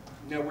and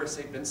know where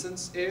St.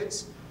 Vincent's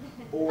is,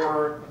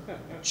 or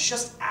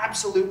just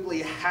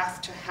absolutely have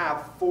to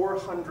have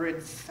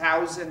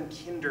 400,000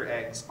 Kinder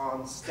eggs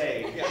on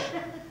stage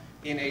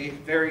in a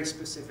very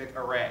specific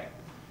array.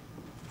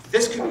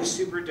 This can be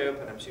super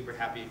dope, and I'm super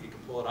happy if you can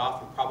pull it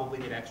off. You probably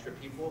need extra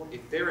people.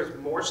 If there is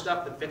more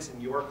stuff that fits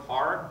in your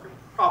car, you're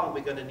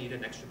probably going to need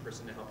an extra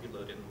person to help you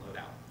load in and load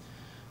out.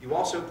 You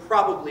also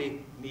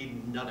probably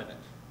need none of it.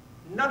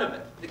 None of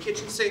it. The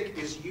kitchen sink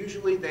is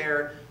usually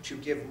there to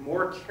give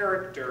more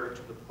character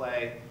to the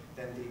play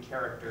than the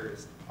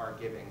characters are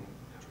giving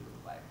to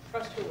the play.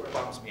 Trust your work.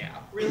 Bums me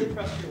out. Really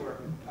trust your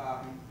work.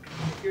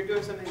 If you're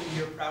doing something that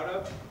you're proud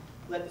of,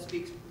 let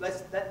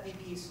the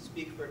piece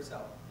speak for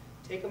itself.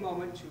 Take a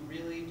moment to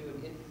really do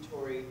an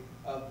inventory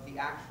of the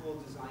actual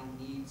design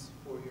needs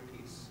for your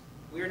piece.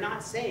 We're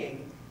not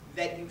saying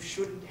that you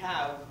shouldn't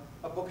have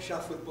a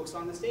bookshelf with books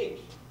on the stage.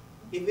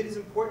 If it is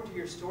important to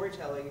your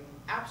storytelling,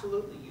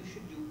 absolutely, you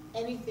should do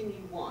anything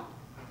you want.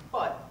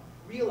 But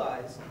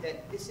realize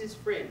that this is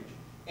Fringe,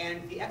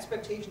 and the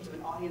expectations of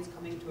an audience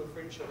coming to a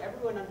Fringe show,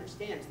 everyone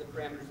understands the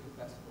parameters of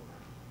the festival.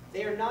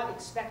 They are not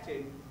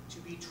expected to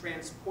be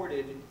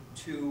transported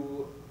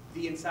to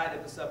the inside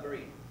of a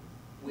submarine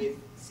with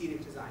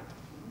scenic design.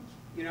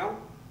 You know?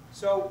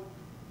 So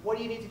what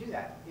do you need to do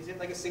that? Is it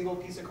like a single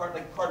piece of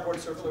cardboard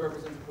circle that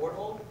represents a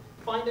porthole?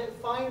 Find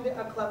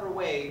a clever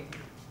way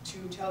to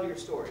tell your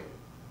story.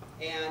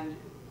 And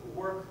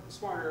work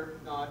smarter,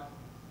 not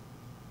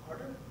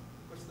harder?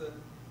 What's the...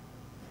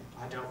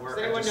 I don't work.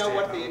 Does anyone know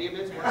what the idiom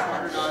is? Work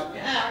smarter, not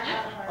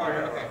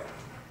harder? Okay.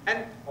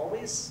 And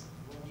always,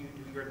 when you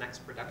do your next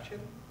production,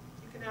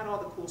 you can add all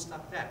the cool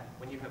stuff then.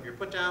 When you have your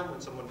put down,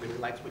 when someone really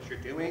likes what you're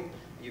doing,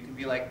 you can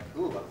be like,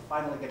 ooh, I'm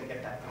finally going to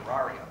get that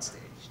Ferrari on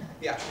stage.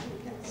 Yeah.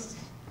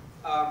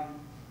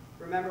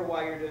 Remember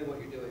why you're doing what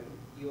you're doing.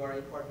 You are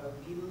a part of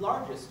the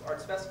largest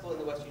arts festival in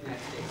the Western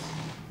United States.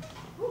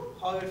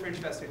 Hollywood Fringe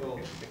Festival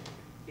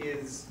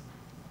is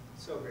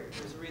so great.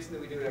 There's a reason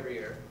that we do it every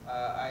year.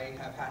 I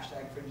have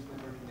hashtag Fringe is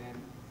my working man.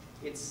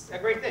 It's a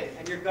great thing,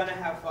 and you're gonna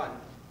have fun.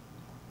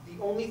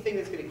 The only thing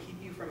that's gonna keep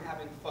you from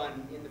having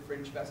fun in the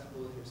Fringe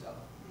Festival is yourself.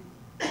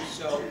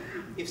 So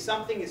if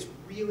something is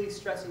really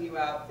stressing you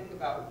out, think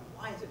about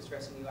why is it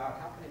stressing you out?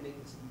 How can I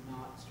make this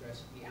not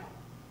stress me out?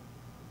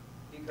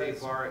 The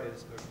bar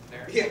is over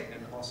there,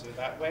 and also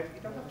that way.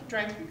 You don't have to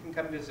drink. You can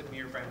come visit me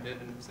or friend did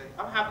and say,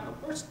 I'm having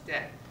the worst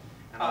day.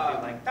 And I'll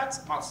be like, that's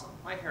awesome.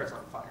 My hair's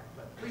on fire,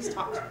 but please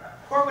talk to me.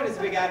 Corbin is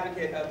a big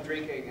advocate of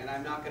drinking, and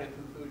I'm not going to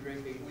poo-poo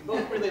drinking. We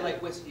both really like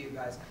whiskey, you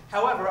guys.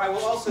 However, I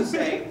will also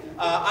say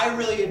I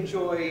really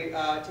enjoy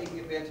taking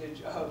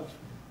advantage of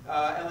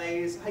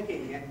LA's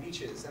hiking and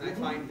beaches, and I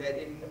find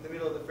that in the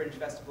middle of the Fringe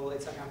Festival,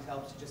 it sometimes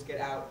helps to just get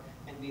out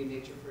and be in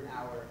nature for an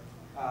hour.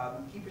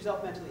 Keep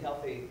yourself mentally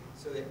healthy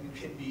so that you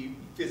can be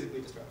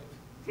physically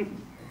destructive.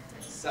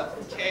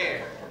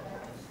 Self-care.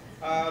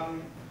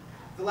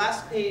 The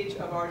last page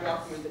of our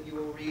document that you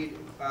will read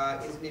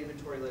is an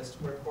inventory list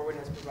where Corwin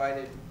has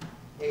provided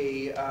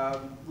a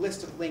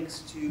list of links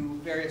to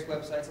various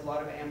websites, a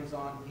lot of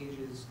Amazon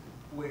pages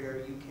where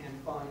you can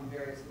find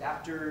various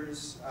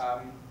adapters,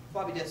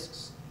 floppy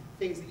disks,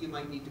 things that you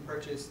might need to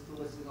purchase.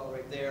 The list is all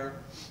right there.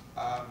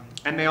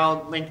 And they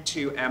all link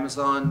to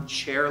Amazon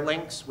share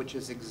links, which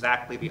is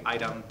exactly the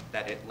item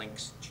that it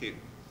links to.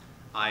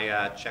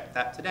 I checked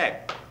that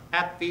today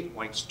at the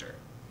Oyster,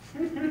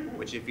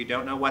 which if you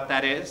don't know what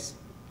that is,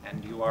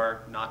 and you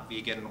are not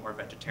vegan or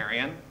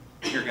vegetarian,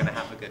 you're going to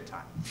have a good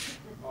time.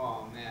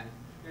 Oh man,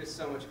 there's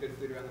so much good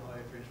food around the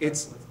Hollywood Fringe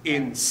It's Festival.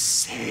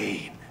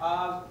 insane.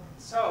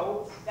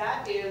 So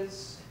that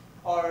is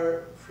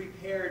our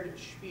prepared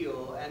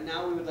spiel, and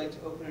now we would like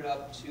to open it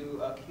up to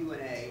a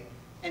Q&A.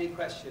 Any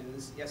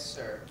questions? Yes,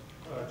 sir.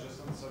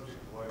 Just on the subject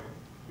of lighting,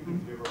 have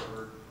you ever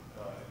heard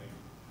any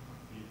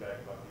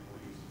feedback about people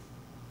using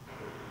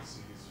their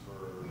PCs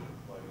for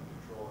lighting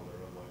control and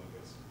their own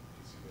lighting-based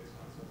PC-based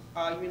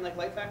concepts? You mean like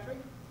Light Factory?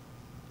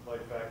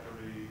 Light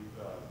Factory,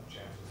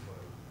 chances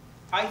lighting.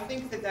 I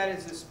think that that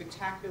is a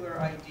spectacular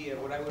idea.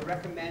 What I would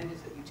recommend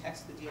is that you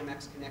test the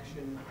DMX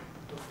connection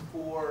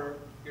before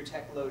your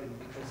tech loading,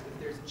 because if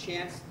there's a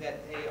chance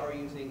that they are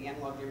using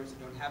analog dimmers that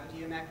don't have a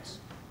DMX,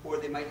 or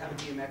they might have a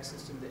DMX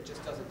system that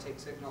just doesn't take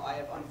signal. I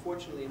have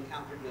unfortunately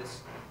encountered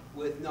this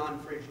with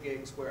non-Fringe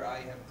gigs where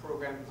I have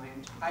programmed my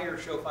entire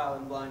show file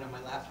in blind on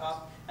my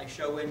laptop. I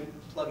show in,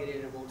 plug it in,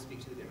 and it won't speak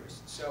to the dimmers.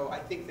 So I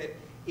think that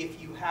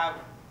if you have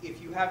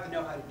the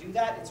know-how to do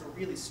that, it's a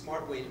really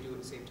smart way to do it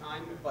at the same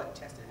time, but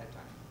test it ahead of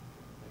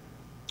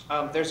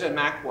time. There's a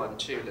Mac one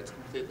too that's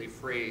completely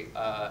free.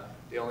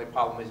 The only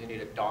problem is you need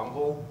a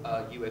dongle,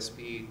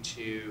 USB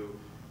to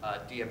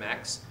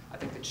DMX. I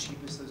think the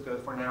cheapest those go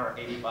for now are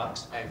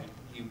 $80, and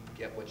you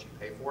get what you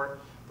pay for.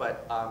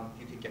 But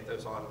you can get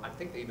those on, I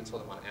think they even sell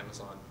them on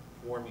Amazon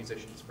for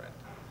Musician's Friend.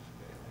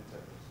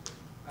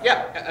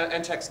 Yeah,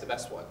 and Tech's the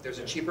best one. There's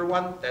a cheaper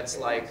one that's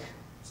like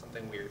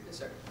something weird. Yes,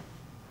 sir.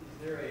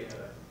 Is there a, just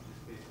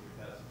based on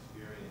your past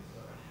experience,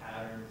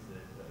 patterns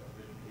that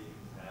different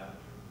patrons have in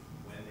terms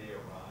of when they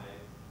arrive,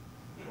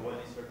 or when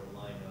they start to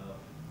line up?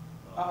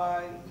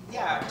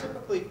 Yeah,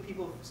 typically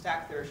people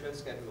stack their show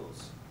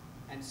schedules.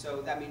 And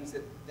so that means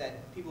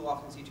that people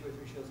often see 2 or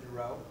 3 shows in a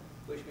row,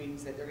 which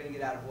means that they're going to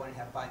get out of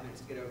 1.5, 5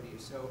 minutes to get over to you.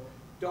 So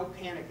don't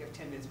panic if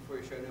 10 minutes before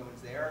your show no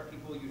one's there.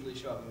 People usually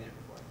show up a minute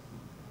before.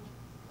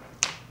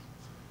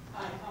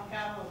 Hi, I'm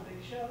Capital, the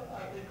Big Show,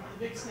 the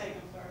Big Snake,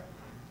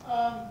 I'm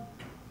sorry.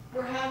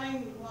 We're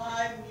having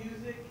live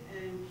music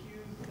and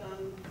cues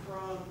done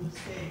from the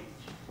stage.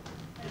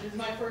 And this is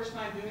my first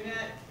time doing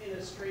that in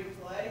a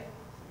straight play.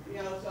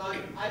 You know, so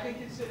I've been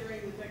considering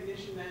the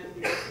technician and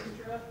the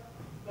orchestra,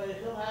 but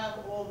he'll have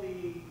all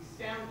the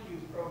sound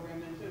cues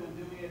programmed into and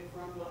doing it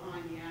from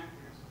behind the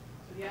actors.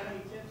 So do you have any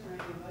tips or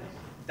any advice?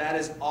 That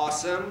is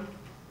awesome.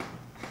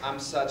 I'm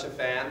such a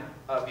fan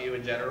of you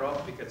in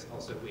general, because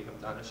also we have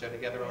done a show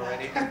together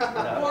already.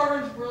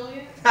 Corbin's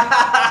brilliant.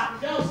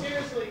 No,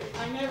 seriously,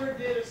 I never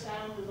did a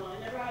sound design. I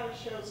never had a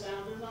show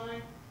sound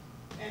design.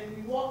 And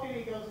we walk in,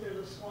 he goes, there's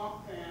a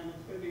swamp fan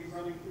that's going to be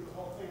running through the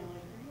whole thing. I'm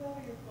like, are you out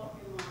of your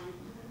fucking mind?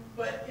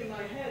 But in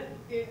my head,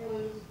 it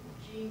was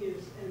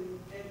genius, and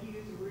he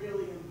was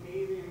really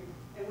amazing,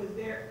 and was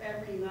there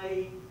every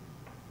night,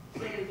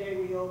 every day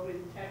we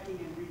opened, teching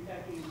and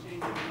reteching and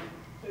changing.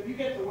 So if you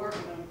get to work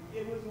with him,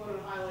 it was one of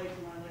the highlights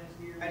of my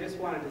last year. I just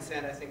wanted to say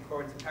I think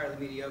Corbin's entirely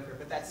mediocre.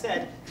 But that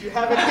said, do you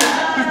have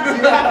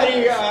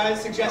any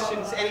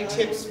suggestions, any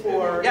tips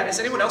for? Yeah, is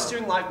anyone else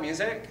doing live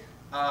music?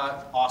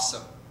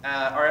 Awesome.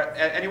 Or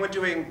anyone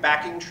doing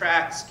backing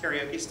tracks,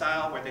 karaoke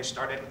style, where they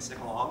start it and sing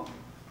along?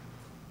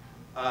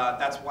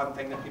 That's one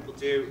thing that people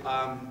do.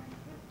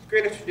 The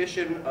greatest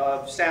tradition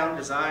of sound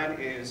design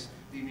is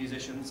the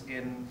musicians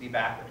in the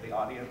back of the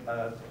audience,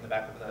 in the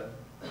back of the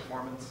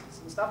performances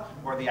and stuff,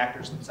 or the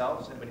actors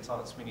themselves. Anybody saw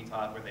that Sweeney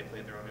Todd where they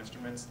played their own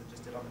instruments that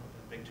just did on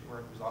the big tour?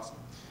 It was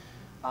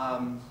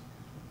awesome.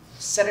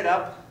 Set it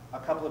up a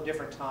couple of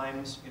different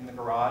times in the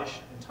garage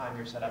and time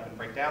your setup and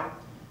breakdown.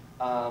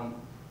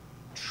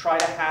 Try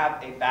to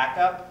have a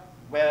backup.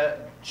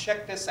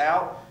 Check this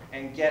out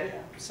and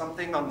get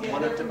something on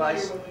one of the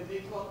device.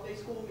 They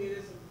schooled me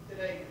this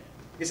today.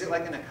 Is it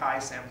like an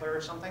Akai sampler or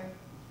something?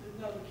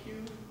 No, the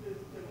Q,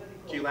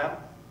 QLab? Yeah.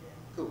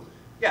 Cool.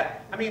 Yeah,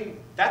 I mean,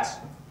 that's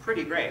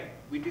pretty great.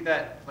 We do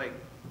that like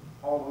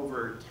all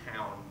over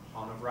town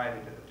on a variety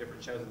of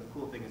different shows, and the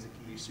cool thing is it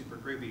can be super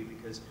groovy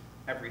because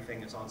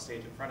everything is on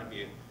stage in front of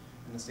you,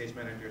 and the stage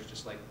manager is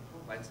just like,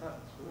 oh, lights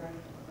up.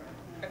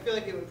 I feel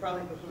like it would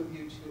probably behoove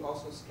you to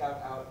also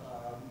scout out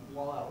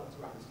wall outlets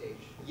around the stage.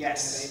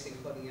 Yes. If you have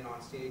anything plugging in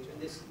on stage.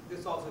 And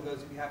this also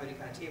goes if you have any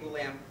kind of table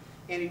lamp,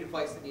 any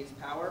device that needs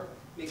power,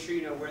 make sure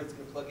you know where it's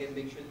going to plug in,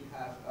 make sure that you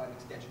have an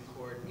extension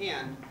cord.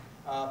 And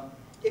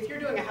if you're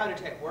doing a How to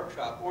Tech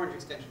workshop, orange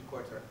extension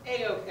cords are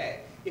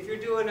A-okay. If you're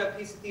doing a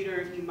piece of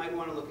theater, you might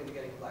want to look into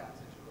getting a black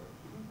extension cord.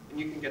 And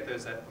you can get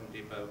those at Home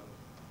Depot.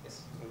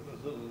 Yes. So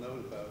there's a little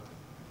note about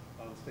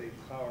on-stage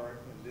power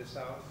in this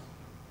house.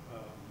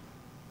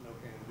 No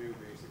can do,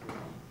 basically.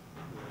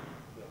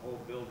 The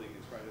whole building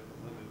is right at the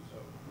limits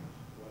of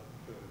what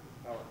the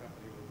power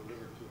company will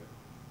deliver to it.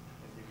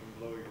 And you can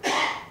blow your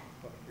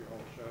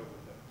whole show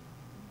with that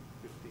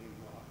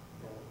 15-watt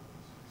roll.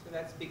 So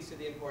that speaks to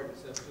the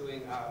importance of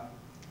doing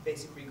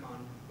basic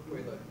recon before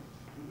you load.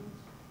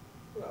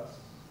 Who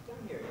else?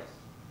 Down here, yes.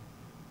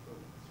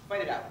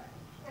 Fight it out.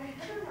 I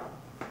don't know.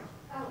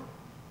 Oh,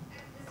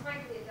 this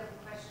might be a dumb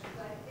question,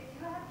 but if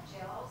you have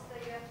gels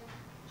that you have to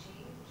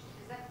change,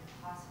 is that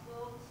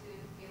possible to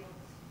be able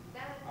to do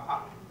that in the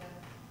time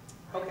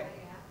Okay. that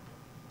you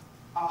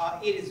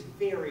have? It is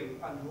very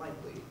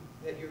unlikely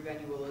that your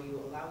venue will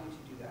allow you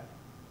to do that,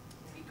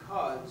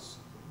 because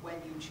when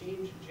you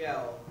change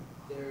gel,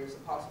 there's a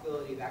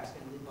possibility of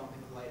accidentally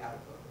bumping the light out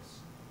of focus.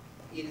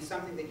 it is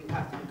something that you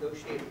have to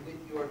negotiate with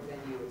your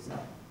venue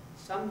itself.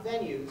 Some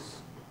venues,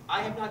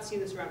 I have not seen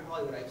this around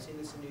Hollywood, I've seen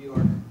this in New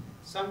York.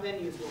 Some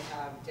venues will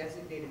have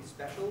designated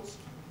specials,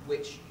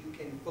 which you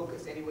can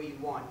focus any way you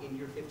want in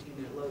your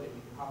 15-minute load-in.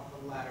 You can hop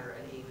on a ladder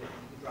and aim it, and you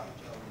can drop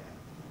a gel in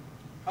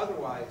there.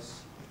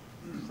 Otherwise,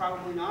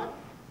 probably not.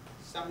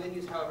 Some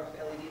venues, however, have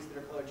LEDs that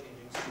are color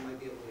changing, so you might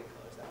be able to get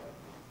colors that way.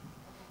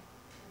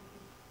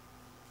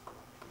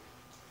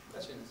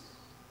 Questions?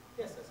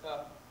 Yes, that's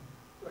go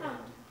ahead.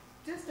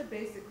 Just a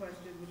basic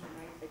question, which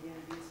might again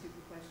be a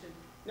stupid question.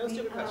 No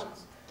stupid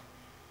questions.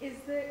 Is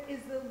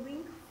the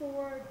link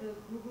for the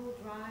Google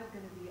Drive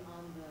going to be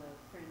on the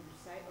Fringe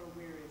site, or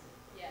where is it?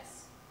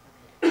 Yes.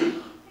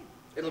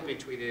 It'll be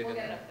tweeted We'll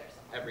get it and up there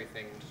somewhere.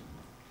 everything.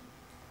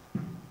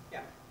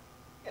 Yeah.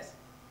 Yes.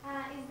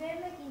 Is there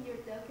like in your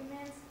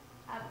documents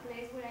a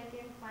place where I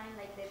can find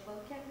like the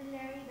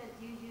vocabulary that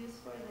you use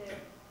for the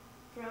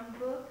from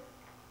book?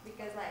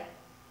 Because like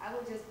I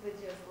will just put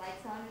just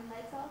lights on and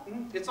lights off.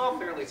 It's all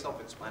fairly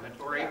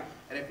self-explanatory, Yeah.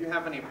 and if you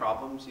have any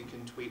problems, you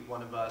can tweet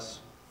one of us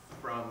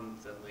from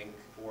the link,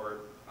 or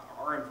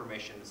our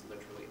information is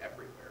literally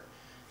everywhere.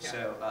 Yeah.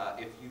 So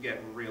if you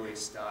get really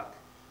stuck,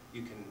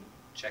 you can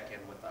check in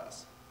with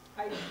us.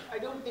 I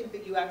don't think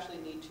that you actually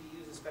need to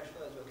use a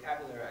specialized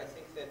vocabulary. I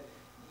think that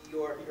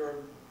your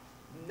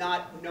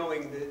not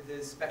knowing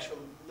the special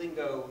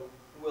lingo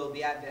will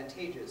be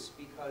advantageous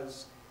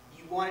because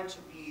you want it to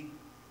be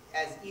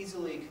as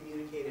easily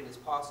communicated as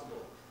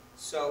possible.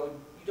 So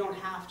you don't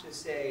have to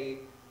say,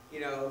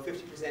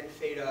 50%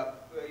 fade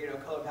up,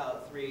 color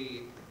palette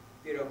 3,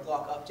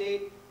 block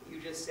update. You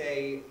just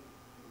say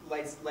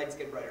lights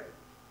get brighter.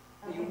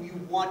 Okay. You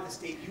want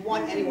you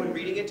want anyone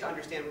reading it to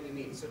understand what you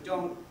mean. So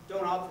don't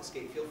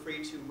obfuscate. Feel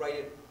free to write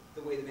it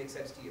the way that makes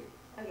sense to you.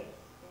 Okay,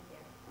 thank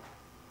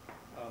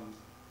you.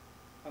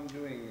 I'm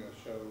doing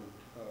a show,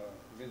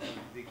 Vincent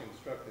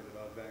Deconstructed,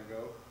 about Van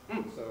Gogh.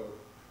 So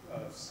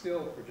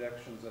still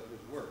projections of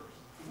his works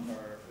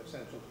are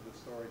essential to the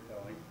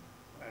storytelling.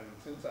 And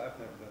since I've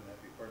never done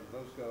that before, do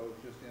those go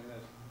just in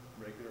as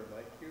regular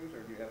light cues,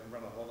 or do you have to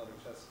run a whole other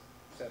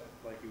set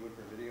like you would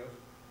for videos?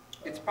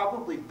 It's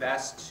probably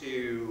best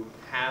to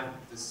have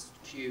the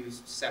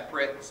cues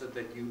separate so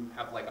that you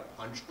have like a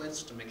punch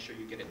list to make sure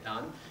you get it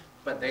done.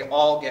 But they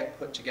all get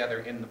put together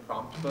in the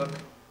prompt book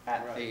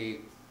at the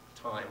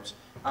times.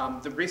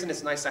 The reason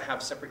it's nice to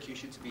have separate cue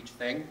sheets of each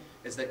thing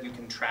is that you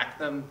can track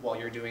them while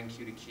you're doing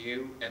cue to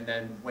cue, and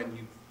then when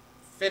you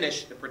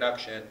finish the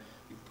production,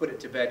 you put it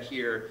to bed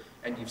here,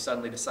 and you've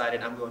suddenly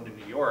decided, I'm going to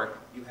New York,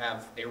 you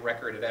have a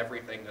record of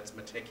everything that's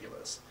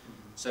meticulous.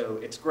 So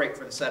it's great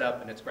for the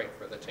setup, and it's great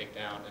for the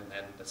takedown, and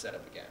then the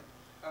setup again.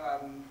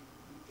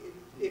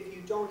 If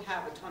you don't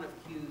have a ton of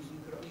cues,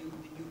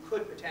 you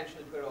could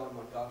potentially put it all in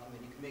one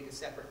document. You could make a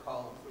separate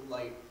column for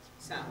light,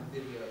 sound,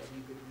 videos, and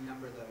you could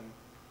number them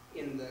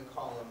in the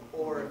column.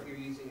 Or if you're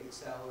using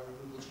Excel or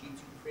Google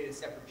Sheets, you can create a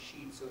separate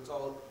sheet so it's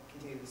all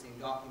contained in the same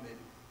document,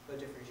 but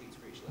different sheets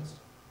for each list.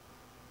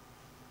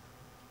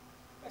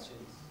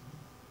 Questions?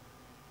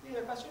 Any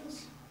other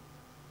questions?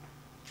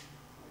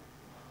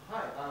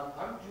 Hi,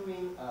 I'm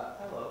doing,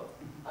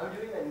 I'm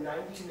doing a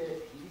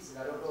 90-minute piece, and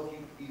I don't know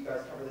if you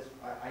guys cover this,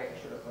 I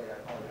should have played, I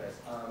apologize,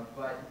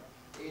 but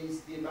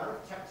is the amount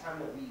of tech time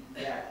that we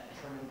get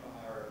determined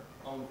by our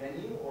own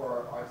venue,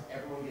 or is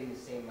everyone getting the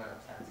same amount of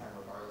tech time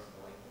regardless of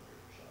the length of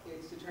your show?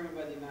 It's determined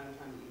by the amount of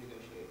time that you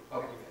negotiate with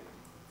Okay. your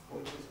venue,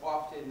 which is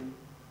often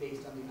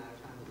based on the amount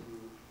of time that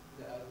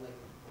the length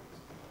of the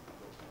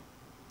performance.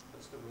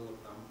 What's the rule of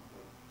thumb?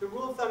 The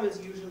rule of thumb is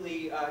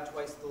usually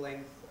twice the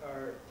length,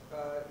 or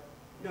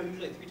no,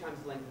 usually 3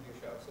 times the length of your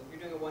show. So if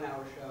you're doing a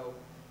 1-hour show,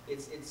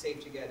 it's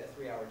safe to get a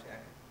 3-hour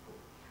tech.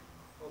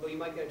 Although you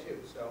might get a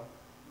 2, so.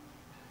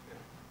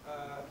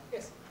 Yeah.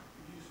 Yes?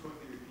 Could you just run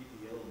through your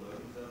PTL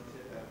loading zone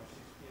tip after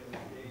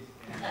 6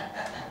 p.m.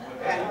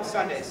 weekdays? And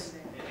Sundays.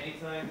 And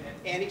anytime?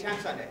 Anytime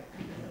Sunday.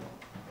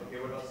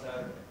 Okay, what about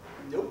Saturday?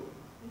 Nope.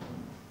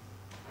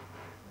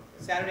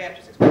 Saturday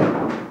after 6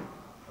 p.m.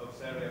 Oh,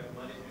 Saturday after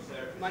Monday through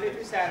Saturday? Monday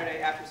through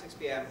Saturday after 6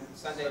 p.m.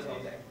 Sundays all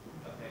day.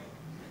 Okay.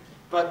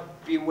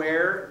 But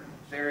beware,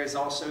 there is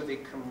also the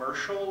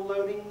commercial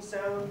loading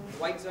zone.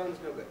 White zone's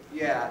no good.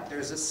 Yeah,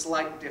 there's a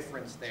slight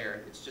difference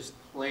there. It's just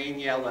plain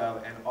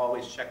yellow, and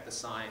always check the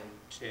sign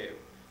too.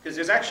 Because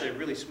there's actually a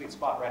really sweet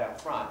spot right out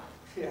front,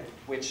 Yeah.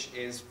 which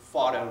is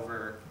fought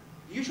over.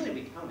 Usually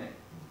we cone it.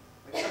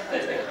 Like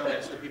sometimes they cone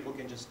it so people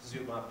can just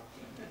zoom up.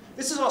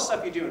 This is all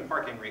stuff you do in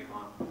parking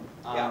recon.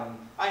 Yeah.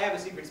 I have a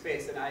secret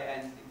space, and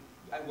I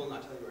will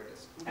not tell you where it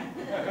is.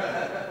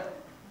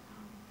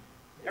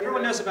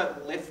 Everyone knows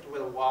about Lyft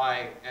with a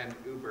Y and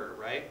Uber,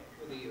 right?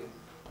 With a U.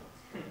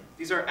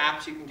 These are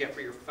apps you can get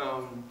for your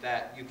phone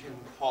that you can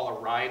call a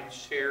ride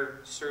share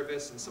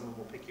service, and someone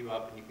will pick you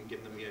up, and you can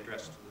give them the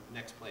address to the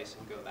next place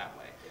and go that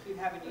way. If you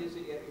haven't used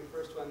it yet, your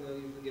first one, they'll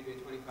usually give you a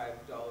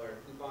 $25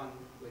 coupon,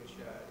 which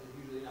is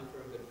usually enough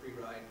for a good free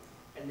ride.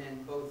 And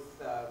then both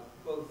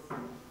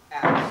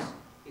apps,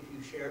 if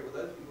you share it with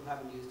other people who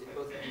haven't used it,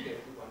 both of you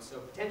get a coupon. So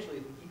potentially,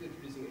 if you keep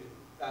introducing it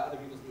to other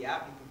people to the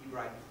app, you can keep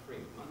riding for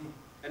free for a month.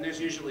 And there's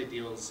usually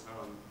deals,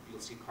 you'll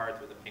see cards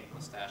with a pink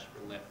mustache for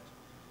Lyft.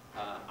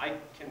 I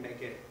can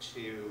make it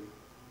to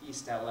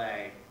East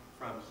LA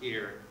from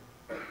here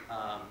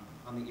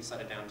on the east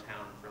side of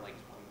downtown for like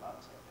 $20, I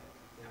think.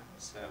 Yeah.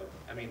 So,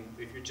 I mean,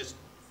 if you're just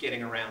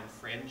getting around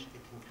Fringe,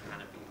 it can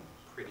kind of be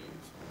pretty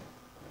useful.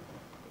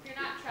 If you're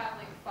not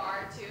traveling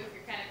far too, if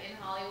you're kind of in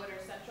Hollywood or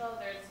Central,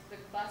 there's the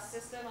bus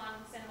system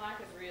on Santa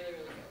Monica is really,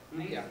 really good.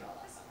 I used it all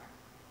last summer.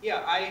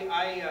 Yeah,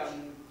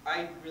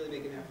 I really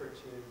make an effort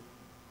to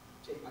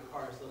take my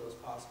car as little as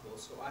possible.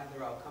 So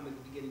either I'll come at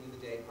the beginning of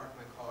the day, park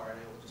my car,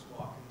 and I will just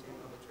walk and take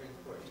public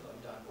transport until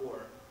I'm done,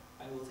 or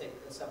I will take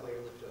a subway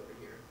or Lyft over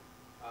here.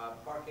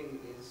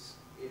 Parking is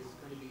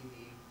going to be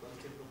the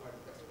most difficult part of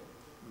the festival.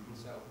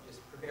 So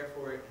just prepare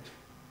for it,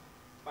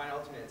 find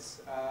alternates.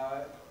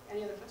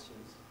 Any other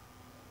questions?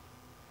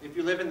 If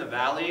you live in the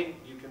valley,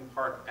 you can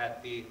park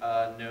at the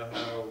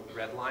NoHo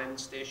Red Line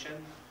station,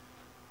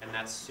 and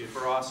that's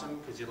super awesome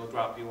because it'll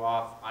drop you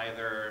off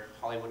either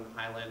Hollywood and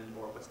Highland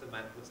or what's the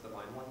Vine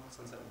one?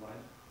 Sunset and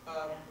Vine?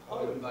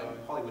 Hollywood and Vine.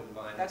 Hollywood and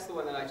Vine. That's the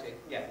one that I take.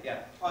 Yeah,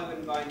 yeah. Hollywood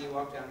and Vine, you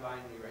walk down Vine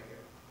and you're right here.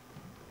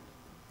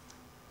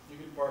 You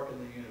can park in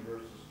the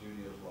Universal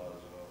Studios lot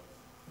as well.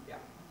 Yeah.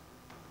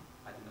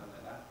 I did not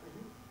know that.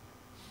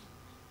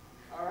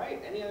 All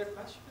right, any other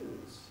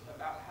questions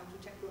about how to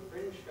tech to a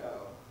Fringe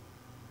show?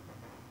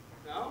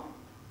 No?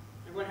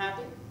 Everyone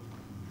happy?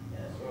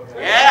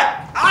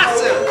 Yeah!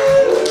 Awesome!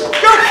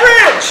 Go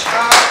Fringe!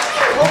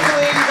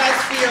 Hopefully you guys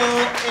feel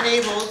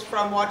enabled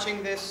from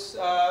watching this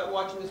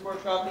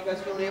workshop. You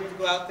guys feel able to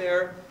go out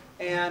there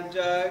and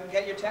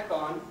get your tech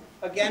on.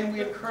 Again,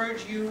 we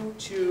encourage you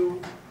to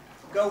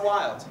go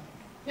wild.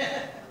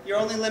 Your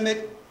only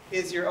limit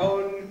is your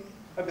own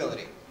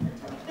ability.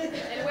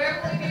 And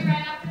where will we be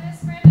right after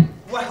this, Brandon?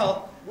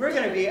 Well, we're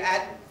going to be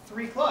at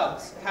 3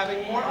 clubs,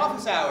 having more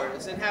office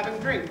hours and having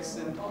drinks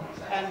and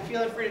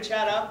feeling free to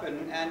chat up.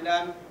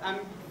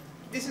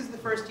 This is the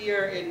first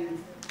year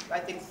in, I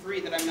think, 3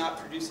 that I'm not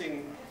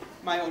producing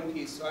my own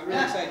piece. So I'm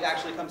really excited to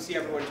actually come see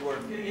everyone's work.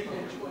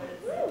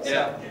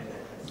 Yeah.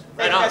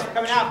 Thank you guys for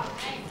coming out.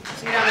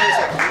 See you down there in a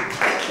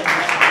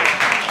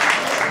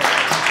second.